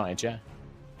point inside. Yeah.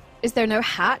 Is there no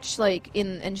hatch like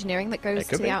in engineering that goes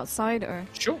to the outside, or?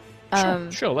 Sure.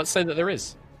 Let's say that there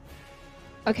is.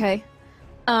 Okay.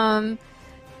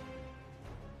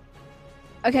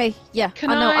 Okay. Yeah.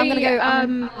 I'm gonna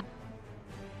go.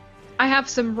 I have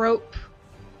some rope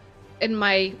in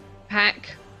my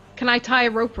pack. Can I tie a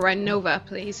rope around Nova,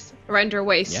 please? Around her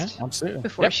waist. Yeah, absolutely.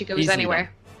 Before she goes anywhere.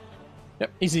 Done.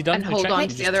 Yep, easy done. And hold on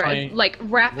to the other end. Like,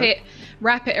 wrap it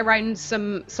around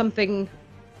something,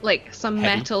 like some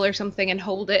metal or something, and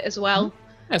hold it as well.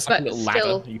 Yeah, it's like a little ladder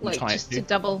still, you can like, tie just it to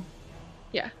double.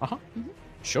 Yeah.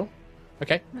 Sure.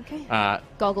 Okay. Okay.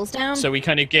 Goggles down. So we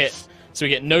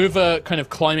get Nova kind of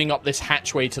climbing up this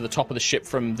hatchway to the top of the ship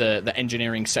from the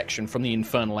engineering section, from the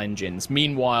infernal engines.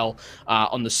 Meanwhile,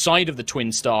 on the side of the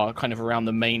Twin Star, kind of around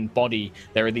the main body,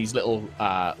 there are these little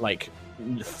like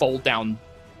fold-down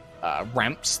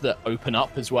ramps that open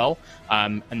up as well.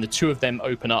 And the two of them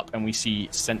open up, and we see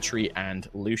Sentry and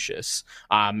Lucius.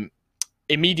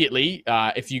 Immediately,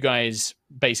 if you guys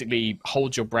basically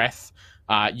hold your breath,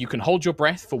 you can hold your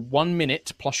breath for 1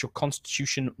 minute plus your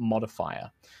Constitution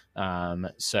modifier.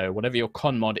 So whatever your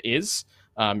con mod is,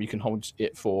 you can hold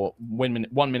it for 1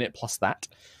 minute plus that.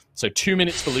 So 2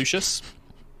 minutes for Lucius.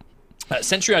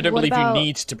 Sentry, I don't believe you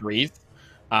need to breathe.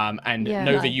 And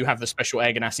Nova, you have the special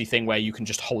Air Ganassi thing where you can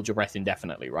just hold your breath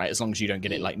indefinitely, right? As long as you don't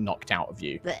get it like knocked out of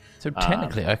you. So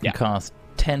technically, I can cast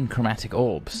 10 chromatic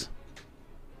orbs.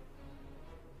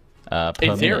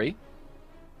 In theory,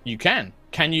 you can.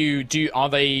 Can you do? Do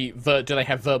they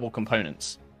have verbal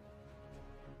components?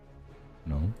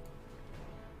 No.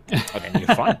 Okay,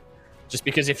 you're fine. Just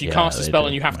because if you cast a spell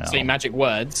and you have to say magic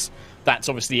words, that's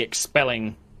obviously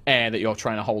expelling air that you're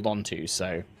trying to hold on to.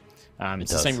 So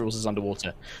It's the same rules as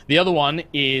underwater. The other one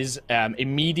is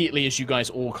immediately as you guys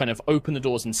all kind of open the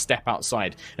doors and step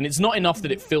outside. And it's not enough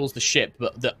that it fills the ship,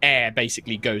 but the air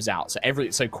basically goes out. So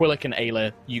Quillic and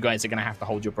Ayla, you guys are going to have to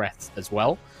hold your breath as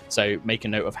well. So make a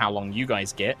note of how long you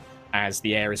guys get as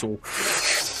the air is all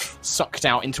sucked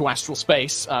out into astral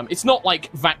space. It's not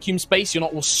like vacuum space. You're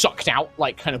not all sucked out,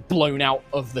 like kind of blown out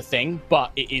of the thing,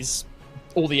 but it is...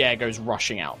 all the air goes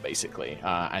rushing out, basically,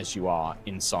 as you are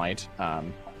inside.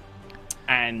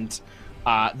 And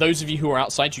those of you who are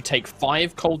outside, you take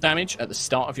 5 cold damage at the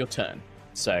start of your turn.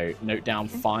 So note down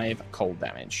 5 cold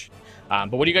damage.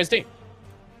 But what do you guys do?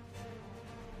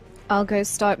 I'll go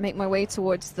make my way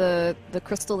towards the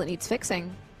crystal that needs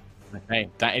fixing. Okay,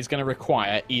 that is going to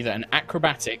require either an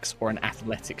acrobatics or an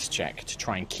athletics check to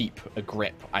try and keep a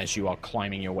grip as you are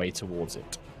climbing your way towards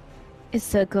it. Is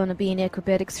there gonna be an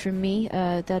acrobatics from me?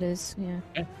 That is, yeah.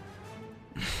 Okay.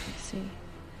 Let's see.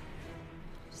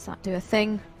 Does that do a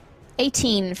thing?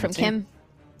 18 from 18. Kim.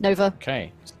 Nova.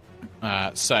 Okay.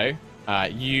 So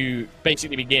you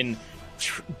basically begin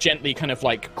gently kind of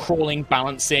like crawling,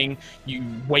 balancing. You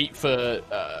wait for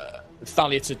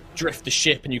Thalia to drift the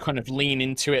ship, and you kind of lean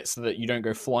into it so that you don't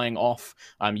go flying off,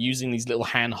 using these little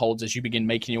handholds as you begin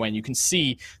making your way. And you can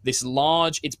see this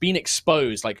large, it's been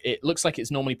exposed, like it looks like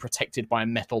it's normally protected by a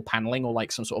metal paneling or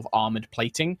like some sort of armored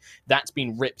plating. That's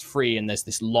been ripped free, and there's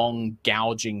this long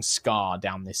gouging scar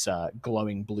down this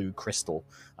glowing blue crystal.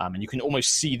 And you can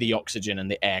almost see the oxygen and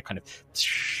the air kind of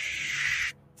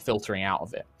filtering out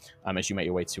of it as you make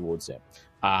your way towards it.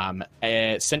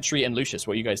 Sentry and Lucius,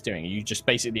 what are you guys doing? Are you just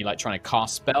basically like trying to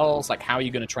cast spells? Like, how are you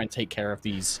going to try and take care of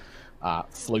these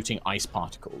floating ice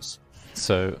particles?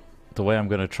 So the way I'm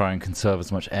going to try and conserve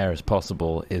as much air as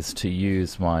possible is to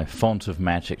use my font of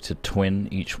magic to twin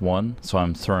each one. So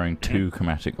I'm throwing 2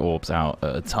 chromatic orbs out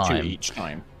at a time. 2 each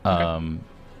time.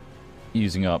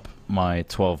 Using up my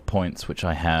 12 points, which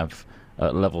I have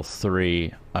at level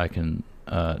 3. I can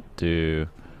do...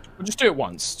 Well, just do it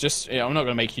once. Just I'm not going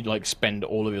to make you like spend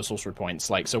all of your sorcery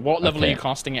points. Like, so what level are you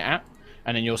casting it at?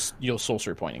 And then you're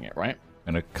sorcery pointing it, right?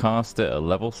 I'm going to cast it at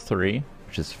level 3,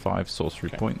 which is 5 sorcery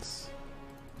points,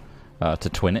 to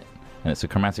twin it. And it's a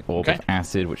chromatic orb of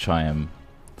acid, which I am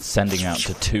sending out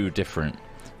to 2 different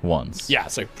ones. Yeah,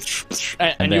 so...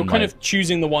 And you're kind of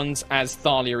choosing the ones as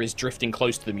Thalia is drifting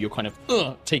close to them. You're kind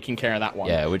of taking care of that one.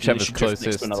 Yeah, whichever's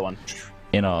closest to another one.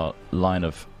 In our line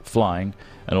of flying.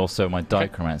 And also my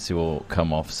dichromancy will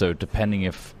come off. So depending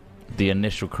if the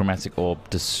initial chromatic orb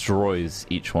destroys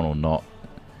each one or not,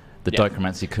 the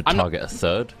dichromancy could target a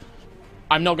third.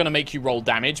 I'm not going to make you roll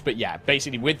damage, but yeah,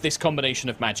 basically with this combination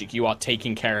of magic, you are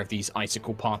taking care of these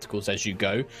icicle particles as you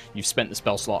go. You've spent the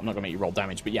spell slot. I'm not going to make you roll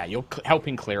damage, but yeah, you're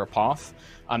helping clear a path.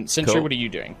 Sentry, what are you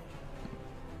doing?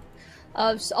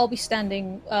 So I'll be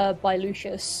standing by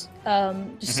Lucius,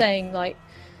 just saying, like,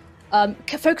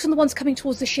 focus on the ones coming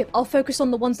towards the ship. I'll focus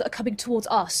on the ones that are coming towards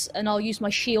us, and I'll use my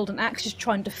shield and axe to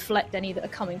try and deflect any that are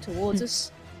coming towards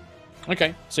us.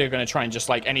 Okay, so you're going to try and just,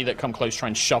 like, any that come close, try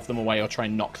and shove them away or try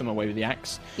and knock them away with the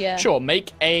axe? Yeah. Sure,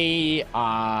 make a...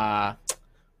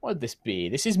 what would this be?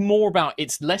 This is more about...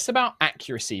 It's less about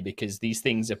accuracy, because these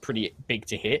things are pretty big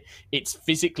to hit. It's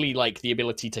physically, like, the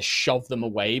ability to shove them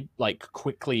away, like,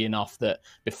 quickly enough that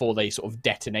before they sort of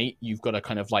detonate, you've got to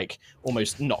kind of, like,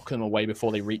 almost knock them away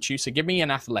before they reach you. So give me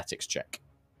an athletics check.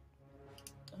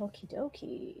 Okie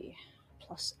dokie.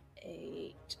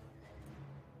 +8.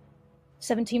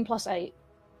 17 + 8.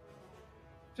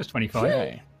 Just 25.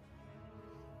 Okay.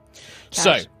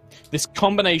 So... this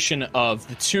combination of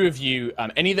the 2 of you,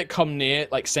 any that come near,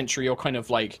 like Sentry, you're kind of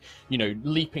like, you know,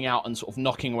 leaping out and sort of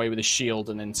knocking away with a shield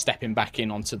and then stepping back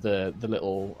in onto the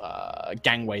little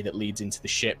gangway that leads into the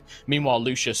ship. Meanwhile,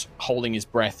 Lucius, holding his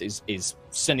breath, is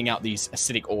sending out these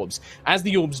acidic orbs. As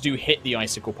the orbs do hit the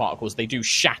icicle particles, they do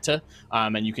shatter,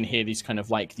 and you can hear these kind of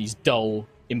like these dull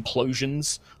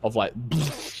implosions of like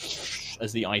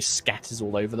as the ice scatters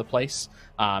all over the place.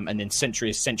 And then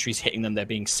sentries hitting them, they're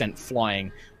being sent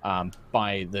flying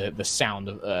by the sound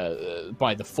of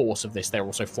by the force of this. They're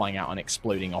also flying out and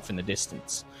exploding off in the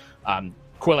distance.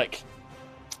 Quillic,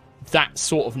 that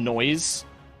sort of noise,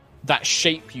 that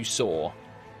shape you saw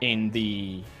in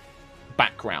the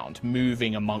background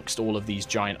moving amongst all of these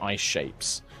giant ice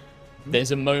shapes,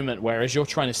 there's a moment where as you're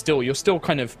still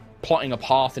kind of plotting a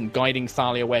path and guiding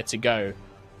Thalia where to go,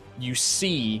 you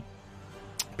see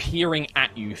peering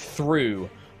at you through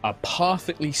a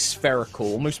perfectly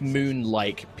spherical, almost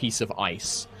moon-like piece of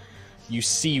ice. You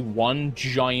see one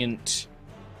giant,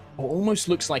 almost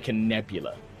looks like a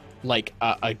nebula, like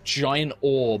a giant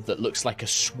orb that looks like a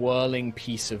swirling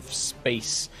piece of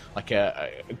space, like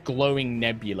a glowing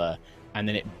nebula, and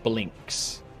then it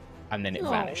blinks. and then it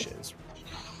vanishes.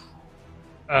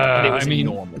 I was mean,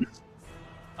 enormous.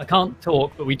 I can't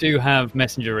talk, but we do have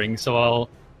messenger rings, so I'll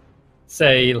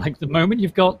say, like, the moment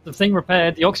you've got the thing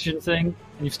repaired, the oxygen thing,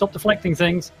 and you've stopped deflecting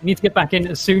things, you need to get back in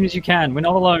as soon as you can. We're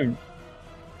not alone.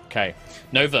 Okay,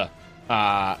 Nova,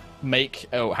 how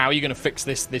are you going to fix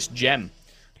this gem?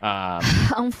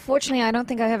 Unfortunately, I don't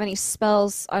think I have any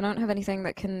spells. I don't have anything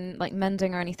that can, like,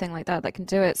 mending or anything like that can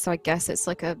do it, so I guess it's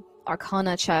like a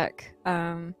Arcana check.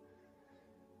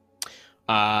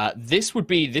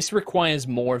 This requires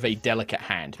more of a delicate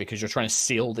hand because you're trying to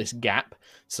seal this gap.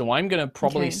 So I'm going to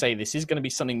probably say this is going to be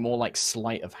something more like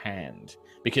sleight of hand,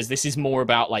 because this is more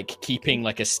about like keeping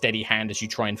like a steady hand as you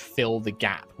try and fill the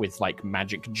gap with like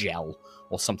magic gel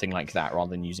or something like that,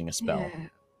 rather than using a spell. Yeah.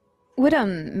 Would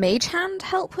mage hand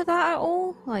help with that at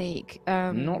all? Like,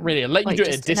 not really. I'll let you do it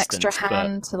at a distance. An extra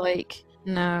hand to like.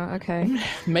 No, okay.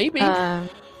 Maybe. Like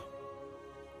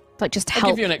just I'll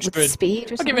help give you an extra, with speed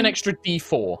or something? I'll give you an extra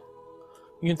D4.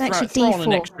 You can throw on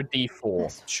an extra D4.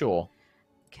 Yes. Sure.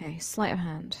 Okay, sleight of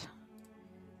hand.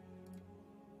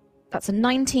 That's a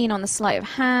 19 on the sleight of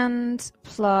hand,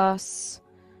 plus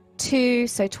 2,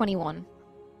 so 21.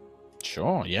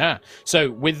 Sure, yeah.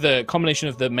 So with the combination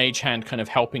of the mage hand kind of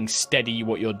helping steady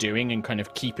what you're doing and kind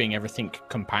of keeping everything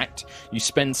compact, you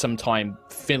spend some time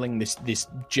filling this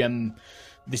gem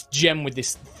with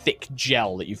this thick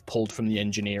gel that you've pulled from the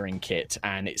engineering kit,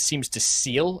 and it seems to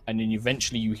seal, and then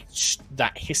eventually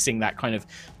that hissing, that kind of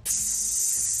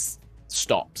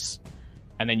stops,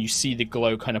 and then you see the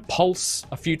glow kind of pulse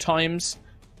a few times,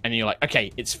 and you're like,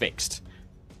 okay, it's fixed.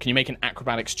 Can you make an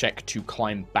acrobatics check to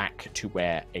climb back to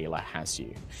where Ayla has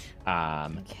you?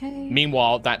 Okay.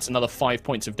 Meanwhile, that's another 5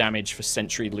 points of damage for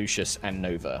Sentry, Lucius, and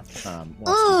Nova. Whilst you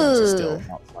guys are still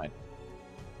outside.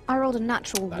 I rolled a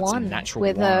natural That's 1 a natural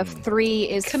with 1. a 3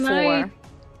 is 4.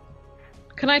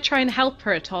 Can I try and help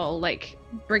her at all? Like,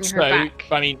 bring her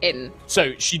back in?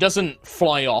 So she doesn't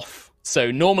fly off.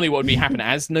 So normally what would be happening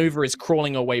as Nova is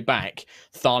crawling her way back,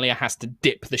 Thalia has to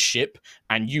dip the ship,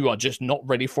 and you are just not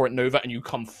ready for it, Nova, and you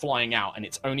come flying out, and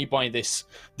it's only by this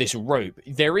rope.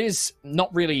 There's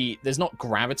not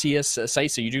gravity as say,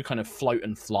 so you do kind of float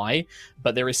and fly,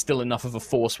 but there is still enough of a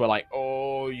force where like,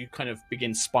 you kind of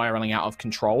begin spiraling out of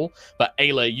control. But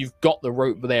Ayla, you've got the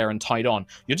rope there and tied on.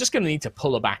 You're just going to need to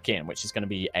pull her back in, which is going to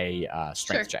be a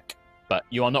strength check. But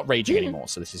you are not raging anymore,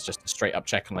 so this is just a straight up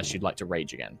check unless you'd like to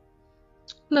rage again.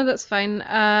 No, that's fine.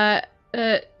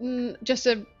 Just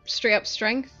a straight up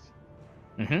strength.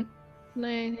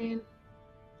 19.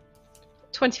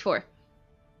 24.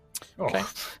 Okay.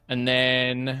 And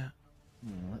then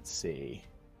let's see.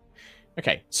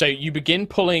 Okay, so you begin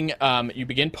pulling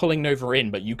Nova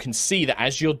in, but you can see that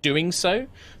as you're doing so,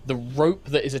 the rope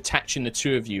that is attaching the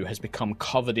two of you has become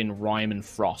covered in rime and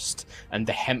frost, and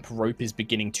the hemp rope is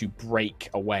beginning to break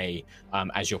away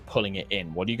as you're pulling it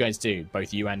in. What do you guys do,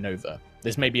 both you and Nova?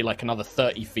 There's maybe like another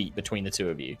 30 feet between the two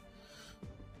of you.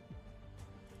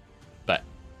 But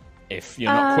if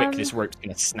you're not quick, this rope's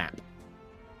going to snap.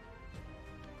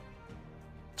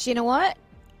 Do you know what?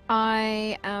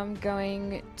 I am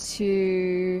going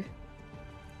to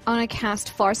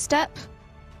cast Far Step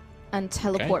and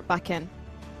teleport back in.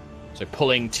 So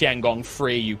pulling Tiangong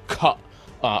free, you cut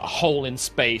a hole in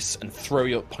space and throw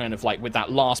your kind of like with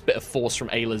that last bit of force from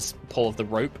Ayla's pull of the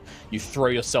rope, you throw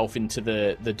yourself into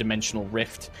the dimensional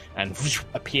rift and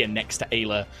appear next to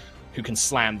Ayla, who can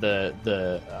slam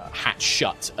the hatch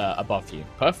shut above you.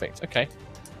 Perfect. Okay.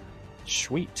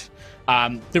 Sweet.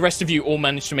 The rest of you all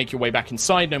managed to make your way back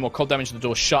inside. No more cold damage. The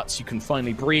door shuts. You can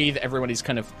finally breathe. Everybody's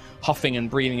kind of huffing and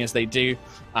breathing as they do.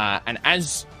 And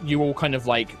as you all kind of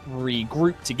like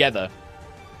regroup together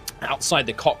outside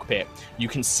the cockpit, you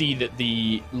can see that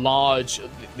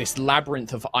this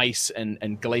labyrinth of ice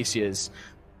and glaciers,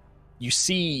 you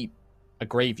see a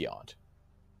graveyard.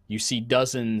 You see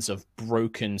dozens of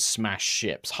broken, smashed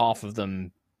ships. Half of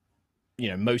them,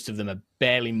 most of them are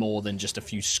barely more than just a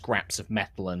few scraps of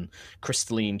metal and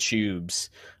crystalline tubes.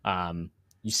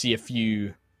 You see a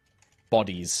few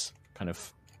bodies kind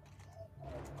of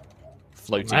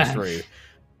floating through,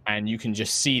 and you can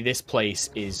just see this place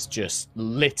is just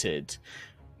littered.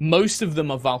 Most of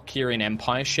them are Valkyrian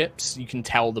Empire ships. You can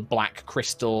tell the black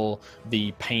crystal,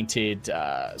 the painted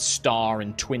star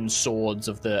and twin swords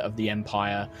of the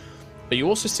Empire. But you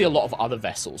also see a lot of other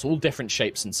vessels, all different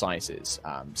shapes and sizes,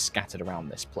 scattered around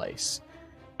this place.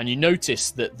 And you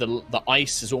notice that the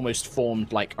ice has almost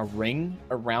formed like a ring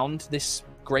around this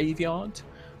graveyard.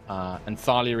 And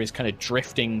Thalia is kind of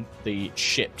drifting the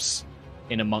ships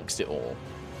in amongst it all.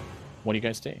 What do you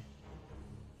guys do?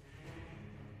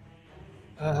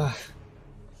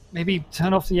 Maybe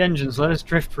turn off the engines, let us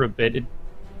drift for a bit.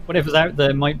 whatever's out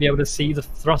there might be able to see the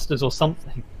thrusters or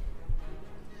something.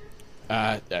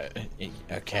 Okay.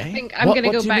 I think I'm going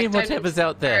to go do you back mean, down whatever's and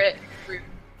out there? stare at-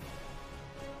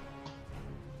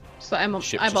 So I'm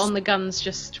Ship I'm just- on the guns,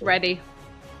 just ready.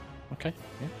 Okay.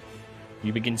 Yeah.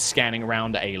 You begin scanning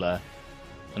around Ayla,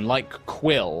 and like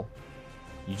Quill,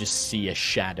 you just see a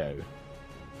shadow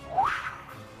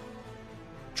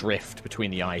drift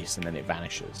between the ice, and then it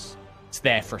vanishes. It's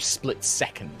there for a split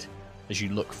second as you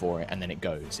look for it, and then it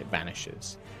goes. It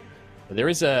vanishes. But there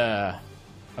is a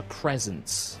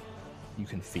presence you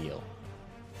can feel.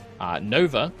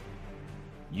 Nova,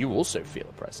 you also feel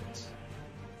a presence.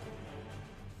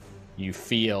 You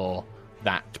feel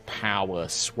that power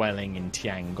swelling in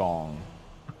Tiangong,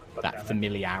 that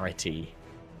familiarity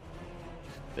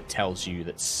that tells you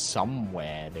that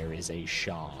somewhere there is a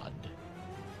shard.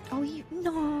 Oh,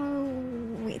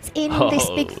 no, it's in this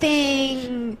big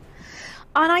thing.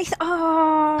 And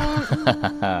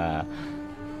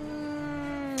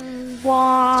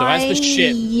why? So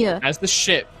as the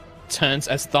ship turns,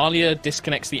 as Thalia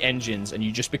disconnects the engines, and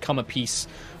you just become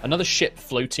another ship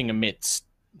floating amidst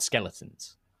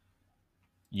skeletons,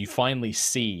 you finally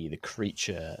see the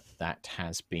creature that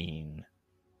has been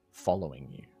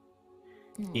following you.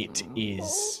 It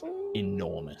is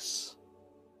enormous.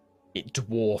 It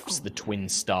dwarfs the Twin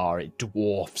Star. It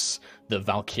dwarfs the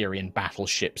Valkyrian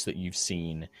battleships that you've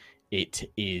seen. It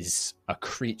is a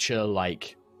creature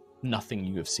like nothing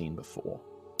you have seen before.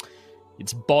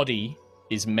 Its body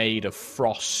is made of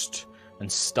frost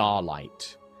and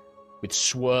starlight, with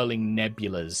swirling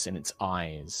nebulas in its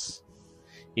eyes.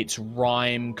 Its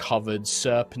rime-covered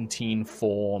serpentine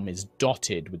form is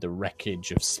dotted with the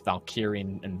wreckage of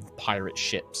Valkyrian and pirate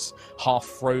ships, half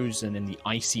frozen in the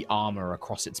icy armor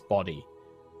across its body.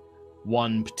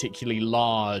 One particularly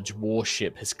large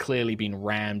warship has clearly been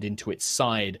rammed into its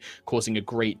side, causing a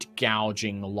great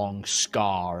gouging long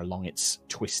scar along its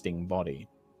twisting body.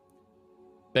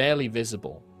 Barely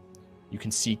visible, you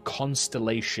can see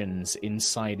constellations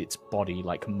inside its body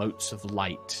like motes of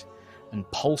light, and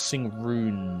pulsing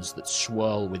runes that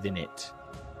swirl within it.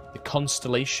 The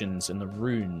constellations and the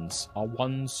runes are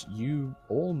ones you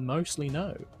all mostly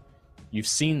know. You've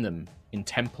seen them in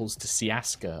temples to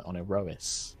Siaska on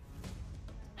Aerois.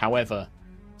 However,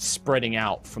 spreading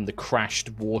out from the crashed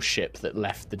warship that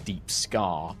left the deep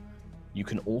scar, you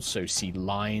can also see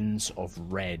lines of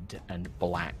red and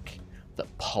black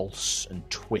that pulse and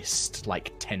twist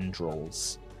like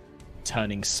tendrils,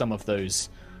 turning some of those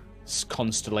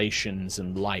constellations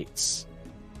and lights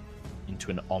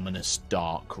into an ominous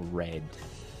dark red.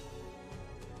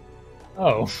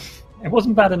 Oh, it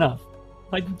wasn't bad enough.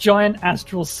 Like the giant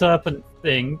astral serpent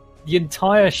thing, the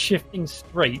entire Shifting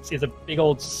Straits is a big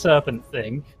old serpent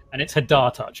thing, and it's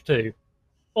Hadar touch too.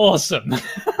 Awesome.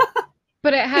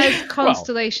 But it has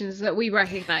constellations that we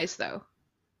recognize, though.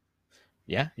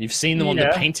 Yeah, you've seen them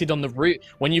painted on the roof.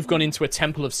 When you've gone into a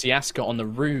temple of Siaska, on the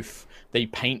roof, they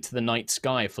paint the night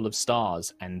sky full of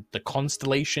stars, and the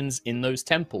constellations in those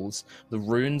temples, the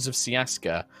runes of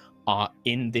Siaska, are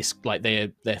in this, like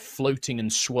they're floating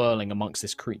and swirling amongst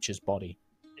this creature's body.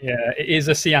 Yeah, it is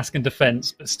a Siaskan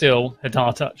defense, but still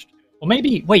Hadar touched. Or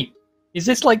maybe, wait, is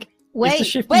this like? Wait,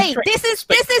 this is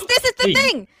the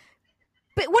thing.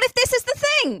 But what if this is the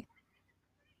thing?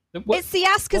 It's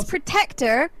Siaska's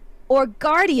protector or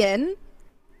guardian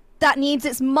that needs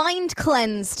its mind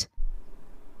cleansed.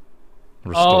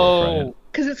 Restore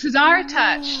because it's Hadar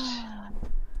touched.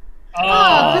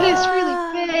 Oh, But it's really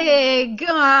big.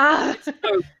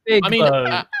 so big. I mean,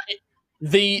 though.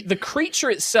 the creature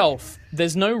itself,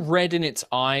 there's no red in its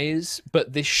eyes,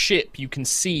 but this ship, you can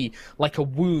see like a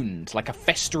wound, like a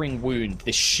festering wound.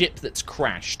 This ship that's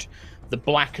crashed, the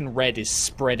black and red is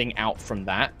spreading out from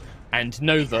that, and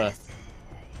Nova,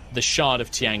 the shard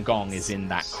of Tiangong, is in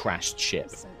that crashed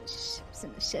ship.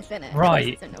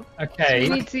 Right. Okay.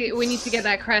 We need to get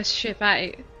that crashed ship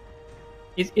out.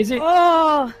 Is it?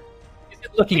 Oh, Is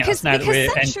it looking at us now that we're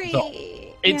Sentry.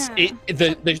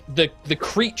 The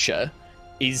creature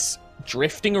is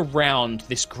drifting around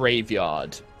this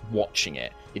graveyard, watching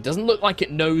it. It doesn't look like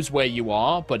it knows where you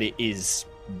are, but it is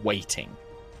waiting.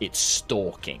 It's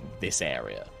stalking this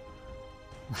area.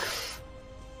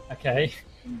 Okay.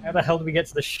 How the hell do we get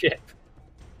to the ship?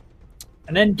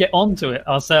 And then get onto it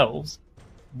ourselves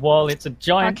while it's a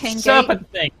giant Arcane serpent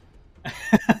thing.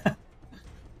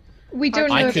 We don't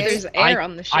know if there's air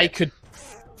on the ship. I could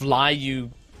fly you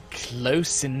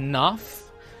close enough.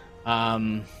 I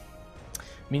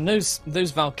mean, those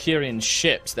Valkyrian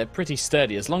ships, they're pretty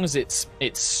sturdy. As long as it's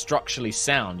structurally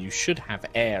sound, you should have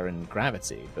air and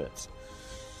gravity. But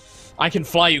I can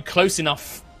fly you close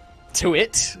enough to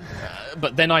it,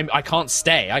 but then I can't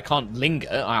stay. I can't linger.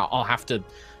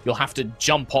 You'll have to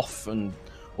jump off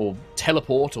or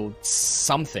teleport or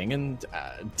something and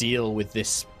deal with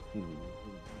this,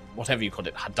 whatever you call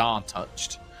it, Hadar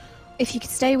touched. If you could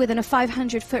stay within a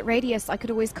 500-foot radius, I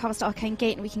could always cast Arcane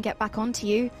Gate and we can get back onto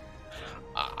you.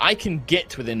 I can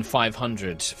get within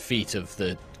 500 feet of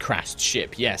the crashed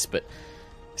ship, yes, but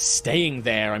staying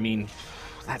there, I mean,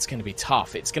 that's going to be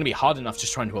tough. It's going to be hard enough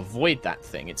just trying to avoid that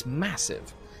thing. It's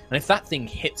massive. And if that thing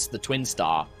hits the Twin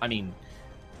Star, I mean,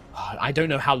 I don't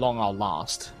know how long I'll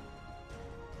last.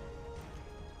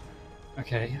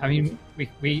 Okay, I mean, You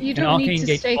can don't Arcane need to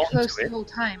Gate stay onto close the it. whole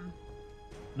time.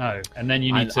 No, and then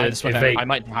you need to evade. I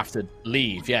might have to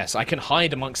leave, yes. I can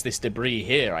hide amongst this debris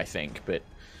here, I think, but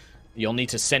you'll need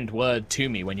to send word to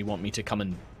me when you want me to come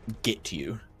and get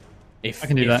you, if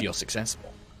you're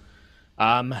successful.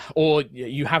 Or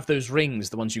you have those rings,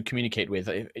 the ones you communicate with.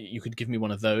 You could give me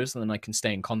one of those, and then I can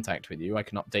stay in contact with you. I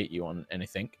can update you on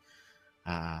anything.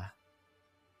 The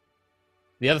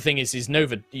other thing is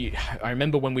Nova. I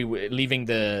remember when we were leaving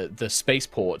the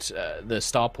spaceport, the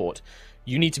starport.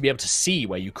 You need to be able to see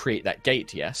where you create that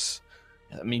gate. Yes,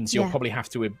 that means you'll probably have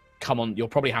to come on. You'll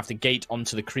probably have to gate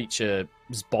onto the creature's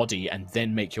body and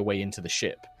then make your way into the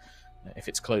ship if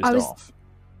it's closed off.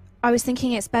 I was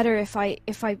thinking it's better if I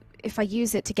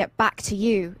use it to get back to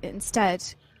you instead.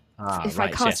 If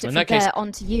I cast it from there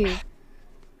onto you.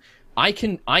 I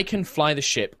can fly the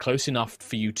ship close enough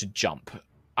for you to jump.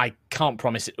 I can't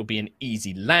promise it will be an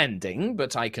easy landing,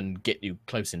 but I can get you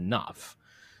close enough.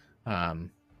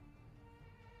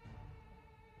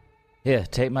 Here,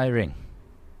 take my ring.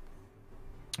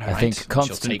 I think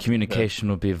constant communication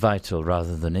will be vital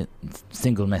rather than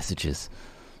single messages.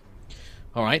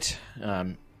 All right.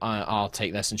 I'll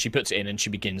take this, and she puts it in, and she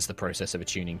begins the process of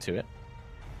attuning to it.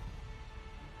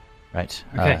 Right.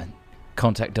 Okay.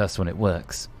 Contact us when it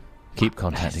works. Keep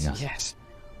contacting us. Yes.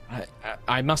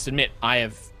 I must admit,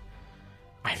 I've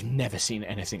never seen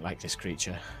anything like this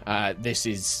creature. This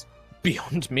is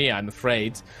beyond me, I'm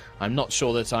afraid. I'm not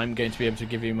sure that I'm going to be able to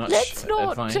give you much advice.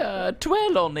 Let's not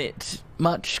dwell on it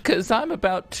much, because I'm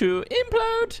about to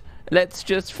implode. Let's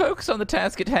just focus on the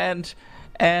task at hand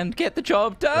and get the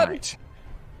job done. Right.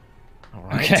 All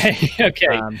right.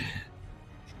 Okay.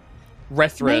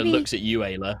 Rethra looks at you,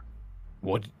 Ayla.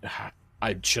 What?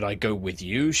 Should I go with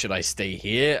you? Should I stay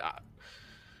here?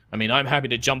 I mean, I'm happy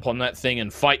to jump on that thing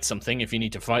and fight something if you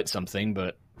need to fight something,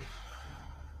 but...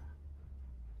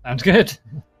 Sounds good.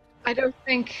 I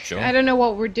don't know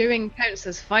what we're doing counts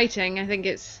as fighting. I think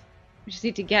we just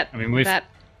need to get we've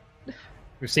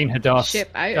seen Hadar's ship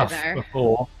out stuff of there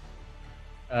before.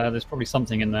 There's probably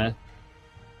something in there.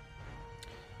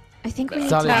 I think we need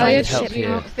Thalia to might need help ship here.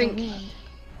 out from the-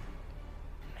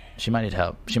 She might need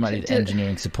help. She might need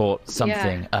engineering support,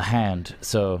 something, a hand.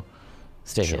 So,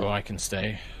 stay here. Sure, I can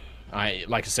stay.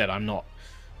 Like I said, I'm not...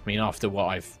 I mean, after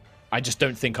what I just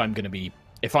don't think I'm going to be...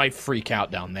 If I freak out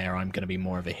down there, I'm going to be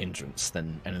more of a hindrance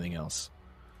than anything else.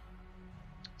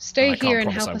 Stay here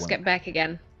and help us get back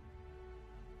again.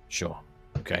 Sure.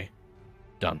 Okay.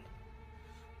 Done.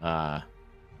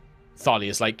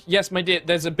 Thalia's like, yes, my dear,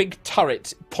 there's a big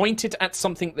turret. Point it at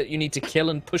something that you need to kill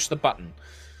and push the button.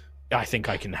 I think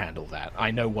I can handle that.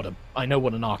 I know what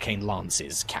an arcane lance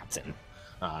is, Captain.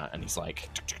 And he's like,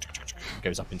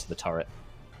 goes up into the turret.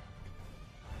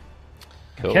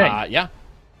 Cool. Okay. Yeah.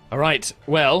 All right.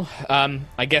 Well,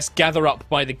 I guess gather up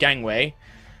by the gangway,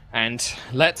 and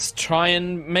let's try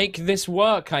and make this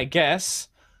work. I guess.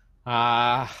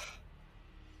 I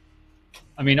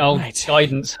mean, I'll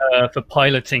guidance her for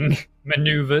piloting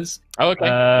maneuvers. Oh, okay.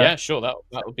 Yeah, sure. That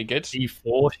would be good.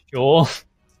 D4, sure.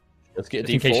 Let's get a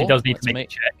D4. In case she does need to make a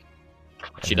check.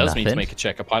 She does need to make a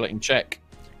check, a piloting check.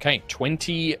 Okay,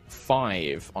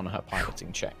 25 on her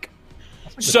piloting check.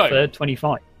 That's like the third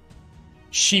 25.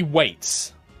 She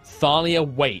waits. Thalia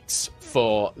waits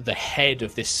for the head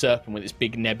of this serpent with its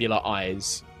big nebula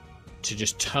eyes to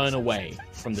just turn away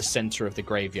from the center of the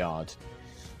graveyard.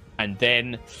 And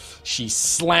then she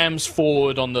slams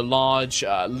forward on the large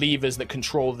levers that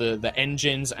control the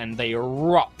engines, and they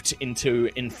erupt into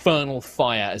infernal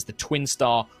fire as the Twin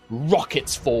Star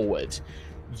rockets forward.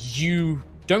 You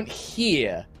don't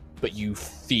hear, but you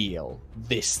feel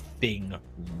this thing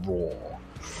roar.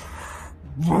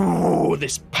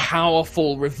 This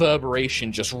powerful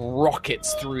reverberation just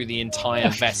rockets through the entire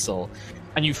vessel,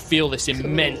 and you feel this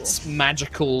immense,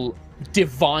 magical,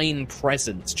 divine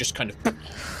presence just kind of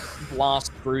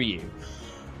blast through you.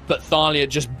 But Thalia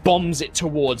just bombs it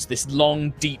towards this long,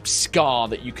 deep scar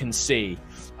that you can see.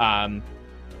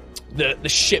 The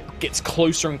ship gets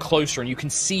closer and closer, and you can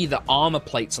see the armor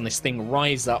plates on this thing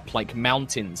rise up like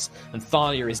mountains, and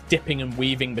Thalia is dipping and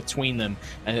weaving between them.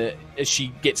 As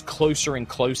she gets closer and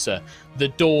closer, the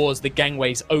doors, the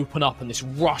gangways open up, and this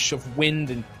rush of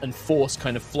wind and force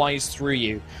kind of flies through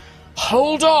you.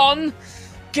 Hold on!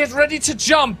 Get ready to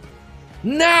jump!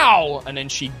 Now! And then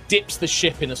she dips the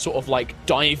ship in a sort of like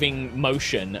diving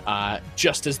motion,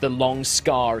 just as the long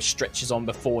scar stretches on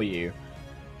before you.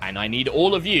 And I need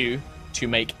all of you to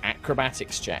make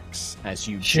acrobatics checks as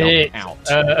you jump out.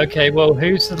 Okay, well,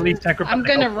 who's the least acrobatic? I'm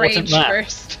gonna rage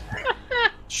first.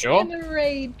 Sure. I'm gonna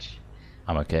rage.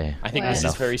 I'm okay. I think this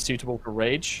is very suitable for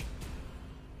rage.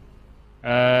 Do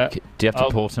you have to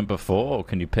portent before, or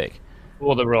can you pick?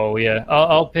 For the roll, yeah.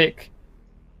 I'll pick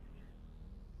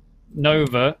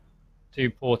Nova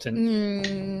to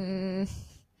portent.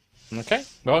 Okay.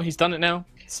 Well, he's done it now,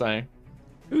 so...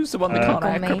 Who's the one that can't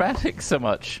acrobatics so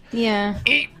much? Yeah.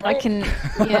 I can...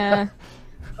 Yeah.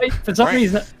 Wait, for some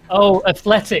reason... Oh,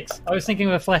 athletics. I was thinking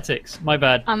of athletics. My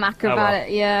bad. I'm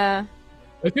acrobatic, yeah.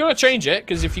 If you want to change it,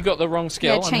 because if you got the wrong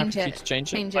skill, Yeah, I'm happy for you to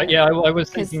change it. Yeah, I was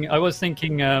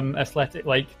thinking athletic,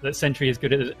 like that Sentry is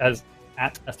good at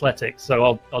athletics,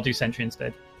 so I'll do Sentry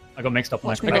instead. I got mixed up on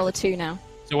Watch me roll a 2 now.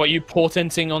 So what are you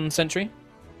portenting on Sentry?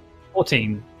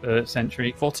 14 for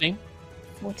Sentry. 14?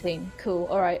 14. Cool.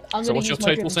 All right. I'm So going what's to your use my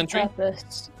total Driven Sentry?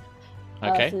 Purpose,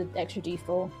 Okay. for the extra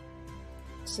D4.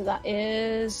 So that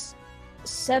is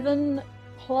 7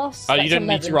 plus. Oh, you that's don't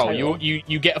need to 11 roll. total.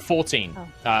 You get a 14.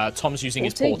 Tom's using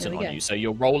his 14, portent there we on go. you, so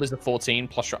your roll is a 14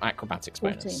 plus your acrobatics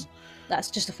 14. bonus. That's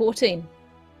just a 14.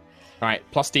 All right,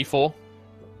 plus D4.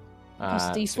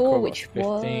 Plus it's D4, equivalent which to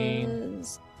 15.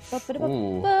 was.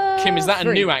 Ooh. Kim, is that a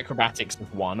 3. new acrobatics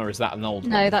one, or is that an old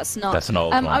one? No, that's not. That's an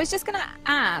old one. I was just gonna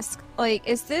ask, like,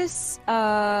 is this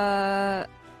Oh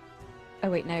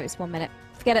wait, no, it's 1 minute.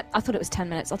 Forget it. I thought it was 10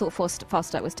 minutes. I thought fast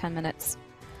start was 10 minutes.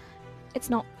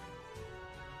 It's not.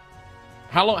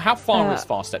 How far is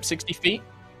fast step? 60 feet?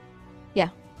 Yeah.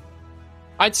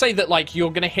 I'd say that like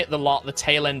you're gonna hit the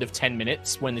tail end of 10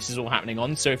 minutes when this is all happening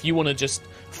on. So if you want to just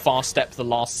fast step the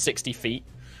last 60 feet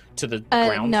to the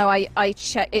ground. No, I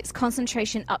checked. It's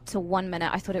concentration up to 1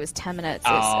 minute. I thought it was 10 minutes.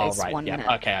 It's right. 1 Yeah.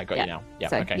 minute. Okay, I got you now. Yeah.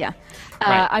 So, okay. yeah.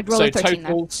 Right. I'd roll a 13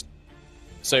 now.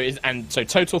 So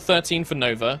total 13 for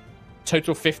Nova,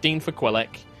 total 15 for Quillic,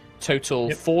 total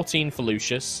 14 for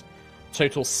Lucius,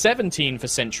 total 17 for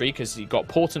Sentry because you got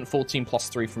portent 14 plus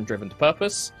 3 from Driven to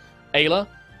Purpose. Ayla,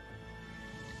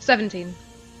 17.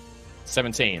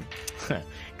 17.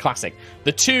 Classic.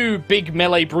 The two big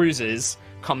melee bruises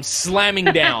come slamming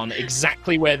down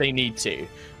exactly where they need to.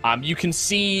 You can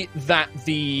see that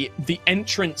the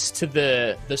entrance to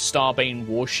the Starbane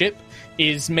warship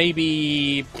is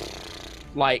maybe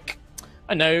like,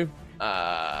 I don't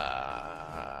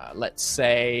know, let's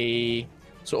say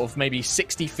sort of maybe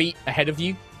 60 feet ahead of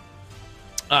you.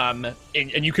 And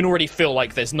you can already feel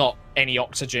like there's not any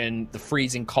oxygen, the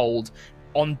freezing cold.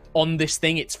 On this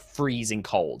thing, it's freezing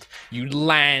cold. You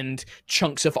land,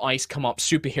 chunks of ice come up,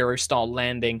 superhero-style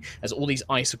landing, as all these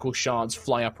icicle shards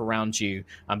fly up around you,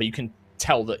 but you can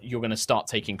tell that you're going to start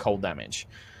taking cold damage.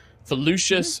 For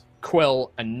Lucius,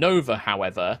 Quill, and Nova,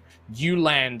 however, you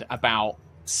land about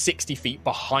 60 feet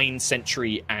behind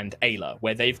Sentry and Ayla,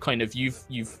 where they've kind of,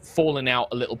 you've fallen out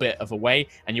a little bit of a way,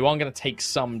 and you are going to take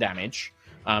some damage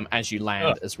as you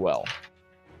land as well.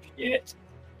 Shit.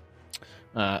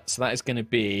 So that is going to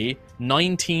be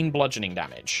 19 bludgeoning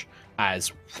damage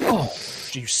as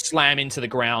you slam into the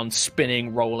ground,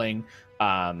 spinning, rolling,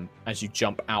 as you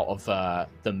jump out of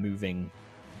the moving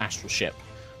astral ship.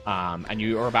 And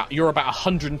you're about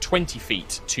 120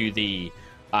 feet to the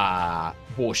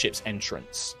warship's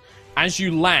entrance. As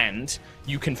you land,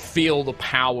 you can feel the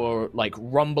power like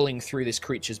rumbling through this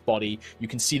creature's body. You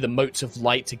can see the motes of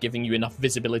light are giving you enough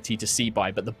visibility to see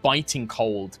by, but the biting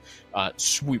cold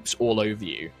swoops all over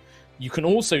you. You can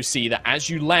also see that as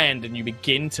you land and you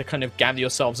begin to kind of gather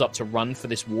yourselves up to run for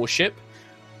this warship,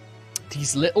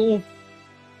 these little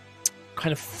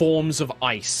kind of forms of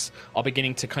ice are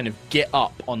beginning to kind of get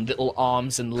up on little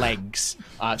arms and legs,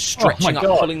 stretching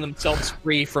up, pulling themselves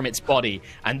free from its body.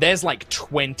 And there's like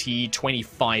 20,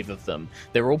 25 of them.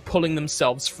 They're all pulling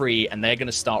themselves free, and they're going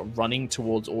to start running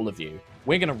towards all of you.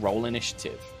 We're going to roll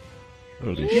initiative.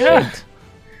 Holy shit.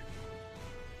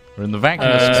 We're in the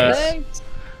vacuum space.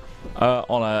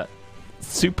 On a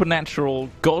supernatural,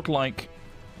 godlike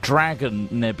dragon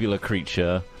nebula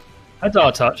creature.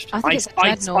 Hadar touched. I think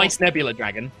it's a Ice Nebula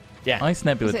Dragon. Yeah. Ice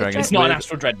Nebula Dragon. It's not an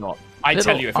Astral Dreadnought. I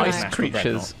tell you if it's an ice Astral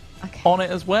creatures Dreadnought. on it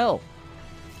as well.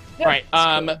 Right.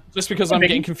 Just because I'm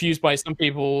getting confused by some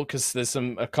people because there's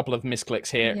a couple of misclicks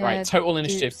here. Yeah, right. Total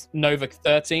initiative. Nova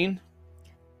 13.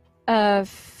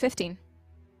 15.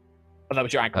 Oh, that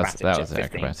was your acrobatics. That was 15.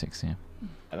 acrobatics, yeah.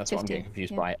 That's what I'm 15, getting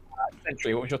confused yeah. by.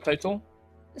 Sentry, what was your total?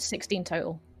 16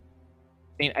 total.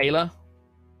 15. Ayla.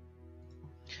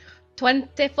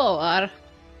 24.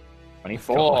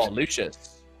 24. God.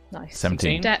 Lucius. Nice.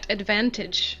 17. That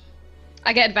advantage.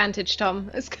 I get advantage,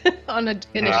 Tom. It's on an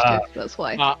initiative, that's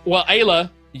why. Well, Ayla,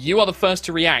 you are the first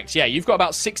to react. Yeah, you've got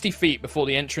about 60 feet before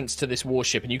the entrance to this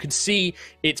warship, and you can see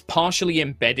it's partially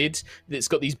embedded. It's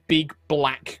got these big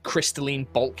black crystalline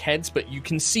bulkheads, but you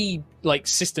can see like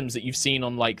systems that you've seen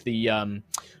on like the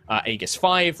Aegis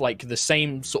 5, like the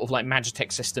same sort of like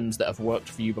Magitech systems that have worked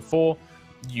for you before.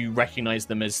 You recognize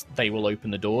them as they will open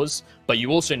the doors, but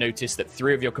you also notice that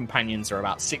 3 of your companions are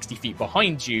about 60 feet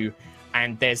behind you,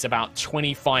 and there's about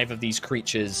 25 of these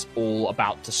creatures all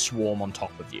about to swarm on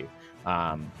top of you.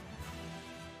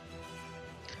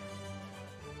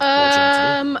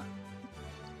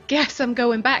 Guess I'm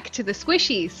going back to the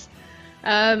squishies.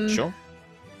 Sure.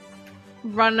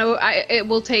 It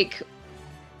will take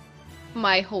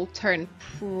my whole turn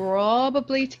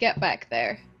probably to get back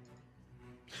there.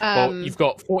 Well, you've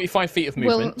got 45 feet of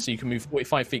movement, so you can move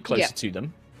 45 feet closer to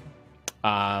them.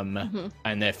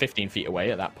 And they're 15 feet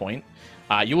away at that point.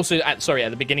 You also, at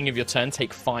the beginning of your turn,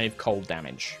 take 5 cold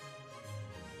damage.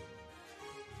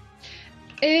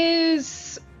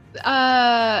 Is you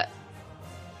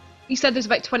said there's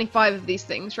about 25 of these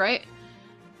things, right?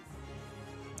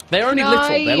 They're only Can little.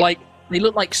 I- They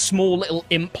look like small little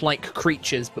imp-like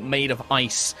creatures, but made of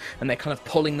ice, and they're kind of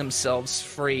pulling themselves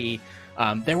free.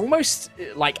 They're almost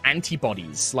like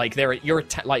antibodies. Like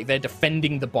they're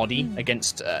defending the body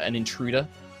against an intruder.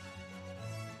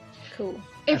 Cool.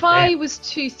 If I was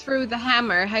to throw the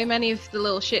hammer, how many of the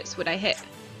little shits would I hit?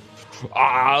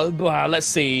 Let's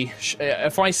see.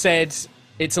 If I said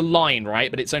it's a line,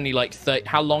 right? But it's only like 30.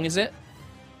 How long is it?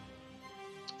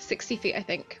 60 feet, I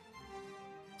think.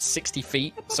 60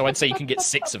 feet. So I'd say you can get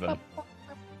 6 of them.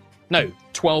 No,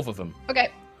 12 of them.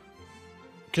 Okay.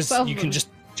 Because 12 you of can them. just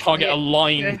target a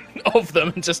line Okay. of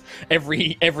them, and just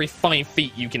every 5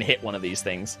 feet you can hit one of these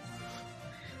things.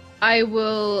 I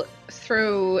will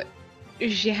throw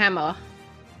the hammer.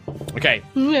 Okay,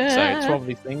 so 12 of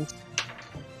these things.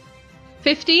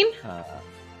 15?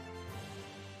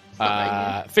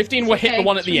 15 will hit the okay,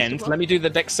 one at the it's end. reasonable. Let me do the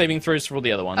dex saving throws for all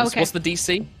the other ones. Okay. What's the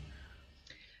DC?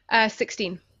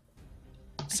 16.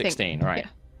 16, right.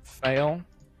 Yeah.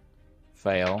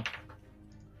 Fail,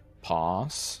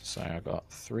 pass. So I've got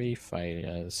 3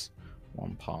 failures,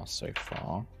 1 pass so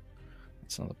far.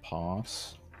 That's another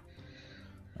pass.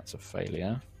 That's a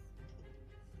failure.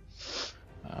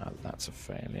 That's a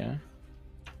failure.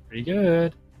 Pretty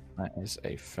good. That is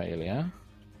a failure.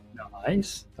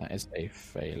 Nice. That is a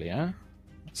failure.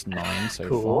 That's 9 so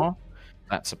Cool. far.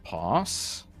 That's a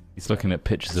pass. He's looking at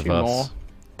pictures of 2 us. more.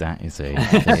 That is a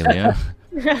failure.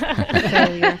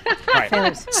 Failure. Right.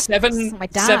 Fails. 7 my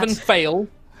dad. 7 fail,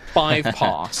 5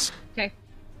 pass. Okay.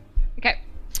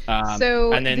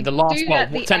 And then the last dude well,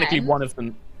 at the technically end- one of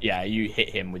them, yeah, you hit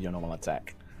him with your normal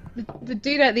attack. The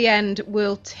dude at the end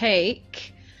will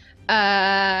take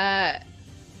 9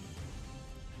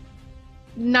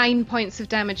 points of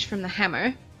damage from the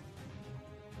hammer.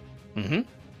 Mm-hmm.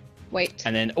 Wait.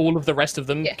 And then all of the rest of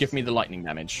them Yes. give me the lightning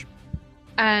damage.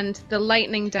 And the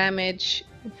lightning damage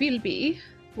will be...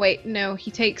 Wait, no, he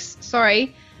takes...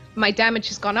 Sorry, my damage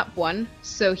has gone up 1,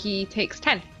 so he takes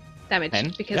 10 damage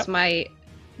 10, because yep. my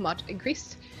mod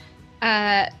increased.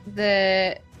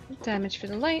 The damage for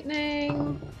the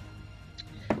lightning...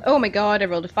 Oh my god, I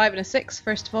rolled a 5 and a 6,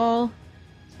 first of all.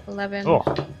 11, Oh.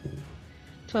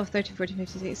 12, 13, 14,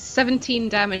 15, 16, 17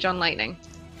 damage on lightning.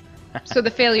 So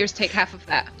the failures take half of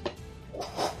that.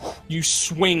 You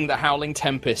swing the Howling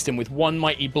Tempest, and with one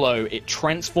mighty blow, it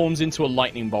transforms into a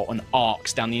lightning bolt and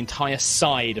arcs down the entire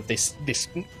side of this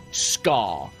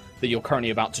scar that you're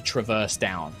currently about to traverse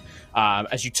down.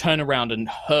 As you turn around and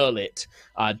hurl it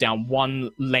down one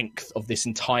length of this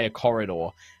entire corridor,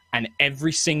 and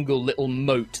every single little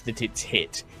moat that it's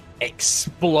hit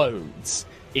explodes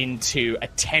into a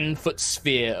 10-foot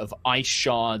sphere of ice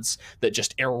shards that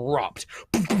just erupt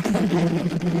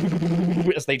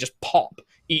as they just pop,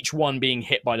 each one being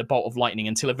hit by the bolt of lightning,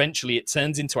 until eventually it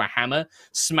turns into a hammer,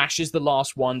 smashes the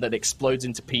last one that explodes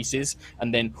into pieces,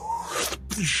 and then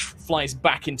flies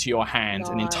back into your hand,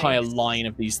 an entire Nice. line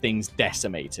of these things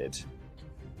decimated.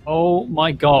 Oh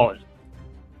my god.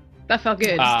 That felt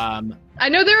good. I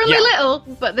know they're only yeah. little,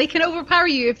 but they can overpower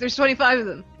you if there's 25 of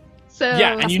them. So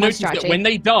Yeah, and That's you my notice that strategy. when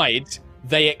they died,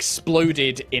 they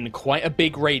exploded in quite a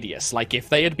big radius. Like if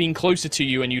they had been closer to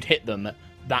you and you'd hit them,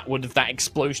 that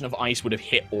explosion of ice would have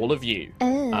hit all of you.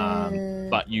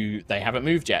 But they haven't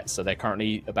moved yet, so they're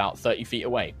currently about 30 feet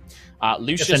away.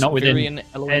 Lucius, they're not within Virion,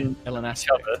 10 Elenas. each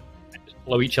other, just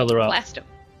blow each other up. Blast him.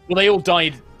 Well, they all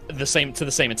died to the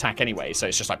same attack anyway, so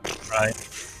it's just like Right.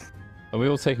 Are we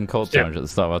all taking cold damage at the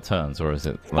start of our turns, or is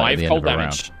it like at 5 the end cold of a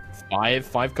damage.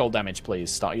 Five cold damage,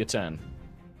 please. Start your turn.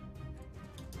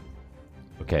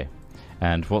 Okay.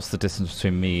 And what's the distance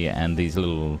between me and these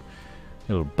little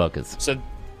buggers? So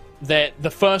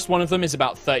the first one of them is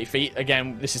about 30 feet.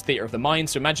 Again, this is Theatre of the Mind,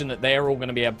 so imagine that they're all going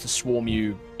to be able to swarm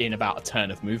you in about a turn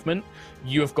of movement.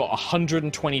 You have got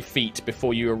 120 feet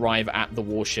before you arrive at the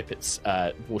warship's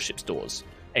doors.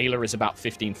 Ayla is about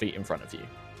 15 feet in front of you.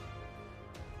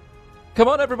 Come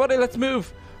on, everybody, let's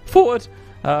move forward.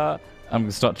 I'm going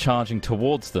to start charging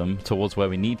towards them, towards where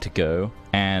we need to go.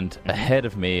 And ahead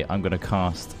of me, I'm going to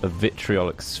cast a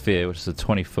vitriolic sphere, which is a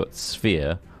 20-foot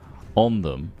sphere, on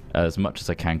them as much as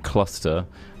I can, cluster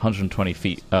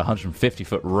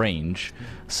 150-foot range,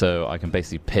 so I can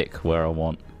basically pick where I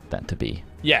want that to be.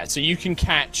 Yeah, so you can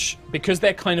catch, because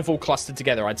they're kind of all clustered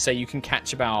together, I'd say you can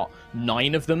catch about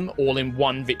 9 of them all in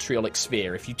one vitriolic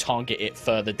sphere. If you target it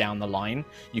further down the line,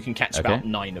 you can catch about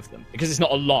 9 of them. Because it's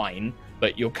not a line,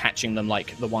 but you're catching them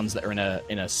like the ones that are in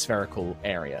a spherical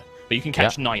area. But you can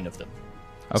catch 9 of them.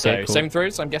 Okay, so cool. saving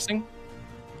throws, I'm guessing?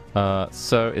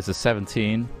 So it's a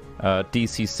 17.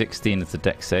 DC 16 is the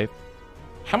dex save.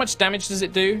 How much damage does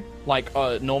it do, like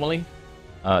normally?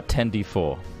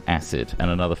 10d4 acid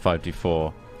and another 5d4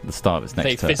 at the start of its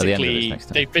next turn. At the end of its next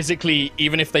turn. They physically,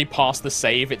 even if they pass the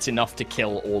save, it's enough to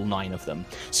kill all 9 of them.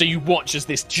 So you watch as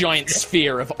this giant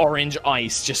sphere of orange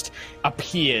ice just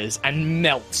appears and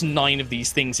melts 9 of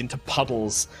these things into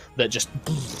puddles that just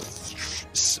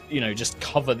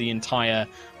cover the entire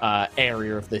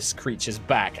area of this creature's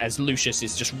back, as Lucius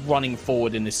is just running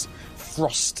forward in this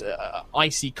frost,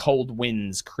 icy cold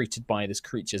winds created by this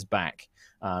creature's back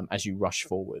as you rush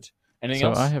forward. Anything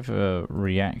else? So I have a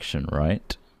reaction,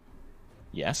 right?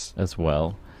 Yes. As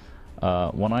well.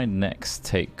 When I next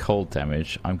take cold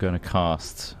damage, I'm going to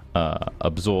cast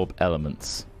Absorb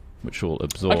Elements, which will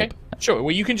absorb... Okay, sure.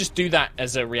 Well, you can just do that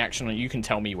as a reaction, and you can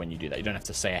tell me when you do that. You don't have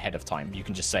to say ahead of time. You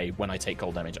can just say, when I take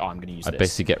cold damage, I'm going to use this. I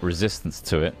basically get resistance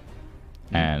to it,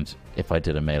 and if I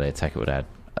did a melee attack, it would add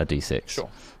a d6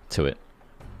 to it.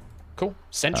 Cool.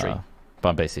 Sentry. But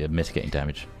I'm basically mitigating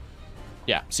damage.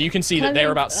 Yeah, so you can see that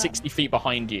they're about 60 feet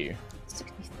behind you. 60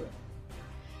 feet.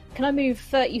 Can I move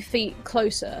 30 feet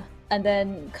closer and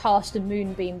then cast a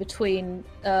moonbeam between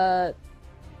the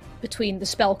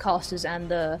spellcasters and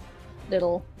the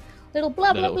little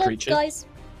blah blah blah guys?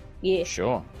 Yeah.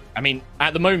 Sure. I mean,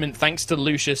 at the moment, thanks to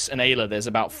Lucius and Ayla, there's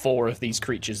about 4 of these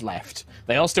creatures left.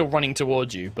 They are still running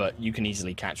towards you, but you can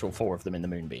easily catch all 4 of them in the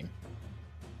moonbeam.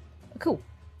 Cool.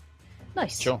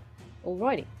 Nice. Sure.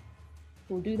 Alrighty.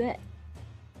 We'll do that.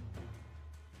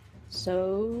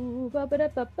 So,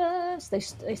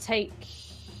 they take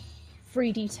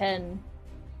 3d10.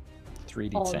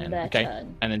 3d10. On their okay.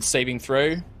 turn. And then saving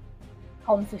throw.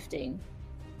 Con 15.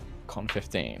 Con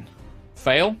 15.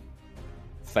 Fail.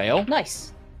 Fail.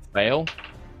 Nice. Fail.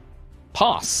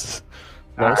 Pass.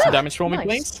 Roll some damage for me, Nice.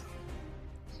 please.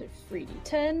 So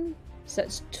 3d10. So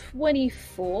that's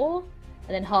 24.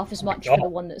 And then half as much for the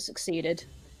one that succeeded.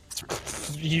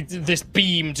 This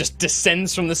beam just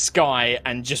descends from the sky,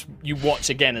 and just you watch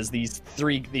again as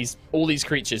all these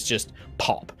creatures just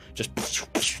pop, just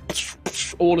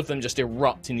all of them just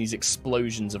erupt in these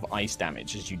explosions of ice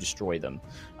damage as you destroy them.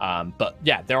 But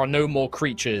yeah, there are no more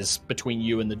creatures between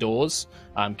you and the doors,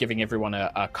 giving everyone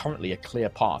currently a clear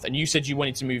path. And you said you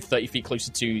wanted to move 30 feet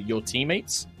closer to your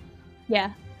teammates?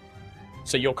 Yeah.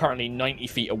 So you're currently 90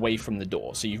 feet away from the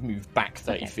door, so you've moved back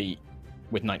 30 feet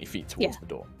with 90 feet towards the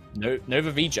door.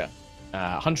 Nova Vija,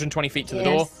 120 feet to the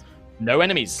door. No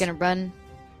enemies. Just gonna run.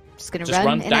 Just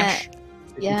run, in dash. it.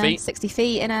 60 Yeah, feet. 60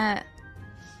 feet in it.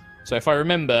 So if I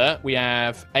remember, we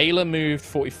have Ayla moved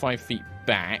 45 feet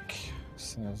back.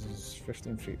 So this is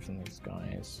 15 feet from these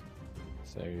guys.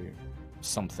 So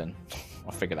something.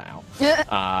 I'll figure that out.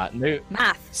 No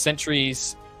Math.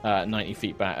 sentries, 90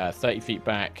 feet back, 30 feet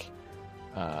back.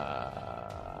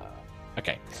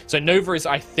 Okay, so Nova is,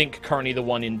 I think, currently the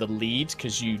one in the lead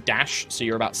because you dash, so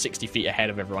you're about 60 feet ahead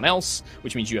of everyone else,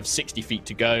 which means you have 60 feet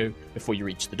to go before you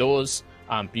reach the doors.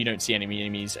 But you don't see any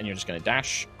enemies, and you're just going to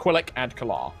dash. Quillic, add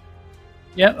Kalar.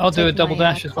 Yeah, I'll do a Take double my,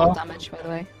 dash as well. cold damage, by the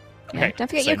way. Yeah, Okay, don't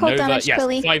forget so your cold Nova, damage, yes,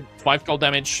 Quilly. 5 cold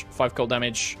damage, 5 cold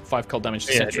damage, 5 cold damage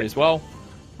to Yeah, Sentry yeah. as well.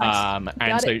 Nice. And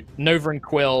Got so it. Nova and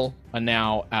Quill are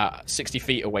now 60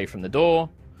 feet away from the door.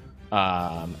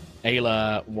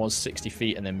 Ayla was 60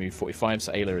 feet and then moved 45,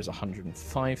 so Ayla is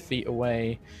 105 feet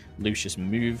away. Lucius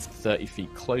moved 30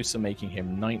 feet closer, making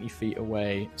him 90 feet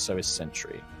away. So is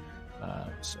Sentry.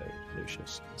 So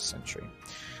Lucius is Sentry.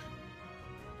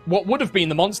 What would have been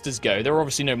the monsters go? There are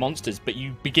obviously no monsters, but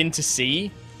you begin to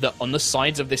see that on the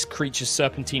sides of this creature's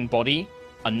serpentine body,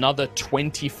 another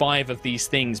 25 of these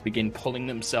things begin pulling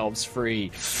themselves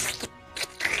free.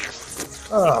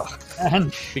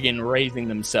 And Begin raising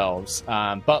themselves.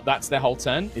 But that's their whole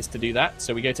turn, is to do that.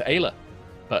 So we go to Ayla.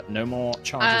 But no more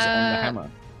charges on the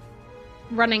hammer.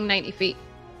 Running 90 feet.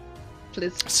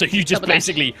 Please. So you just Double dash.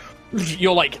 basically,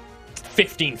 you're like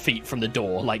 15 feet from the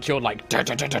door. Like you're like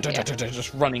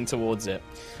just running towards it.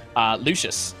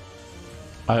 Lucius.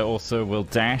 I also will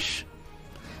dash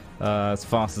as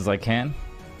fast as I can.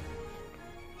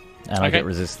 And I Okay. get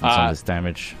resistance on this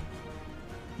damage.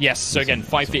 Yes, so again,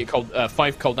 5 feet cold,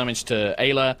 5 cold damage to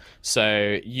Ayla.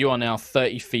 So you are now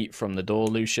 30 feet from the door,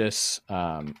 Lucius,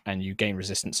 and you gain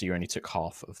resistance. So you only took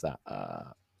half of that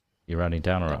You're rounding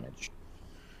down or up? damage.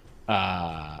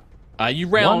 You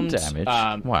round 1 damage.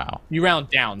 Wow. You round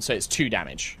down, so it's 2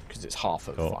 damage because it's half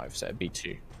of Cool. 5, so it'd be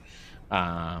 2.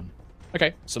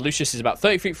 Okay, so Lucius is about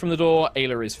 30 feet from the door.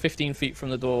 Ayla is 15 feet from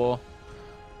the door.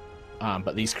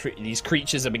 But these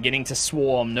creatures are beginning to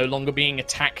swarm, no longer being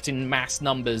attacked in mass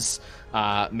numbers.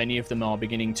 Many of them are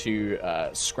beginning to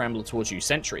scramble towards you.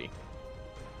 Sentry.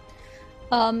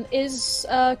 Is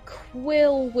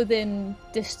Quill within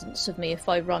distance of me if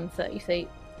I run 30 feet?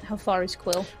 How far is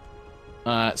Quill?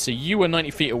 So you were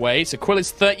 90 feet away, so Quill is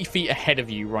 30 feet ahead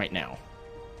of you right now.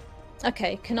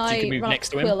 Okay, can you I can move run next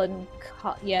up to him? Quill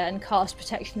and cast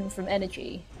protection from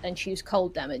energy and choose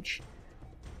cold damage?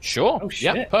 Sure. Oh,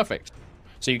 Yeah, shit. perfect.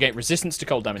 So you get resistance to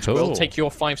cold damage. Cool. Quill, take your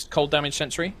 5 cold damage,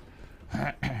 Sentry.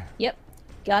 Yep,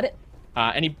 got it.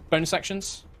 Any bonus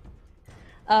actions?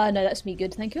 No, that's me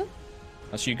good, thank you.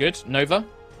 That's you good. Nova?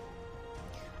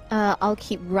 I'll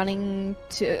keep running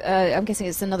to. I'm guessing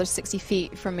it's another 60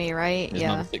 feet from me, right? There's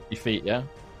Yeah. another 60 feet, yeah?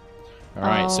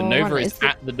 Alright, so Oh, Nova right, is is the-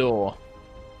 at the door.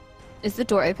 Is the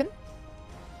door open?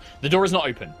 The door is not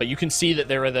open, but you can see that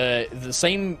there are the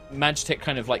same Magitech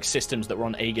kind of like systems that were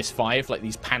on Aegis 5, like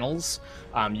these panels.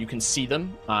 You can see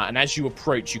them, and as you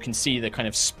approach, you can see the kind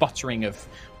of sputtering of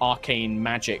arcane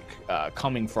magic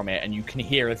coming from it, and you can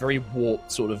hear a very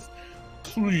warped sort of,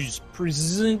 "Please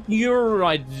present your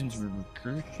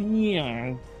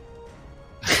identification."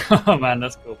 oh man,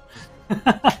 that's cool.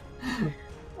 That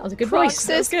was a good voice.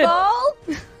 That was Proxys good. ball.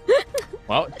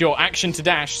 Well, your action to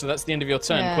dash, so that's the end of your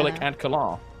turn. Yeah. Quillic and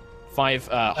Kalar. 5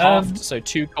 halved, so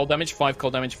 2 cold damage, 5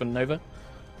 cold damage for Nova.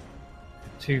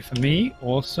 2 for me,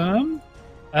 awesome.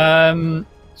 So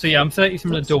yeah, I'm 30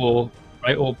 from the door,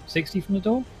 right, or 60 from the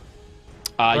door.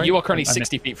 Right. You are currently I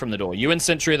 60 feet from the door. You and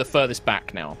Sentry are the furthest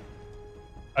back now.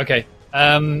 Okay.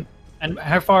 And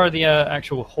how far are the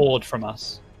actual horde from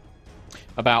us?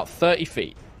 About 30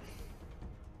 feet.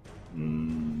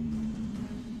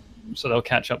 So they'll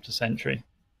catch up to Sentry.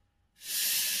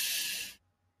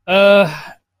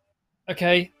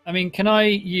 Okay. I mean, can I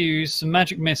use some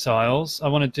magic missiles? I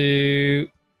want to do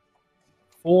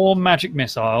 4 magic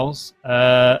missiles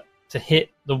to hit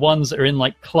the ones that are in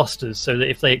like clusters, so that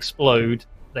if they explode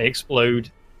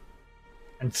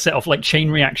and set off like chain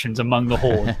reactions among the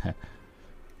horde.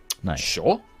 Nice.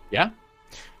 Sure. Yeah.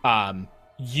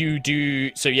 You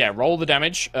do. So yeah, roll the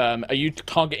damage. Are you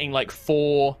targeting like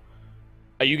 4?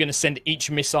 Are you going to send each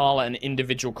missile at an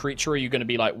individual creature? Or are you going to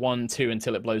be like 1, 2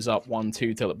 until it blows up, 1,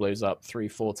 2 till it blows up, 3,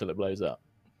 4 till it blows up?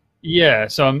 Yeah.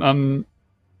 So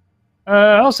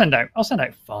I'll send out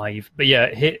 5, but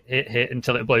yeah, hit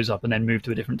until it blows up, and then move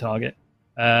to a different target.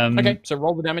 Okay, so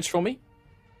roll the damage for me.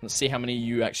 Let's see how many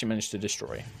you actually managed to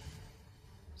destroy.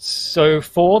 So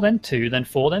 4, then 2, then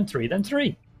 4, then 3, then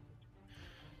 3.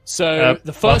 So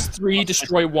the first 3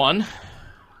 destroy 1,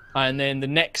 and then the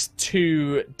next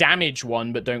 2 damage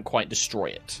 1, but don't quite destroy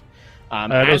it.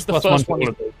 As the first one,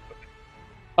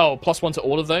 +1 to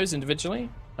all of those individually.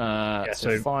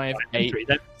 So 5, 8. 3,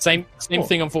 then... Same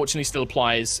thing, unfortunately, still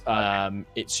applies.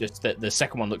 It's just that the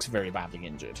second one looks very badly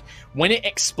injured. When it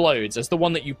explodes, as the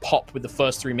one that you pop with the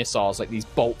first 3 missiles, like these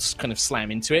bolts kind of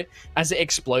slam into it, as it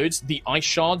explodes, the ice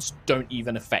shards don't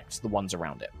even affect the ones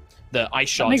around it. The ice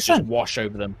shards just wash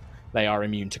over them. They are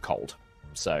immune to cold.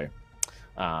 So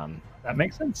that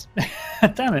makes sense.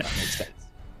 Damn it. That makes sense.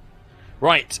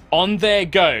 Right, on their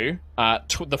go,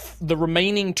 the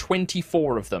remaining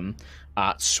 24 of them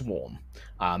swarm.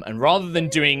 And rather than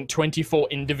doing 24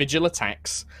 individual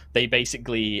attacks, they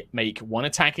basically make one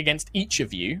attack against each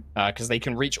of you, because they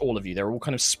can reach all of you. They're all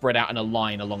kind of spread out in a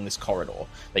line along this corridor.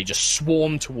 They just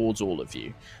swarm towards all of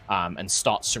you and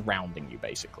start surrounding you,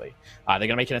 basically. They're going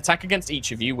to make an attack against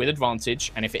each of you with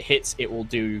advantage, and if it hits, it will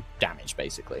do damage,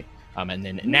 basically. And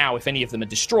then now, if any of them are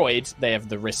destroyed, they have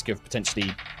the risk of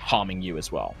potentially harming you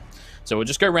as well. So we'll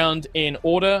just go around in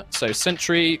order. So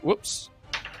Sentry, whoops.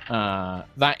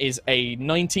 That is a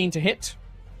 19 to hit.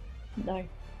 No.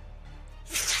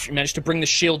 You manage to bring the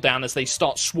shield down as they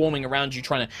start swarming around you,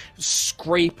 trying to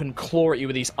scrape and claw at you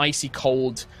with these icy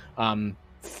cold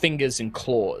fingers and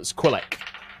claws. Quillek.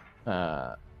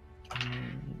 Can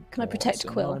I protect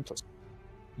Quill?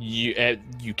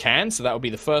 You can, so that would be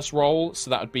the first roll.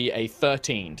 So that would be a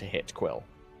 13 to hit Quill.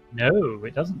 No,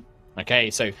 it doesn't.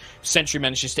 Okay, so Sentry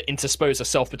manages to interpose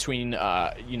herself between,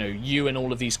 you and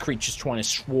all of these creatures trying to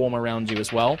swarm around you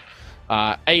as well.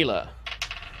 Ayla,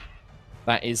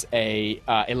 that is a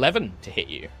 11 to hit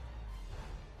you.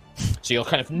 So you're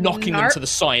kind of knocking them to the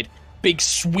side. Big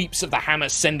sweeps of the hammer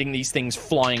sending these things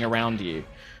flying around you.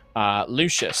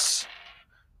 Lucius,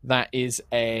 that is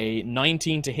a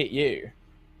 19 to hit you.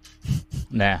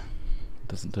 Nah,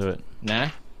 doesn't do it. Nah?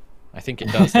 I think it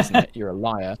does, doesn't it? You're a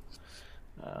liar.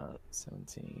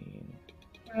 17...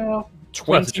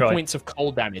 20 points of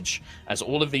cold damage as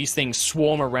all of these things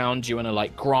swarm around you and are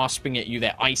like grasping at you,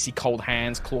 their icy cold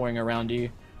hands clawing around you.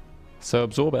 So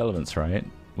absorb elements, right?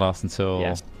 Last until...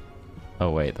 Yes.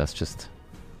 Oh wait, that's just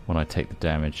when I take the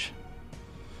damage.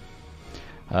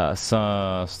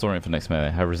 So storing for next melee.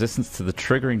 Have resistance to the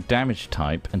triggering damage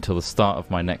type until the start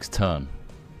of my next turn.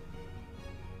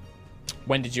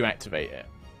 When did you activate it?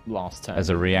 Last turn. As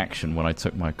a reaction when I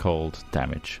took my cold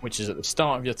damage. Which is at the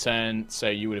start of your turn, so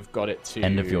you would have got it to...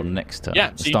 End of your next turn.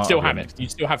 Yeah, so you still have it. You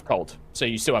still have cold. So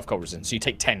you still have cold resistance. So you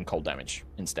take 10 cold damage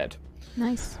instead.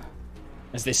 Nice.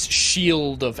 As this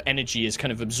shield of energy is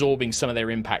kind of absorbing some of their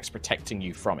impacts, protecting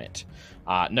you from it.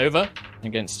 Nova,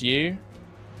 against you.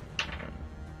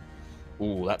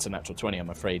 Ooh, that's a natural 20,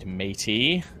 I'm afraid,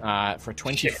 matey. For a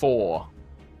 24.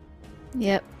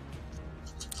 Yep.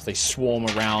 They swarm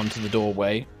around to the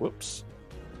doorway. Whoops.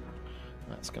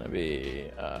 That's going to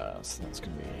be... so that's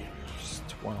going to be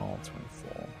 12,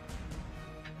 24,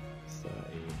 30,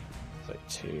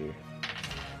 32...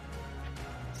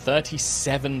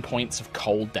 37 points of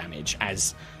cold damage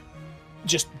as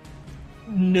just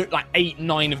like 8,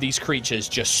 9 of these creatures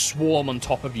just swarm on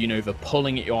top of you, Nova,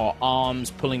 pulling at your arms,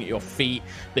 pulling at your feet.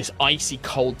 This icy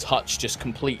cold touch just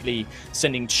completely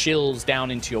sending chills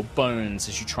down into your bones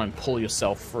as you try and pull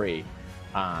yourself free.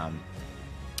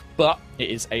 But it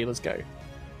is Ayla's go.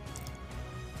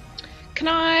 Can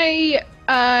I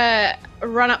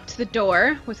run up to the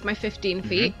door with my 15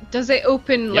 feet? Does it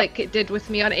open like it did with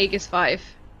me on Aegis 5?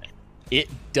 It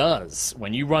does.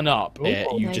 When you run up,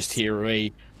 you nice. just hear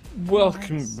a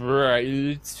welcome,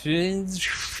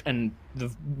 and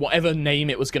whatever name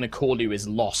it was going to call you is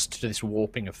lost to this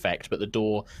warping effect, but the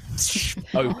door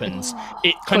opens.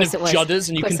 It kind of judders,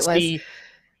 and you can see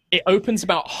it opens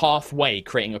about halfway,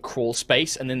 creating a crawl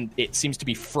space, and then it seems to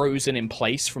be frozen in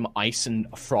place from ice and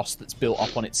frost that's built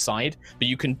up on its side, but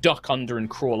you can duck under and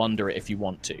crawl under it if you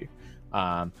want to.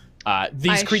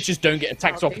 These creatures don't get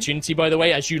attacks of opportunity, by the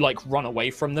way, as you like run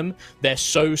away from them. They're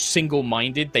so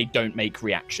single-minded, they don't make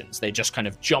reactions. They just kind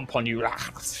of jump on you,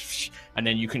 and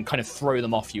then you can kind of throw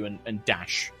them off you and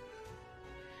dash.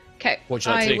 Okay,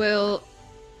 I will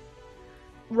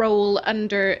roll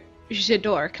under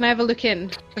Jador. Can I have a look in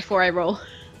before I roll?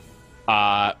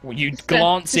 You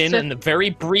glance in, and the very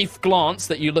brief glance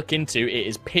that you look into, it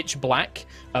is pitch black,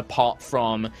 apart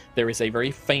from there is a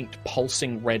very faint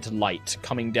pulsing red light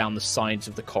coming down the sides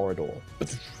of the corridor.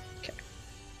 Okay.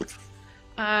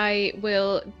 I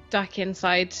will duck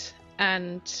inside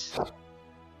and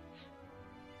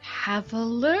have a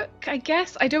look, I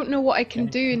guess. I don't know what I can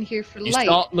do in here for light. You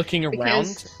start looking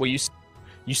around.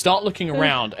 You start looking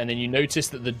around, and then you notice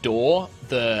that the door,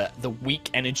 the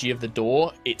weak energy of the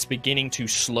door, it's beginning to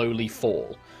slowly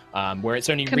fall. Where it's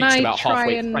only reached about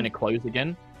halfway, it's trying to close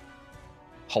again.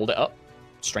 Hold it up.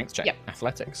 Strength check. Yep.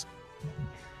 Athletics.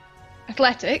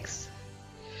 Athletics?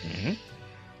 Mm-hmm.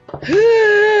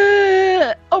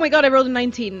 Oh my god, I rolled a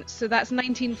 19, so that's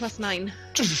 19 plus 9.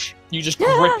 You just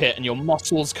grip it, and your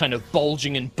muscles kind of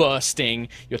bulging and bursting,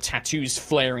 your tattoos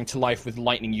flaring to life with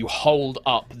lightning. You hold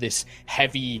up this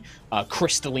heavy,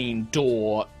 crystalline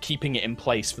door, keeping it in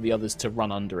place for the others to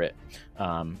run under it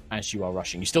as you are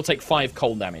rushing. You still take 5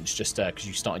 cold damage, just because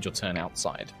you started your turn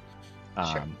outside.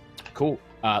 Sure. Cool.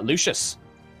 Lucius.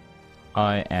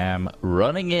 I am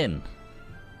running in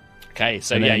Okay,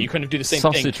 so And yeah, then you kind of do the same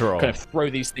sausage thing. roll. Kind of throw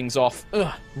these things off,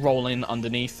 roll in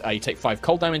underneath. You take 5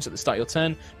 cold damage at the start of your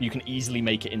turn. You can easily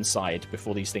make it inside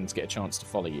before these things get a chance to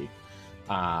follow you.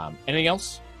 Anything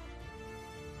else?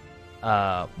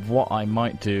 What I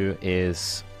might do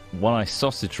is when I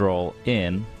sausage roll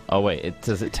in. Oh wait,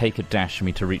 does it take a dash for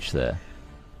me to reach there?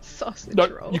 Sausage No,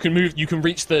 roll. you can move. You can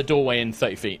reach the doorway in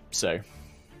 30 feet. So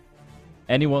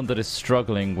Anyone that is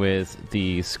struggling with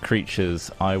these creatures,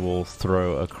 I will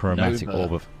throw a chromatic Nova.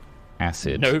 orb of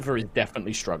acid. Nova is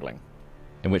definitely struggling.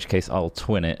 In which case, I'll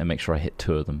twin it and make sure I hit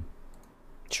 2 of them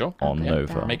Sure. on Okay.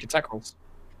 Nova. Make attack rolls.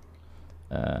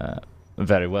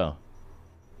 Very well.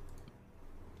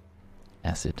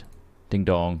 Acid. Ding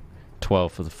dong.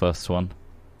 12 for the first one.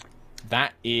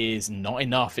 That is not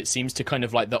enough. It seems to kind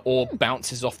of like the orb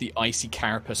bounces off the icy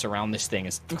carapace around this thing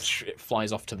as it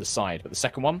flies off to the side. But the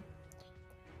second one,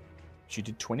 you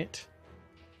did twin it.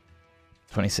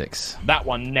 26. That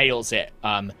one nails it.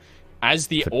 As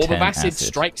the For orb of 10 acid acid.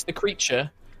 strikes the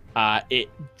creature, it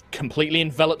completely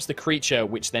envelops the creature,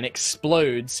 which then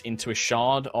explodes into a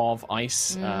shard of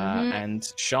ice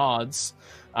and shards.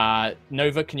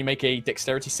 Nova, can you make a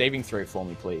dexterity saving throw for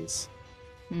me, please?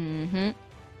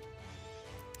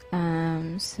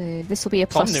 So this will be a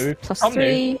Tom plus knew. plus Tom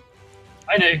 3. knew.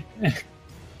 I know.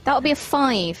 That will be a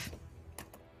 5.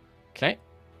 Okay.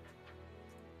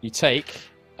 You take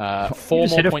 4 just more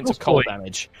hit a points of frost cold boy.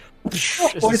 damage.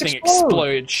 As boys this thing explode.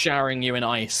 explodes, showering you in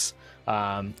ice.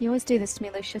 You always do this to me,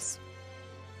 Lucius.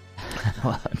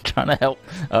 I'm trying to help.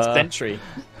 Sentry.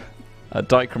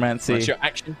 Dichromancy. What's your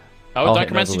action? I'll Oh, hit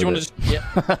Dichromancy, do you Nova want to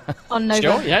just... Yeah. On Nova.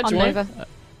 Sure, yeah, do on you want-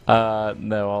 Nova.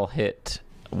 No, I'll hit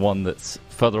one that's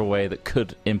further away that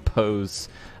could impose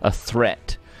a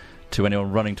threat to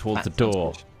anyone running towards the That sounds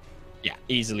door. good. Yeah,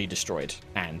 easily destroyed.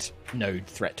 And no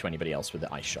threat to anybody else with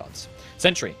the ice shards.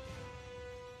 Sentry.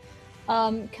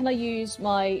 Can I use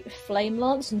my flame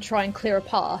lance and try and clear a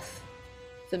path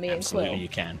for me Absolutely, and you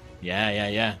can.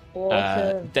 Yeah.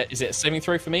 Awesome. Is it a saving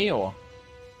throw for me, or...?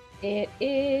 Quill? It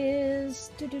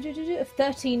is a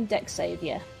 13 dex save,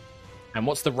 yeah. And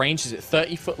what's the range? Is it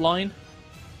 30-foot line?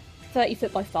 30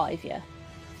 foot by 5, yeah.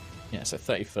 Yeah, so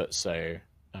 30 foot, so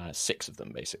 6 of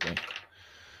them, basically.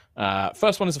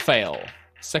 First one is a fail.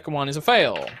 Second one is a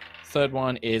fail. Third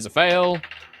one is a fail.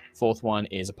 Fourth one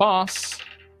is a pass.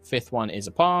 Fifth one is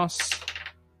a pass.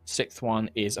 Sixth one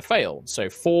is a fail. So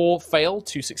 4 fail,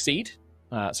 2 succeed.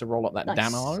 So roll up that Nice.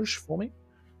 damage for me.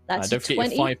 That's Don't forget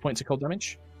 20. your 5 points of cold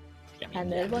damage. Yeah,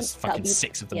 And the other one, there's that'll fucking be-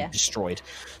 6 of them yeah. destroyed.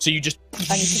 So you just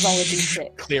I need to roll a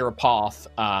d6. clear a path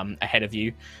ahead of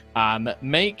you.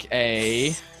 Make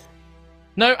a...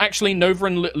 No, actually, Nova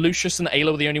and Lucius and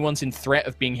Ayla were the only ones in threat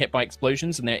of being hit by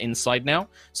explosions, and they're inside now.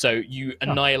 So you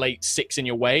annihilate 6 in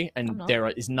your way, and not. there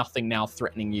is nothing now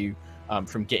threatening you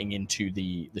from getting into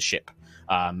the ship.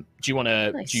 Do you want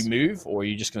to? Nice. Do you move, or are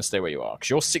you just going to stay where you are? Because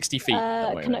you're 60 feet.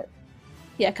 at the Can moment.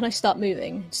 I start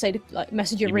moving? Say to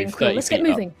message your You ring move Quill. 30 Let's get feet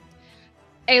up. moving.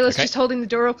 Ayla's Okay. just holding the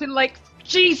door open like,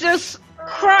 Jesus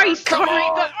Christ! Come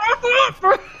on!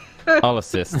 I'll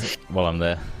assist while I'm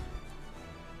there.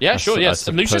 Yeah, I sure. su- I Yes,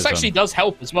 Lucius suppose actually does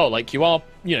help as well. Like you are,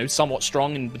 somewhat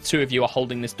strong, and the 2 of you are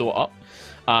holding this door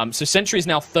up. So Sentry is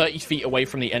now 30 feet away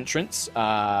from the entrance.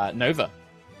 Nova,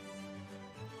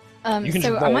 you can so just I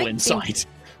roll might be inside.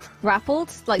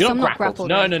 grappled? Like, You're so I'm not not grappled.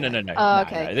 grappled. No. or No. anything. Oh,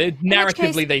 okay. No. which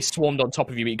Narratively, case- they swarmed on top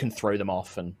of you, but you can throw them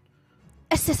off, and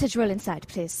A sausage roll inside,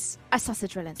 please. A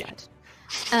sausage roll inside.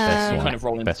 Best you one. kind of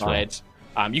roll Best roll. inside.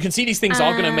 You can see these things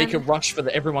are going to make a rush for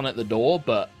everyone at the door,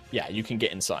 but yeah, you can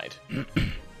get inside.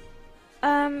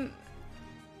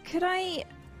 Could I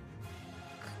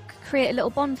create a little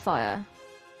bonfire?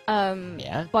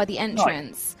 Yeah. By the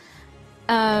entrance.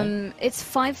 It's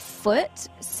 5 foot,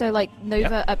 so like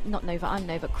Nova, not Nova, I'm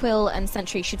Nova. Quill and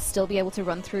Sentry should still be able to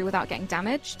run through without getting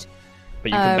damaged.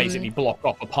 But you can basically block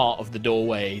off a part of the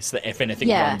doorway so that if anything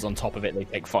Yeah. runs on top of it, they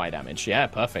take fire damage. Yeah,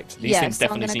 perfect. These Yeah, things so I'm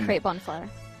definitely going to seem... create bonfire.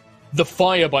 The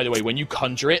fire, by the way, when you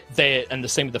conjure it, and the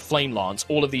same with the flame lance,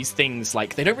 all of these things,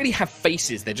 like, they don't really have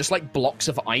faces. They're just like blocks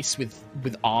of ice with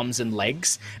arms and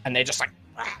legs, and they're just like...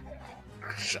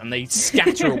 And they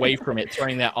scatter away from it,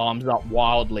 throwing their arms up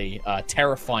wildly,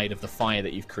 terrified of the fire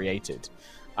that you've created.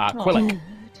 Quillic.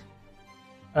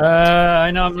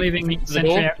 I know I'm leaving Feet to the Sentry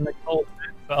door. out in the cold,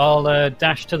 but I'll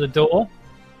dash to the door.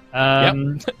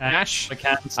 And Ash, if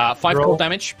I can, 5 roll. cold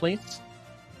damage, please.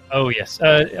 Oh, yes.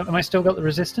 Am I still got the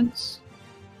resistance?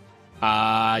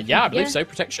 Yeah, I believe Yeah. so.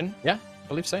 Protection. Yeah, I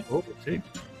believe so. Oh, 2.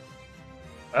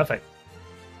 Perfect.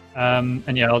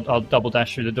 And yeah, I'll double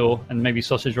dash through the door and maybe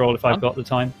sausage roll if I've got the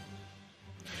time.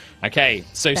 Okay,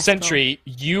 so Best Sentry,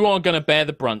 you are going to bear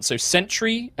the brunt. So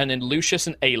Sentry and then Lucius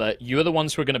and Ayla, you are the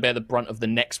ones who are going to bear the brunt of the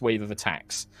next wave of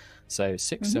attacks. So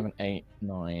 6, 7, 8,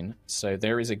 9. So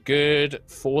there is a good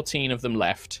 14 of them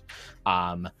left.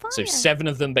 So 7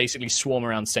 of them basically swarm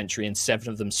around Sentry, and 7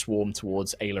 of them swarm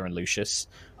towards Ayla and Lucius.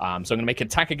 So I'm going to make an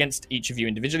attack against each of you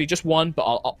individually, just one, but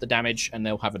I'll up the damage, and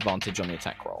they'll have advantage on the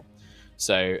attack roll.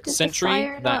 So Does Sentry, the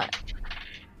fire not-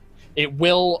 it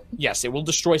will, yes, it will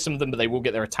destroy some of them, but they will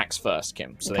get their attacks first,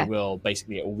 Kim. So Okay. they will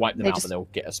basically, it will wipe them They out, just but they'll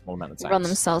get a small amount of attacks. run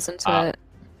themselves into it.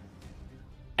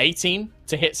 18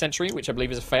 to hit Sentry, which I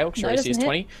believe is a fail, because your No, it AC is doesn't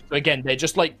 20. So again, they're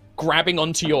just like grabbing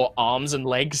onto your arms and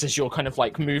legs as you're kind of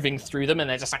like moving through them, and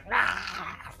they're just like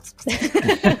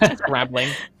scrabbling,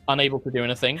 unable to do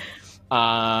anything.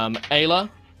 Ayla,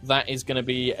 that is going to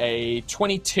be a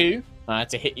 22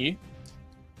 to hit you.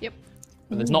 Yep.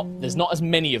 But there's not as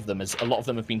many of them, as a lot of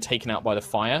them have been taken out by the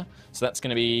fire. So that's going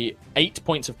to be 8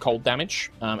 points of cold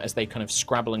damage as they kind of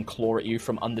scrabble and claw at you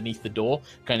from underneath the door,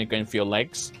 kind of going for your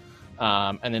legs.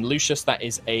 And then Lucius, that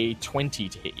is a 20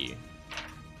 to hit you.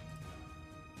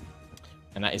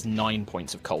 And that is 9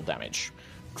 points of cold damage.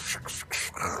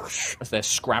 As they're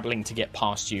scrabbling to get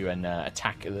past you and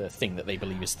attack the thing that they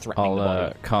believe is threatening the body.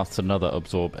 I'll cast another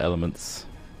Absorb Elements.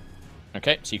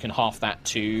 Okay, so you can half that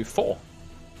to 4.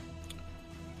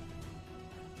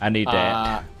 I need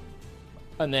that.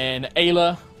 And then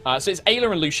Ayla. So it's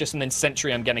Ayla and Lucius, and then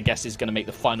Sentry, I'm going to guess, is going to make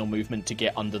the final movement to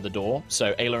get under the door.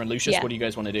 So Ayla and Lucius, Yeah. what do you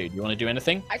guys want to do? Do you want to do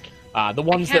anything? I The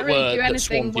ones can't that really were do that anything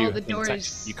swarmed while you, the have been door attacked.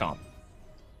 is- You can't.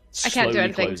 I can't do Slowly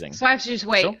anything. closing. So I have to just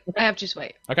wait. Sure, okay. I have to just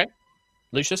wait. Okay.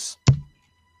 Lucius?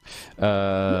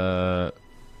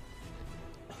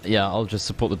 Yeah, I'll just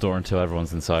support the door until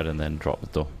everyone's inside and then drop the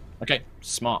door. Okay,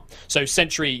 smart. So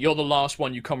Sentry, you're the last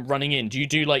one. You come running in. Do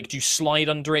you slide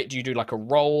under it? Do you do like a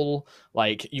roll?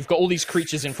 Like, you've got all these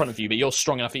creatures in front of you, but you're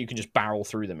strong enough that you can just barrel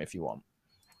through them if you want.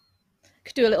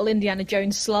 Could do a little Indiana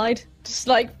Jones slide, just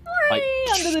like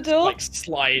under the door. Like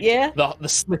slide. Yeah. The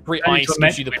slippery Only ice to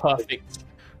gives you the make- perfect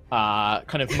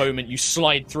kind of moment. You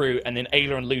slide through, and then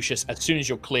Ayla and Lucius, as soon as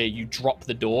you're clear, you drop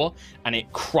the door, and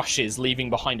it crushes,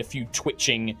 leaving behind a few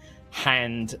twitching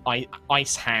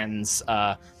ice hands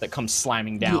that come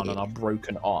slamming down and are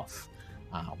broken off.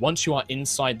 Once you are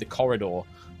inside the corridor,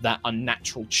 that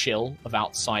unnatural chill of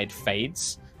outside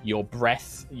fades. Your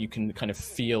breath, you can kind of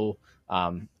feel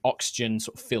oxygen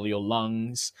sort of fill your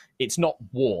lungs. It's not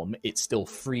warm, it's still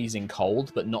freezing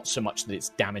cold, but not so much that it's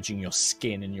damaging your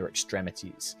skin and your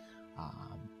extremities.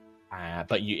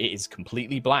 But it is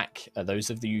completely black. Those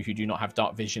of you who do not have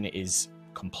dark vision, it is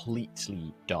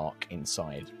completely dark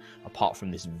inside, apart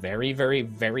from this very, very,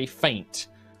 very faint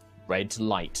red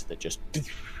light that just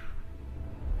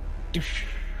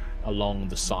along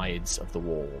the sides of the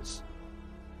walls.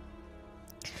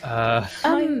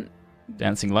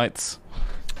 Dancing lights.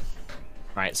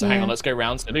 Right, so hang Yeah. on, let's go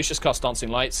round. So Lucius cast Dancing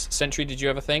Lights. Sentry, did you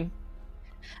have a thing?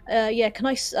 Yeah, can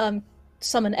I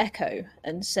summon Echo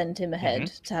and send him ahead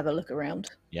to have a look around?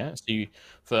 Yeah, so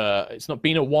it's not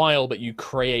been a while, but you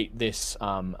create this,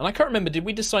 and I can't remember, did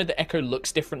we decide that Echo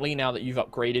looks differently now that you've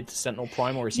upgraded to Sentinel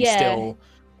Prime, or is he Yeah. still...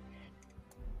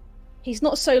 He's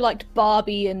not so like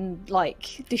Barbie and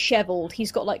like disheveled.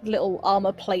 He's got like little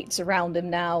armor plates around him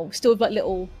now, still with like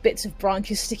little bits of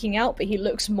branches sticking out, but he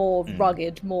looks more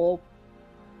rugged, more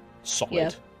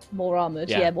solid? more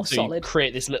armored, more so solid. You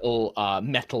create this little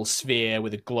metal sphere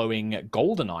with a glowing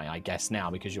golden eye, I guess, now,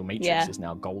 because your matrix is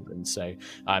now golden. So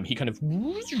he kind of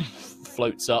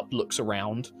floats up, looks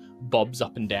around, bobs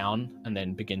up and down, and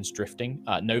then begins drifting.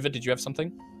 Nova, did you have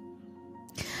something?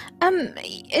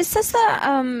 It says that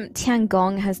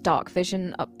Tiangong has dark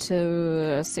vision up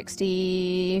to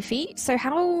 60 feet. So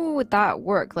how would that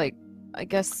work? Like, I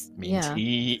guess,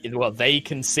 They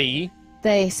can see.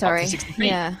 Sorry. 60 feet.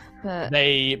 Yeah. But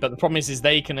But the problem is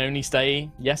they can only say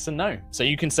yes and no. So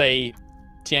you can say,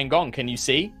 Tiangong, can you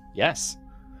see? Yes.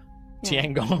 Yeah.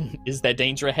 Tiangong, is there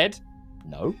danger ahead?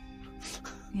 No.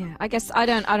 yeah, I guess I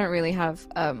don't really have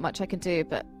much I can do,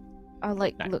 but I'll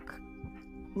like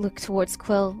look towards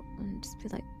Quill and just be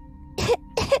like,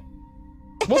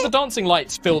 Well, the dancing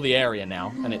lights fill the area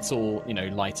now, and it's all,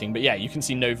 lighting. But yeah, you can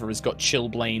see Nova has got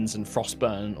chillblains and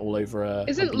frostburn all over her.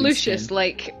 Isn't blue Lucius skin.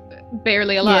 like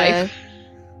barely alive?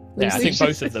 Yeah, I think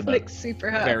both of them are like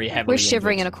super hot. very heavily we're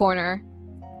shivering in injured. a corner.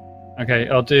 Okay,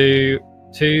 I'll do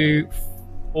 2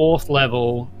 4th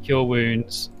level cure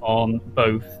wounds on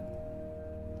both,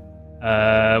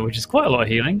 which is quite a lot of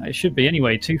healing. It should be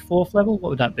anyway. 2 4th level. What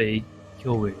would that be?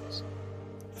 Cure wounds.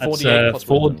 That's 48 plus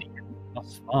 4 wisdom.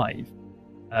 plus 5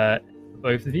 for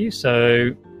both of you.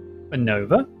 So for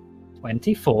Nova,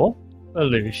 24. For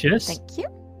Lucius, Thank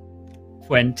you.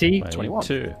 20.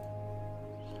 22.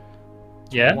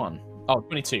 Yeah, 21. Oh,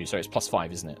 22. So it's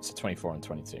 +5, isn't it? So 24 and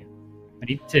 22.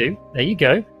 22. There you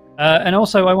go. And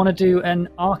also, I want to do an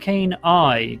Arcane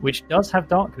Eye, which does have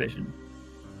Dark Vision.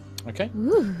 Okay.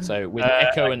 Ooh. So with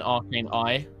Echo and Arcane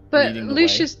Eye. But leading the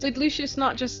Lucius, did Lucius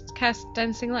not just cast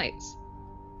Dancing Lights?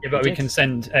 Yeah, but We we did. can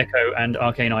send Echo and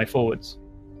Arcane Eye forwards.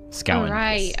 Scouting. Oh,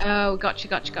 right. Oh, gotcha.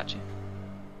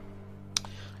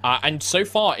 And so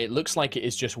far, it looks like it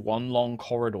is just one long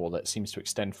corridor that seems to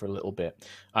extend for a little bit.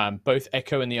 Both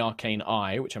Echo and the Arcane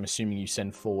Eye, which I'm assuming you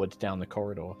send forward down the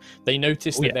corridor, they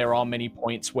notice that there are many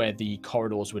points where the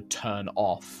corridors would turn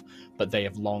off, but they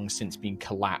have long since been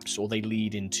collapsed, or they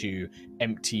lead into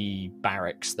empty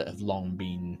barracks that have long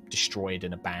been destroyed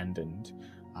and abandoned.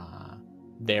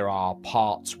 There are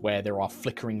parts where there are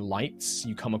flickering lights.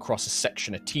 You come across a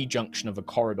section, a T-junction of a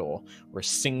corridor, where a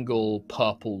single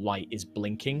purple light is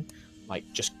blinking, like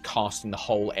just casting the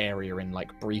whole area in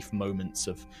like brief moments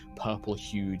of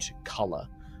purple-hued color.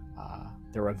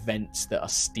 There are vents that are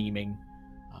steaming.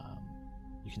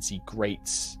 You can see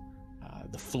grates.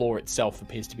 The floor itself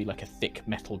appears to be like a thick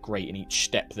metal grate, and each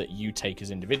step that you take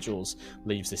as individuals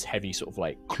leaves this heavy sort of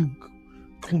like clunk,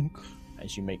 clunk,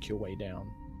 as you make your way down.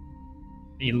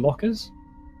 The lockers?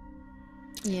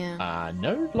 Yeah.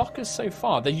 No lockers so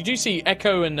far. You do see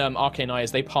Echo and Arcane Eye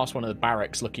as they pass one of the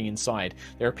barracks looking inside.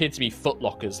 There appear to be foot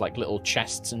lockers, like little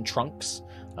chests and trunks,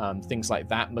 things like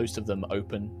that. Most of them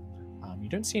open. You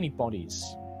don't see any bodies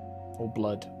or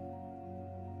blood.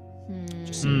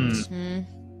 Just seems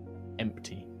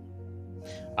empty.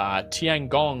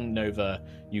 Tiangong, Nova,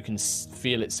 you can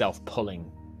feel itself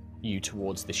pulling you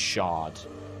towards this shard,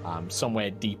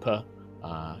 somewhere deeper.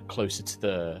 Closer to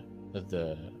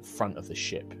the front of the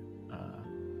ship,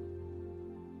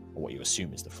 or what you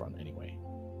assume is the front, anyway.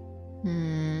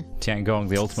 Tiangong,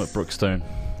 the ultimate Brookstone.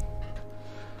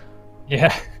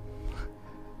 Yeah.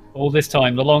 All this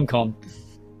time, the long con.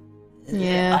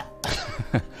 Yeah.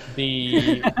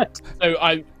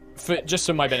 Just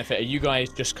for my benefit, are you guys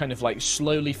just kind of like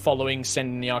slowly following,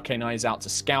 sending the Arcane Eyes out to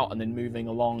scout, and then moving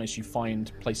along as you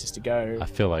find places to go? I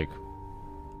feel like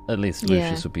at least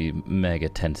Lucius would be mega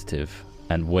tentative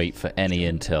and wait for any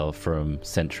intel from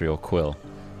Sentry or Quill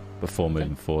before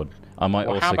moving forward. I might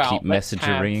Well, how also about keep let's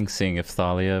messaging, seeing if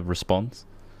Thalia responds.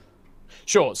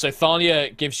 Sure. So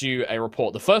Thalia gives you a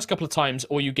report. The first couple of times,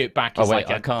 all you get back is I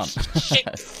can't.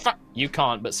 Shit, fuck. You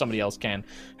can't, but somebody else can.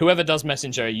 Whoever does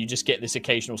messenger, you just get this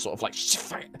occasional sort of like,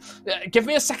 give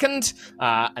me a second,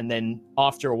 and then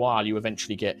after a while, you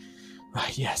eventually get.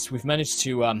 Right, yes, we've managed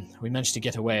to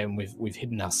get away, and we've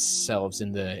hidden ourselves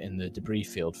in the debris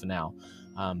field for now.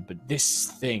 But this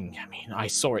thing, I mean, I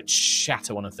saw it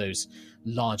shatter one of those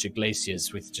larger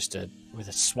glaciers with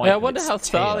a swipe. I of wonder its how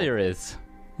tail. Thalia is.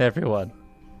 Everyone.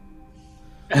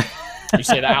 You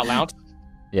say that out loud?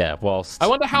 Yeah, whilst I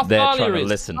wonder how they're Thalia trying to is.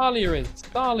 listen.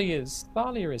 Thalia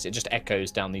is. It just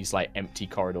echoes down these like empty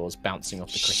corridors, bouncing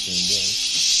off the crystalline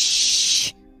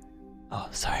walls. Oh,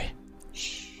 sorry.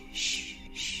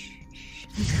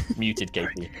 Muted,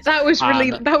 Gaty. That was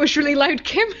really loud,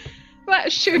 Kim.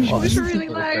 That shush was really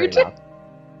loud.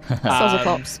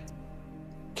 Sozopops.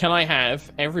 Can I have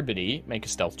everybody make a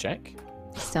stealth check?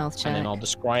 Stealth check. And then I'll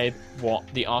describe what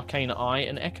the Arcane Eye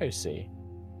and Echo see.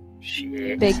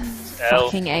 Big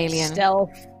fucking alien.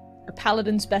 Stealth. A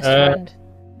paladin's best friend.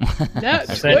 No,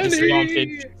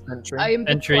 Disadvantage. Sentry. I am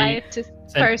the Sentry. quietest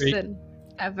Sentry. person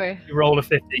ever. You roll a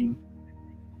 15.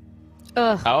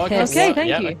 Ugh, Oh, okay. piss. Okay, thank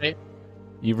yeah, you. Okay.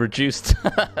 You reduced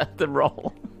the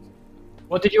roll.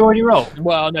 What did you already roll?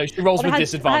 Well, no, she rolls Well, with I had-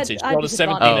 disadvantage. I had She rolled a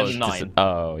 17 and a disadvantage. 9.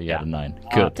 Oh, yeah, a 9.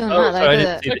 Good. Doesn't Oh, matter, sorry, I does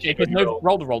didn't it? see that Okay, you because already no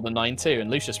rolled. rolled a 9 too,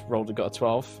 and Lucius got a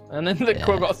 12, and then the Yeah.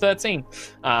 Quill got a 13.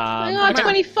 I got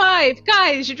 25.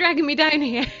 Guys, you're dragging me down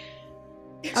here.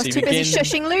 I was So you too busy begin-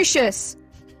 shushing Lucius.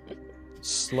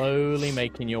 Slowly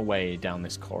making your way down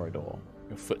this corridor,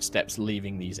 your footsteps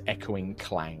leaving these echoing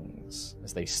clangs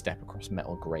as they step across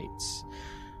metal grates.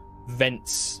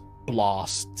 Vents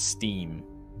blast steam,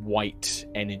 white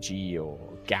energy or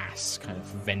gas kind of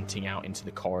venting out into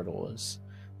the corridors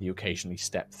that you occasionally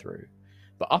step through.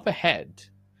 But up ahead,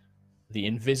 the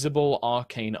invisible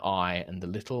Arcane Eye and the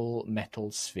little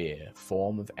metal sphere,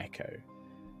 form of Echo,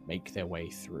 make their way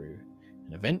through.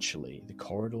 And eventually, the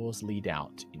corridors lead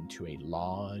out into a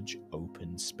large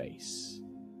open space.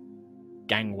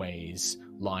 Gangways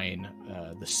line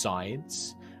the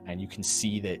sides, and you can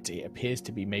see that it appears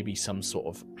to be maybe some sort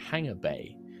of hangar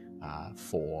bay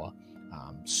for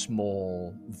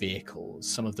small vehicles.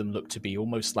 Some of them look to be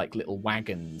almost like little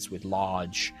wagons with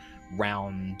large,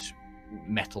 round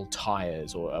metal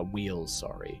tires or wheels,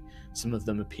 sorry. Some of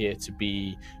them appear to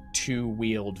be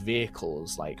two-wheeled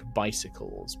vehicles like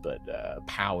bicycles, but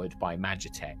powered by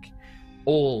Magitech,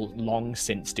 all long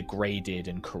since degraded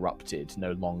and corrupted,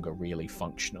 no longer really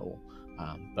functional.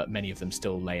 But many of them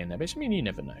still lay in their base. I mean, you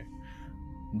never know.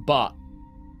 But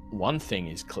one thing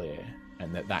is clear,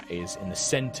 and that is in the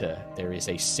center, there is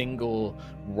a single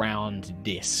round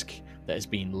disc that has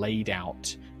been laid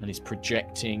out and is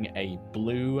projecting a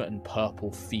blue and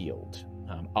purple field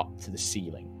up to the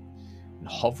ceiling. And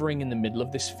hovering in the middle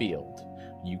of this field,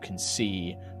 you can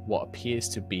see what appears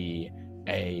to be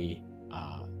an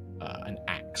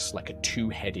axe, like a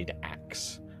two-headed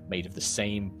axe, made of the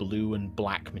same blue and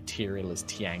black material as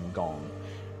Tiangong.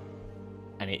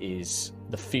 And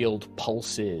the field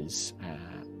pulses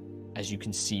as you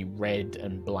can see red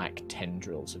and black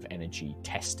tendrils of energy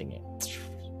testing it,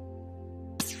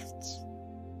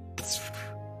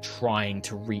 trying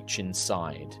to reach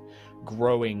inside,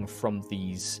 growing from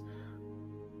these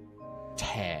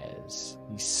tears,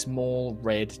 these small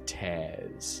red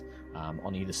tears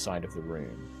on either side of the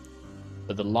room.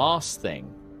 But the last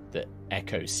thing that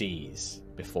Echo sees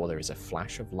before there is a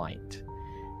flash of light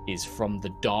is from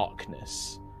the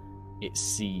darkness. It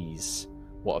sees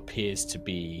what appears to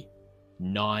be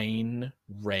 9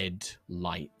 red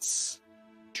lights.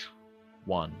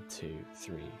 1, 2,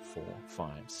 3, 4,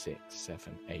 5, 6,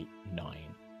 7, 8, 9.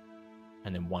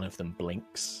 And then one of them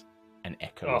blinks and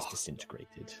Echo is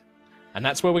disintegrated. And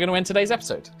that's where we're going to end today's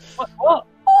episode. What?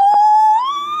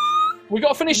 We got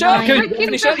to finish up.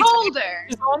 Freaking beholder!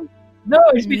 No,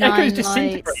 it's been Nine Echo's lights,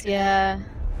 disintegrated. yeah.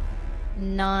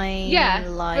 9 Yeah,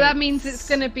 lights. but that means it's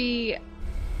gonna be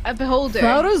a beholder,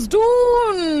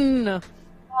 Farazdoon!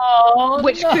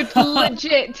 which could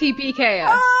legit TPK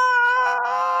us.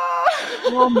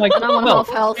 Oh my god. I'm on half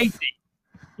health. Katie,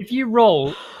 if you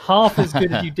roll half as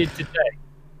good as you did today,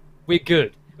 we're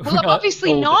good. Well,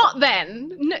 obviously not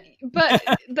then. No, but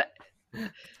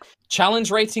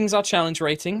Challenge ratings are challenge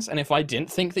ratings, and if I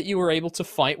didn't think that you were able to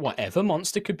fight whatever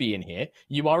monster could be in here,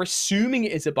 you are assuming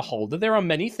it is a beholder. There are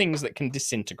many things that can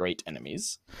disintegrate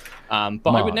enemies, but I would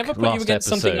Mark, never put you last against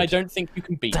something I episode. don't think you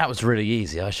can beat. That was really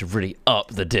easy. I should really up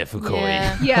the difficulty.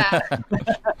 Yeah. yeah,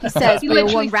 He says He we're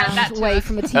literally one said that round to away us.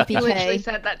 from a he literally TPK.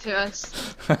 said that to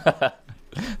us.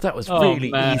 That was Oh,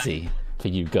 really man. easy for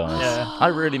you guys. Yeah. I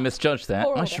really misjudged that.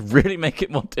 Poor I old should really make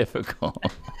it more difficult.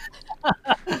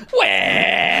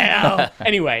 Well,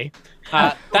 anyway,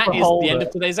 that is the end Beholder.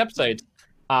 of today's episode.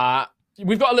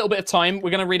 We've got a little bit of time. We're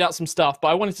going to read out some stuff, but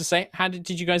I wanted to say, how did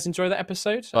you guys enjoy that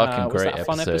episode? Fucking Was great that a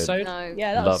fun episode. episode? No.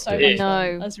 Yeah, that was Loved so it. much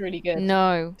fun. No. That's really good.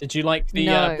 No. Did you like the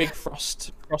No. big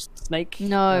frost snake?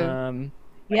 No.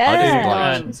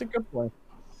 Yeah. like- It's a good one.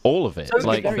 All of it. So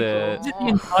like very the, Is it the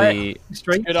entire the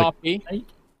straight? Good RP.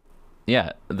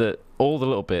 yeah, all the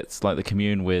little bits, like the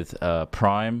commune with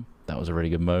Prime. That was a really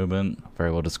good moment.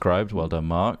 Very well described. Well done,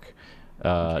 Mark.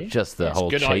 Just the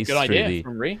whole Good chase good through idea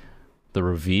from Ree. the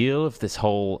reveal of this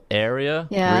whole area.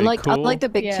 Yeah, really I cool. like the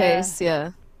big Yeah. chase,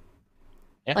 yeah.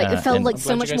 Yeah. Like, it felt and like I'm so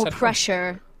glad much you guys more had fun.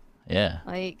 pressure. Yeah.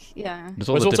 Like, yeah. There's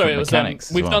all It was the also different mechanics.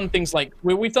 as we've well. done things like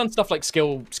we've done stuff like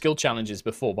skill challenges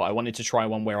before, but I wanted to try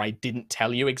one where I didn't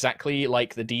tell you exactly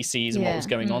like the DCs and what Yeah. was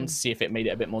going on to see if it made it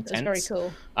a bit more That's tense. very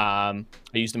cool. I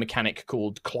used a mechanic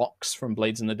called clocks from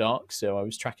Blades in the Dark, so I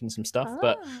was tracking some stuff.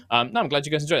 But no, I'm glad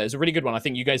you guys enjoyed it. It was a really good one. I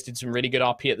think you guys did some really good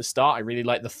RP at the start. I really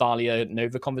liked the Thalia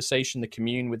Nova conversation. The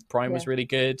commune with Prime was really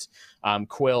good.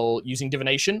 Quill using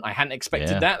divination. I hadn't expected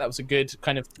Yeah. that. That was a good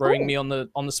kind of throwing me on the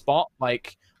spot.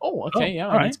 Like, oh, okay, Oh, yeah, I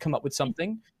alright. need to come up with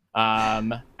something.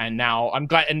 And now I'm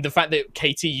glad, and the fact that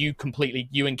Katie, you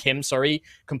and Kim,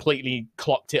 completely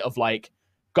clocked it of like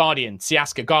Guardian,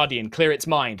 Siaska, Guardian, clear its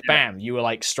mind, bam, you were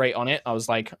like straight on it. I was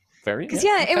like, very Because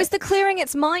yeah, it was the clearing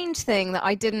its mind thing that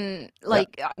I didn't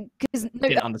like. Because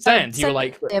Didn't understand. You were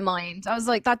like, their mind. I was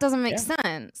like, that doesn't make Yeah.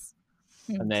 sense.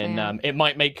 and then Yeah. it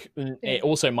might make it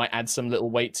also might add some little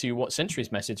weight to what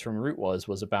Sentry's message from Root was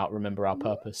about remember our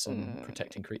purpose and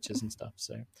protecting creatures and stuff.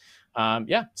 So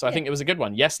so I think it was a good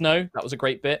one. Yes, no, that was a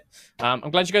great bit. I'm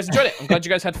glad you guys enjoyed it. I'm glad you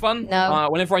guys had fun. No.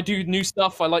 Whenever I do new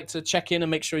stuff, I like to check in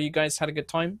and make sure you guys had a good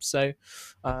time. So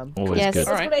Always Yes. good.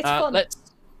 all right, Great fun. let's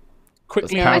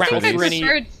quickly Let's I wrap think I through any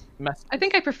preferred. mess. I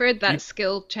think I preferred that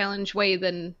skill challenge way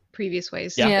than previous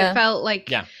ways. Yeah. Yeah. It felt like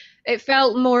Yeah. it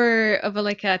felt more of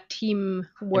a team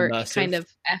work Immersive. kind of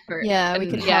effort. Yeah, we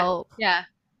and could yeah, help. Yeah.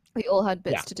 We all had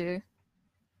bits Yeah. to do.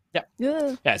 Yeah.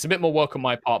 Yeah. Yeah, it's a bit more work on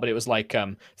my part, but it was like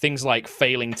things like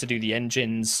failing to do the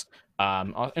engines.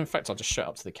 In fact, I'll just show it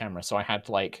up to the camera. So I had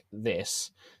like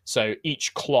this. So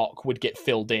each clock would get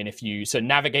filled in if you. So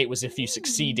navigate was if you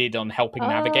succeeded on helping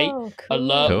navigate. Oh, cool.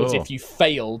 Alert was Cool. if you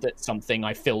failed at something.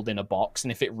 I filled in a box,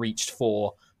 and if it reached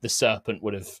for the serpent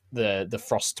would have the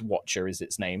Frost Watcher is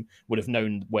its name would have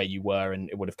known where you were and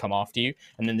it would have come after you.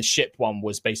 And then the ship one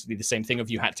was basically the same thing of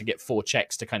you had to get 4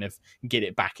 checks to kind of get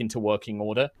it back into working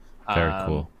order. Very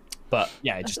cool. But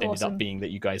yeah, it That's just ended awesome. up being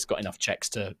that you guys got enough checks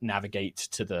to navigate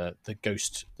to the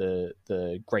ghost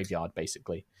the graveyard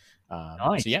basically.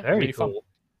 Nice, So yeah, very really fun. cool.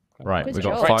 Right, Good we've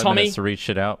got job. 5 Right, Tommy. minutes to read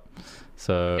shit out.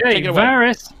 So Okay, Take it away.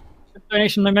 Varys,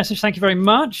 donation, no message. Thank you very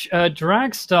much.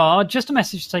 Dragstar, just a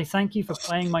message to say thank you for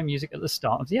playing my music at the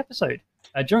start of the episode.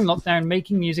 During lockdown,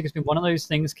 making music has been one of those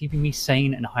things keeping me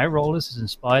sane, and High Rollers has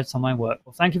inspired some of my work.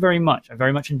 Well, thank you very much. I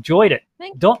very much enjoyed it.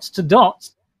 Thank you. Dots to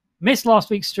dots. Missed last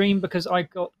week's stream because I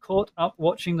got caught up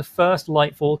watching the first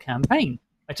Lightfall campaign.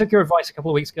 I took your advice a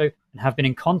couple of weeks ago and have been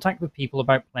in contact with people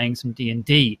about playing some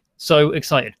D&D. So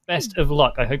excited. Best of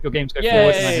luck. I hope your games go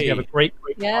forward and I hope you have a great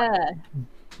time. Yeah.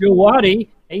 Jawadi,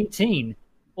 18.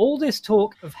 All this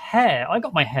talk of hair. I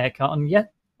got my hair cut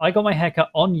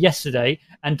on yesterday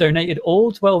and donated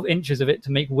all 12 inches of it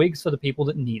to make wigs for the people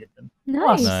that needed them.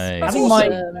 Nice. Nice. Having my,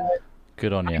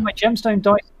 good on you. having my gemstone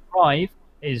dice thrive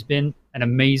has been an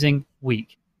amazing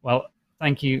week. Well,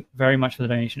 thank you very much for the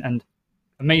donation and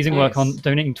amazing work on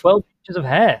donating 12 inches of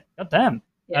hair. God damn.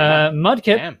 Yeah.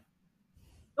 Mudkip, Damn.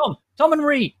 Tom and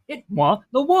Ree, it moi,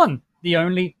 the one, the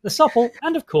only, the supple,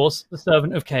 and of course, the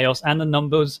servant of chaos and the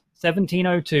numbers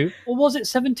 1702, or was it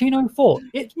 1704?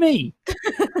 It's me,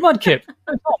 Mudkip.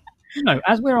 So, Tom, you know,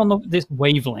 as we're on this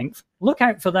wavelength, look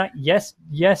out for that yes,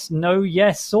 yes, no,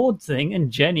 yes sword thing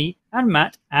and Jenny and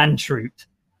Matt and Troot.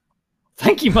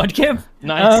 Thank you, Mudkip.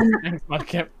 Nice. Thanks,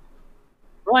 Mudkip.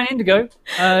 Brian Indigo,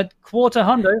 quarter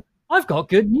hundo. I've got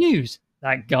good news.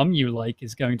 That gum you like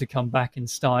is going to come back in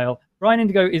style. Brian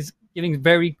Indigo is giving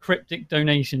very cryptic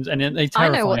donations, and they terrify I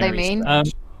know what they me. mean.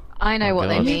 I know Oh, what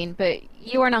they God. mean, but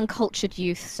you are an uncultured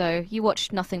youth, so you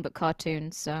watch nothing but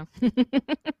cartoons, so. I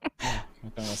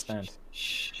don't understand.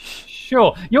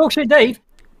 Sure. Yorkshire Dave,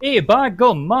 here, by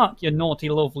gum, Mark, you naughty,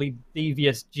 lovely,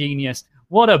 devious genius.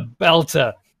 What a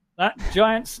belter. That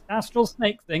giant astral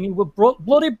snake thing was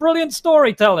bloody brilliant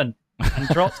storytelling. And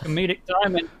Trot's comedic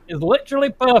timing is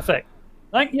literally perfect.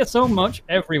 Thank you so much,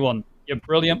 everyone. You're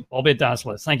brilliant Bobby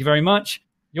Dazzlers. Thank you very much.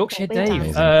 Yorkshire Bobby Dave,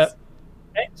 Dazzlers.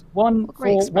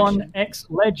 X141X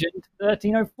Legend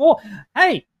 1304.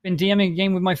 Hey, been DMing a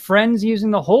game with my friends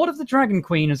using the Horde of the Dragon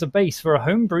Queen as a base for a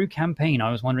homebrew campaign.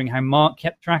 I was wondering how Mark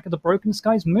kept track of the Broken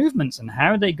Skies movements and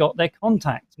how they got their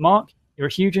contacts. Mark, you're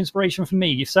a huge inspiration for me.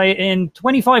 You say it in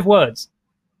 25 words.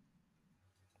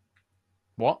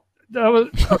 What?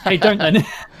 Okay, don't then.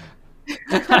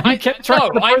 I kept track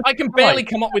of the I Broken can barely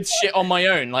Skies. come up with shit on my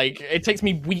own. Like, it takes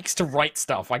me weeks to write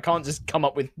stuff. I can't just come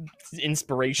up with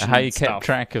inspiration. How you and kept stuff.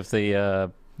 track of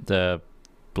the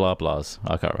blah blahs?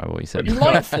 I can't remember what you said.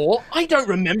 Lightfall? I don't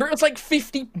remember. It was like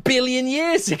 50 billion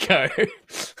years ago. Okay,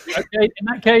 in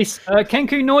that case,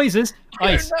 Kenku noises.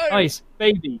 I Ice, don't know. ice,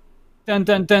 baby. Dun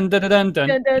dun dun dun dun dun.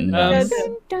 Dun, dun, Nice.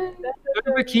 dun, dun,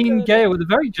 dun, Keen Gale with a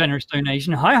very generous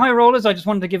donation. Hi, High Rollers. I just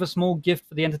wanted to give a small gift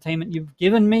for the entertainment you've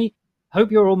given me. Hope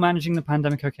you're all managing the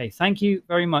pandemic okay. Thank you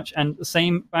very much. And the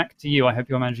same back to you. I hope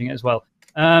you're managing it as well.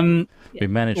 We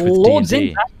managed with Lord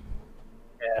D&D. Zintac.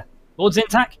 Yeah. Lord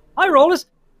Zintac. Hi, Rollers.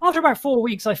 After about 4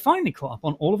 weeks, I finally caught up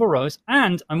on all of Aerois,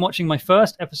 and I'm watching my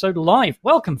first episode live.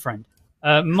 Welcome, friend.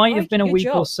 Might have been a Good week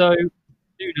job. or so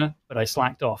sooner, but I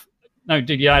slacked off. No,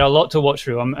 dude, you had a lot to watch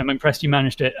through. I'm impressed you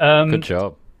managed it. Good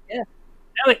job.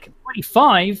 Alec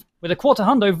 25 with a quarter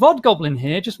hundo Vod Goblin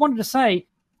here. Just wanted to say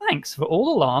thanks for all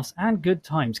the laughs and good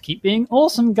times. Keep being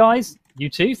awesome, guys. You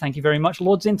too. Thank you very much.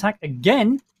 Lord's Intact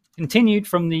again. Continued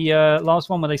from the last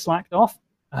one where they slacked off.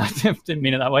 Didn't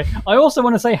mean it that way. I also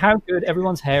want to say how good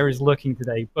everyone's hair is looking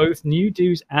today, both new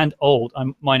dudes and old.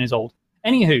 Mine is old.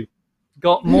 Anywho,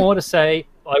 got more to say.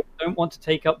 I don't want to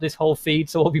take up this whole feed,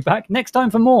 so I'll be back next time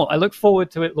for more. I look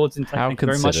forward to it, Lords Intact. How Thank you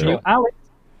very much. And you, considerate. Alex.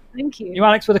 Thank you. You,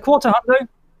 Alex, with a quarter hundo.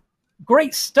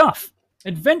 Great stuff.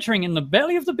 Adventuring in the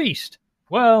belly of the beast.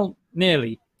 Well,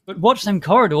 nearly. But watch them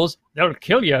corridors. They'll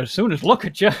kill you as soon as look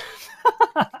at you.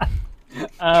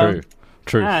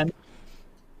 True. And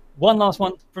one last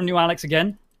one from New Alex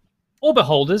again. Or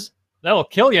beholders. They'll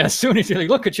kill you as soon as they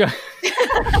look at you.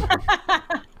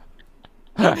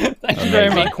 Thank you very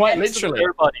Amazing. much. Quite Thanks literally.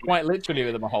 everybody. Quite literally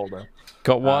with a beholder.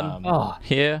 Got one Oh,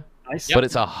 here, nice. but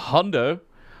it's a hundo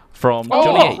from Oh,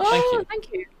 Johnny H. thank you.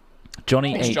 Thank you.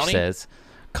 Johnny Thanks, H Johnny. says,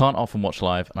 can't often watch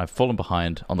live, and I've fallen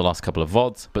behind on the last couple of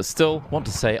VODs, but still want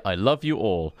to say I love you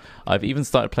all. I've even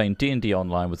started playing D&D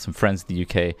online with some friends in the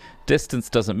UK. Distance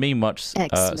doesn't mean much,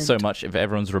 Excellent. so much if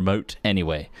everyone's remote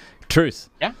anyway. Truth.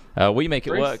 Yeah. We make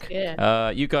it Truth. work. Yeah.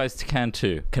 You guys can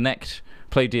too. Connect,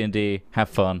 play D&D, have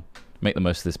fun, make the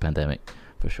most of this pandemic,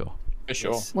 for sure.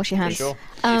 For sure. Wash your hands. For sure.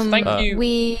 Thank you,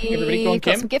 everybody. Go on, We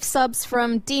got Kim. some gift subs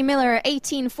from D Miller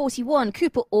 1841,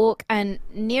 Cooper Orc, and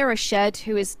Neerashed,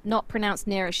 who is not pronounced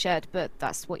Neerashed, but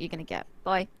that's what you're going to get.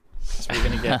 Bye. That's what you're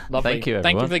going to get. Lovely. Thank you,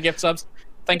 Thank you everyone. for the gift subs.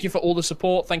 Thank you for all the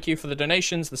support. Thank you for the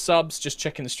donations, the subs, just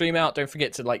checking the stream out. Don't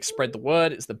forget to spread the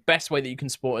word. It's the best way that you can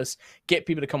support us. Get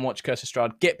people to come watch Curse of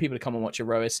Strahd. Get people to come and watch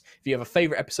Aerois. If you have a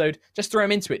favorite episode, just throw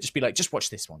them into it. Just be like, just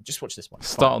watch this one. Just watch this one. It's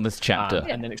Start fine. on this chapter.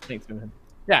 And then explain to them.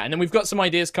 Yeah, and then we've got some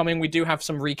ideas coming. We do have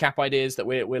some recap ideas that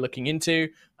we're looking into.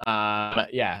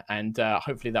 And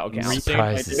hopefully that'll get out soon.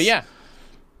 Surprises. But yeah.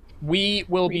 We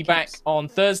will be back on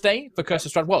Thursday for Curse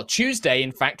of Strahd. Well, Tuesday,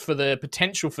 in fact, for the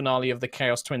potential finale of the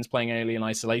Chaos Twins playing Alien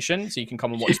Isolation. So you can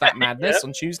come and watch that madness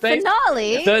on Tuesday.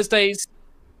 Finale? Thursdays,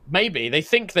 maybe. They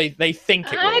think it will be. They think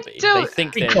I they're. don't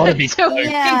think you're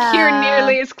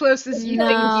nearly as close as you think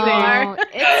you are.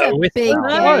 It's a With big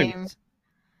that. game.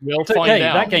 We'll It's find okay.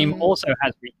 out. That game also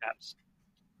has recaps.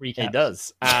 It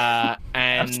does.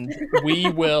 And we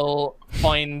will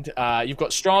find... you've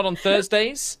got Strahd on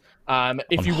Thursdays.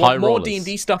 If On you High want more Rollers.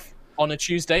 D&D stuff on a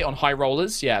Tuesday on High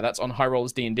Rollers, yeah, that's on High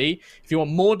Rollers D&D. If you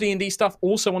want more D&D stuff,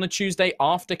 also on a Tuesday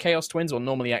after Chaos Twins, or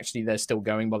normally actually they're still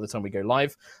going by the time we go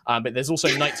live. But there's also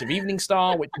Knights of Evening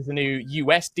Star, which is a new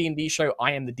US D&D show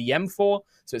I am the DM for.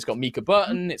 So it's got Mika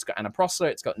Burton, it's got Anna Prosser,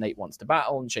 it's got Nate Wants to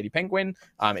Battle and Shady Penguin.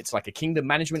 It's like a kingdom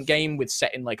management game with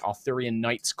set in Arthurian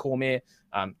Knights Cormyr.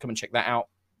 Come and check that out.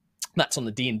 That's on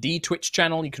the D&D Twitch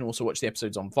channel. You can also watch the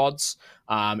episodes on VODs.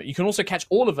 You can also catch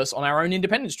all of us on our own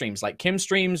independent streams, like Kim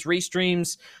streams,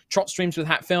 Restreams, Trot streams with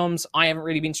Hat Films. I haven't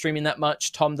really been streaming that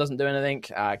much. Tom doesn't do anything.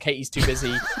 Katie's too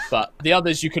busy. But the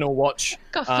others you can all watch.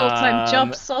 Got a full-time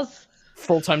job, soz.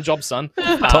 Full-time job, son.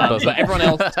 Tom doesn't. But everyone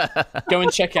else, go and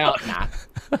check out... Nah.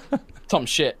 Tom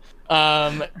shit.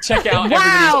 Check out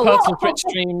everybody's personal Twitch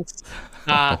streams.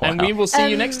 And we will see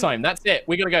you next time. That's it.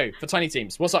 We're going to go for Tiny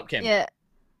Teams. What's up, Kim? Yeah.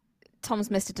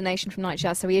 Tom's missed a donation from Night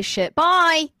Chat, so he is shit.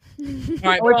 Bye! All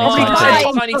right,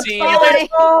 Bye. Tiny Teams. Bye!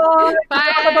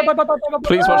 Bye.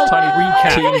 Please watch Tiny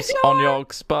Recap. Teams on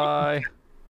Yogs. Bye.